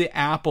the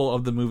Apple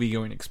of the movie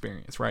going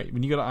experience, right?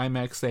 When you go to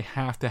IMAX, they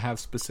have to have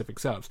specific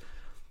setups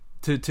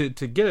to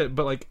get it.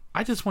 But like,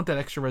 I just want that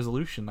extra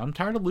resolution. I'm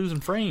tired of losing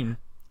frame.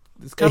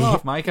 It's cut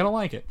off, Mike. I don't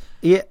like it.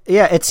 Yeah.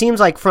 It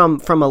seems like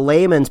from a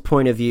layman's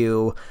point of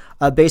view,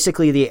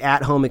 basically the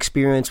at-home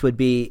experience would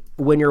be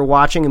when you're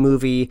watching a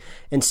movie,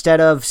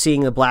 instead of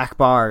seeing the black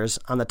bars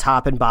on the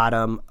top and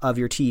bottom of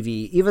your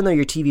TV, even though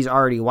your TV's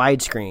already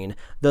widescreen,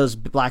 those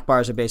black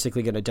bars are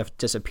basically going to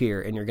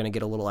disappear, and you're going to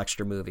get a little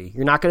extra movie.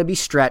 You're not going to be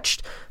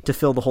stretched to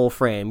fill the whole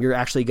frame. You're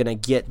actually going to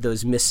get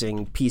those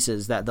missing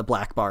pieces that the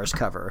black bars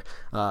cover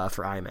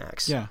for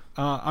IMAX. Yeah,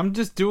 I'm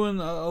just doing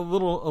a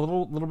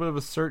little bit of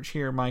a search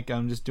here, Mike.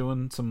 I'm just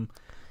doing some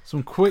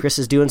quick. Chris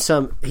is doing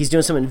some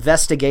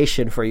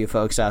investigation for you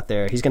folks out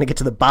there. He's going to get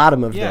to the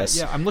bottom of this.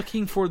 Yeah, I'm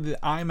looking for the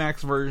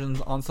IMAX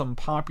versions on some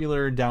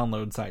popular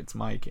download sites,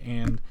 Mike,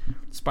 and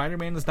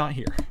Spider-Man is not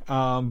here.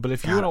 But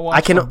if you want to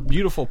watch A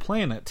Beautiful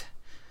Planet,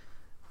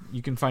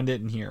 you can find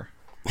it in here.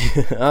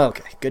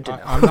 Okay, good to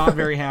know. I'm not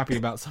very happy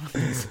about some of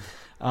these.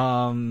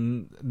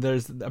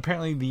 There's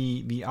apparently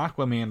the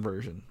Aquaman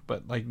version,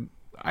 but like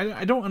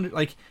I don't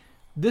like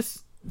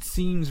this.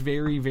 Seems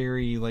very,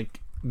 very like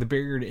the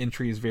barrier to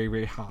entry is very,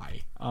 very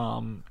high.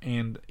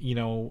 And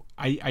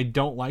I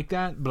don't like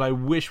that, but I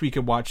wish we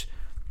could watch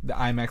the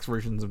IMAX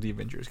versions of the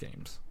Avengers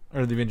games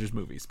or the Avengers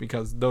movies,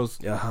 because those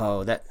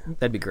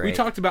that'd be great. We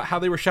talked about how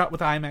they were shot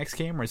with IMAX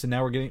cameras, and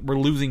now we're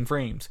losing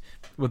frames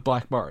with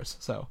black bars.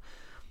 So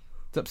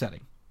it's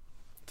upsetting.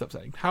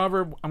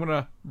 However, I'm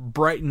gonna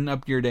brighten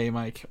up your day,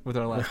 Mike, with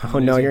our last. Oh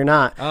no, you're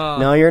not.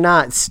 No, you're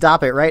not.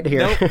 Stop it right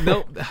here.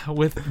 Nope.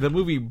 With the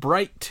movie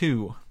Bright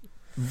 2.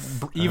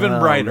 Even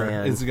brighter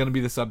man. is going to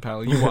be the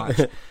subtitle. You watch.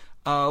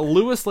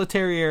 Louis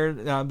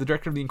Leterrier, the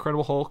director of The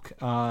Incredible Hulk,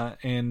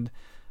 and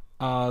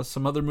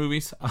some other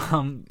movies.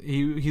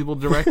 He will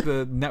direct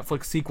the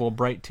Netflix sequel,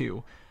 Bright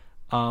 2,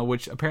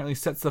 which apparently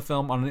sets the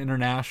film on an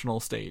international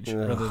stage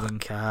rather than...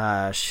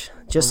 Gosh.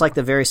 Just like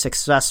the very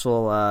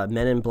successful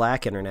Men in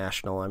Black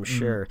International, I'm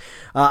sure.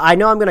 I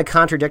know I'm going to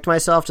contradict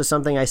myself to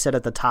something I said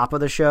at the top of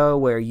the show,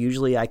 where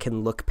usually I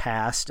can look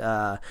past,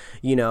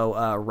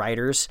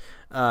 writers,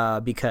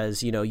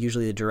 because,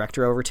 usually the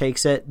director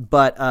overtakes it.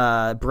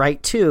 But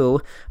Bright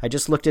 2, I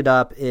just looked it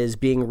up, is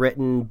being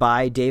written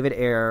by David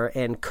Ayer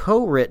and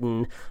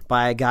co-written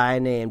by a guy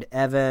named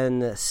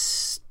Evan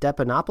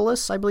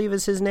Stephanopoulos, I believe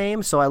is his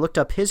name. So I looked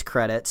up his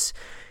credits.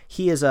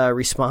 He is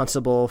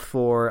responsible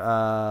for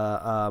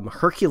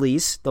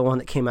Hercules, the one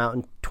that came out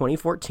in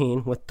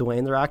 2014 with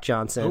Dwayne "The Rock"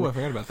 Johnson. Oh, I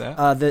forgot about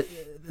that.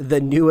 The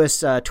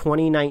newest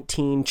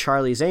 2019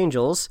 Charlie's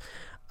Angels,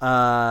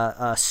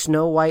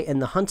 Snow White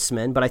and the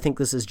Huntsman, but I think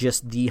this is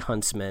just The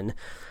Huntsman.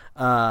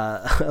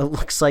 It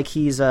looks like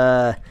he's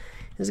got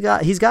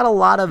a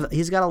lot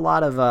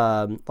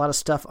of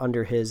stuff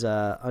under his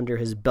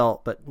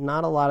belt, but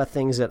not a lot of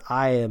things that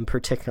I am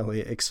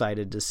particularly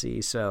excited to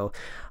see. So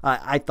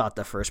I thought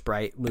the first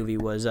Bright movie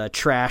was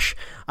trash.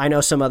 I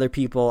know some other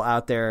people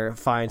out there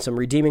find some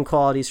redeeming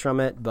qualities from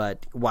it,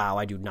 but wow,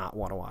 I do not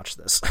want to watch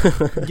this. I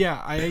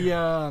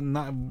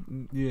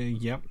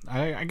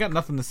got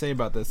nothing to say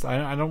about this.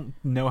 I don't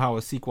know how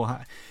a sequel.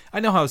 I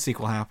know how a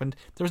sequel happened.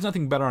 There was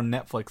nothing better on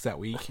Netflix that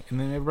week, and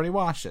then everybody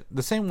watched it.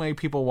 The same way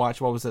people watch,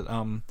 what was it?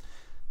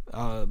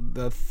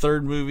 The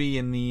third movie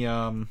in the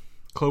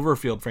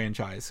Cloverfield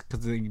franchise,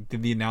 because they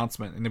did the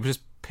announcement, and it was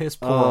just piss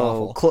poor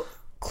awful.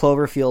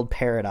 Cloverfield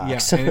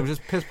Paradox. Yeah, and it was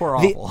just piss poor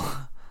awful.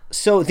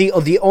 So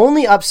the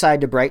only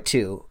upside to Bright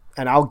 2,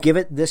 and I'll give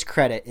it this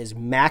credit, is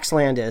Max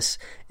Landis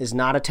is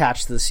not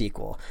attached to the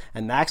sequel.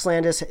 And Max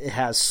Landis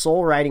has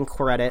sole writing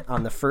credit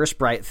on the first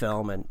Bright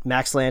film, and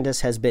Max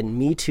Landis has been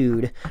Me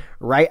Too'd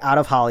right out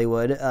of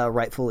Hollywood,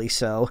 rightfully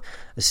so.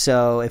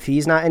 So if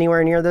he's not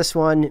anywhere near this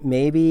one,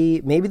 maybe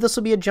this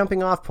will be a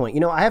jumping off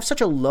point. I have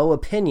such a low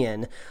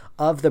opinion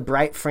of the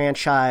Bright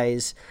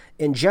franchise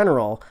in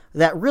general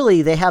that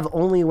really they have the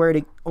only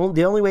way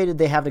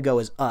they have to go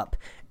is up.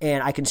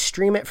 And I can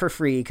stream it for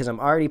free because I'm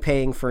already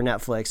paying for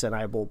Netflix, and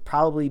I will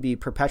probably be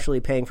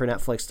perpetually paying for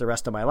Netflix the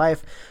rest of my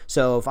life.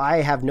 So if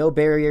I have no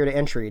barrier to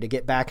entry to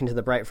get back into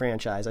the Bright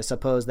franchise, I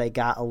suppose they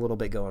got a little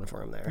bit going for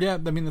them there. Yeah,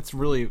 I mean, that's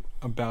really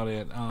about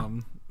it.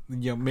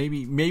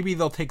 Maybe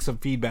they'll take some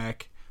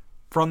feedback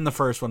from the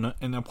first one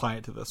and apply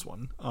it to this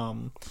one.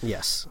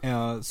 Yes.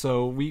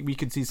 So we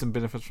could see some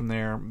benefits from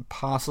there,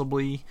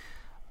 possibly.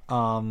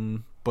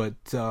 But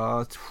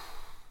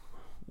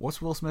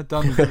what's Will Smith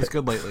done that's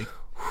good lately?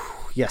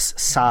 Yes,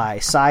 sigh.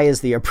 Sigh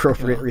is the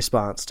appropriate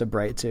response to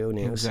Bright 2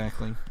 news.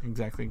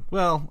 Exactly.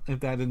 Well,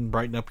 if that didn't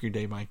brighten up your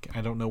day, Mike, I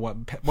don't know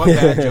what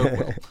bad joke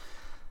will.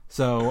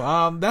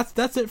 So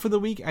that's it for the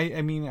week.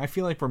 I mean, I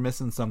feel like we're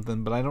missing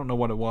something, but I don't know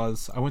what it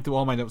was. I went through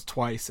all my notes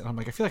twice, and I'm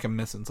like, I feel like I'm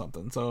missing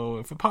something. So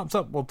if it pops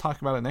up, we'll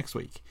talk about it next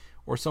week,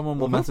 or someone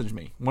will message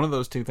me. One of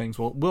those two things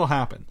will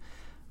happen,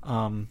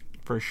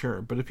 for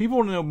sure. But if people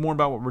want to know more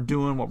about what we're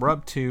doing, what we're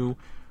up to,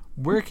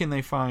 where can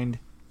they find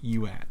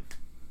you at?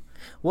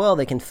 Well,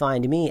 they can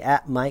find me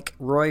at Mike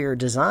Royer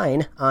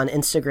Design on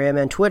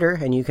Instagram and Twitter,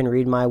 and you can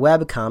read my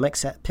web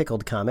comics at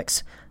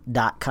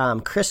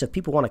pickledcomics.com. Chris, if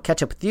people want to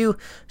catch up with you,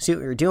 see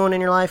what you're doing in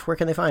your life, where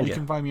can they find you? You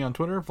can find me on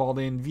Twitter,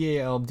 Valdan,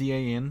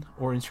 Valdan,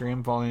 or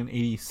Instagram,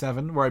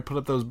 Valdan87, where I put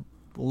up those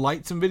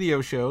lights and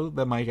video show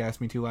that Mike asked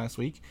me to last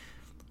week.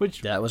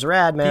 Which that was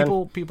rad, man.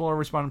 People are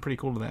responding pretty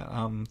cool to that.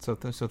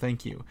 So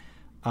thank you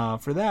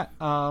for that.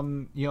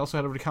 You also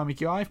head over to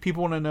Comic UI. If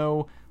people want to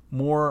know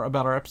more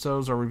about our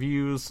episodes, our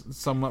reviews,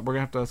 we're gonna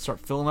have to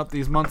start filling up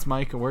these months,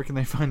 Mike. Where can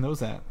they find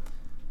those at?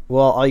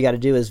 Well, all you got to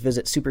do is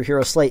visit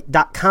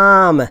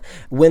superheroslate.com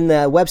when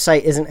the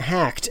website isn't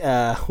hacked.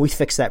 We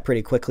fixed that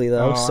pretty quickly,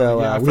 though.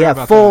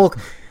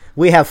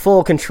 We have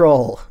full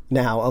control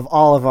now of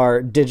all of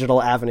our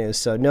digital avenues,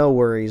 so no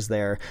worries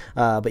there.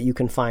 But you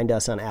can find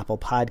us on Apple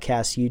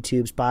Podcasts,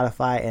 YouTube,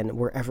 Spotify, and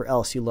wherever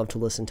else you love to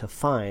listen to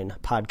fine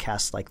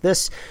podcasts like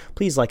this.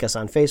 Please like us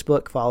on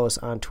Facebook, follow us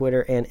on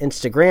Twitter and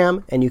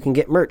Instagram, and you can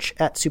get merch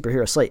at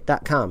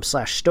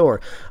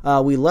superheroslate.com/store.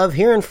 We love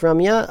hearing from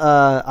you.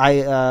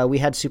 We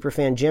had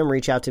Superfan Jim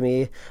reach out to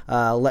me,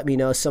 let me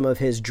know some of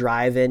his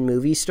drive-in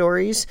movie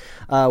stories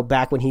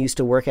back when he used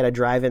to work at a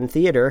drive-in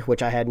theater,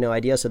 which I had no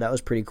idea, so that was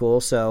pretty cool.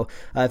 So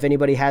if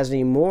anybody has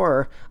any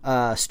more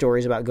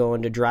stories about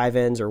going to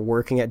drive-ins or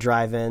working at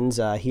drive-ins,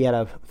 he had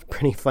a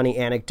pretty funny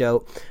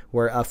anecdote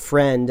where a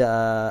friend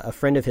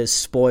of his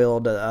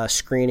spoiled a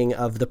screening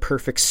of The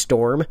Perfect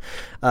Storm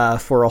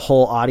for a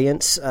whole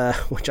audience,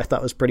 which I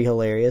thought was pretty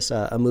hilarious.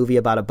 A movie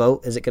about a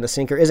boat, is it going to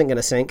sink or isn't going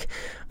to sink?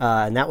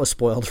 And that was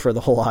spoiled for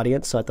the whole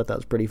audience, so I thought that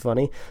was pretty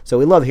funny. So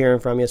we love hearing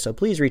from you, so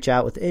please reach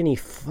out with any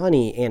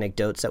funny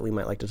anecdotes that we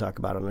might like to talk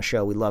about on the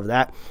show. We love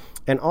that.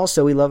 And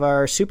also, we love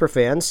our super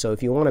fans. So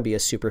if you want to be a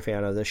super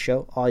fan of this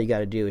show, all you got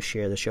to do is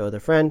share the show with a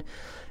friend,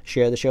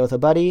 share the show with a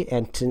buddy,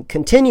 and to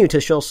continue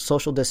to show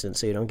social distance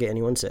so you don't get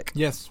anyone sick.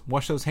 Yes,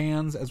 wash those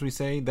hands, as we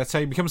say. That's how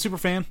you become a super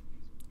fan.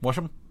 Wash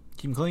them,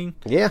 keep them clean.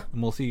 Yeah.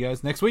 And we'll see you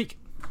guys next week.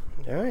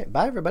 All right.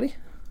 Bye, everybody.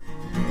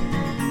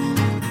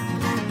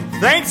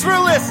 Thanks for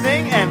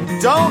listening,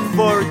 and don't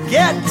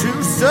forget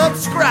to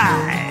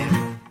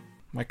subscribe.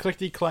 My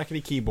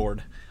clickety-clackety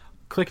keyboard.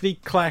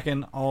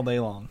 Clickety-clacking all day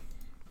long.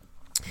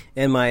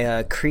 And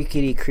my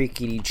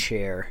creakety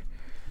chair.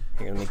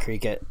 Here, let me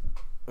creak it.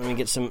 Let me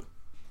get some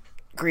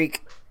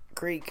creak.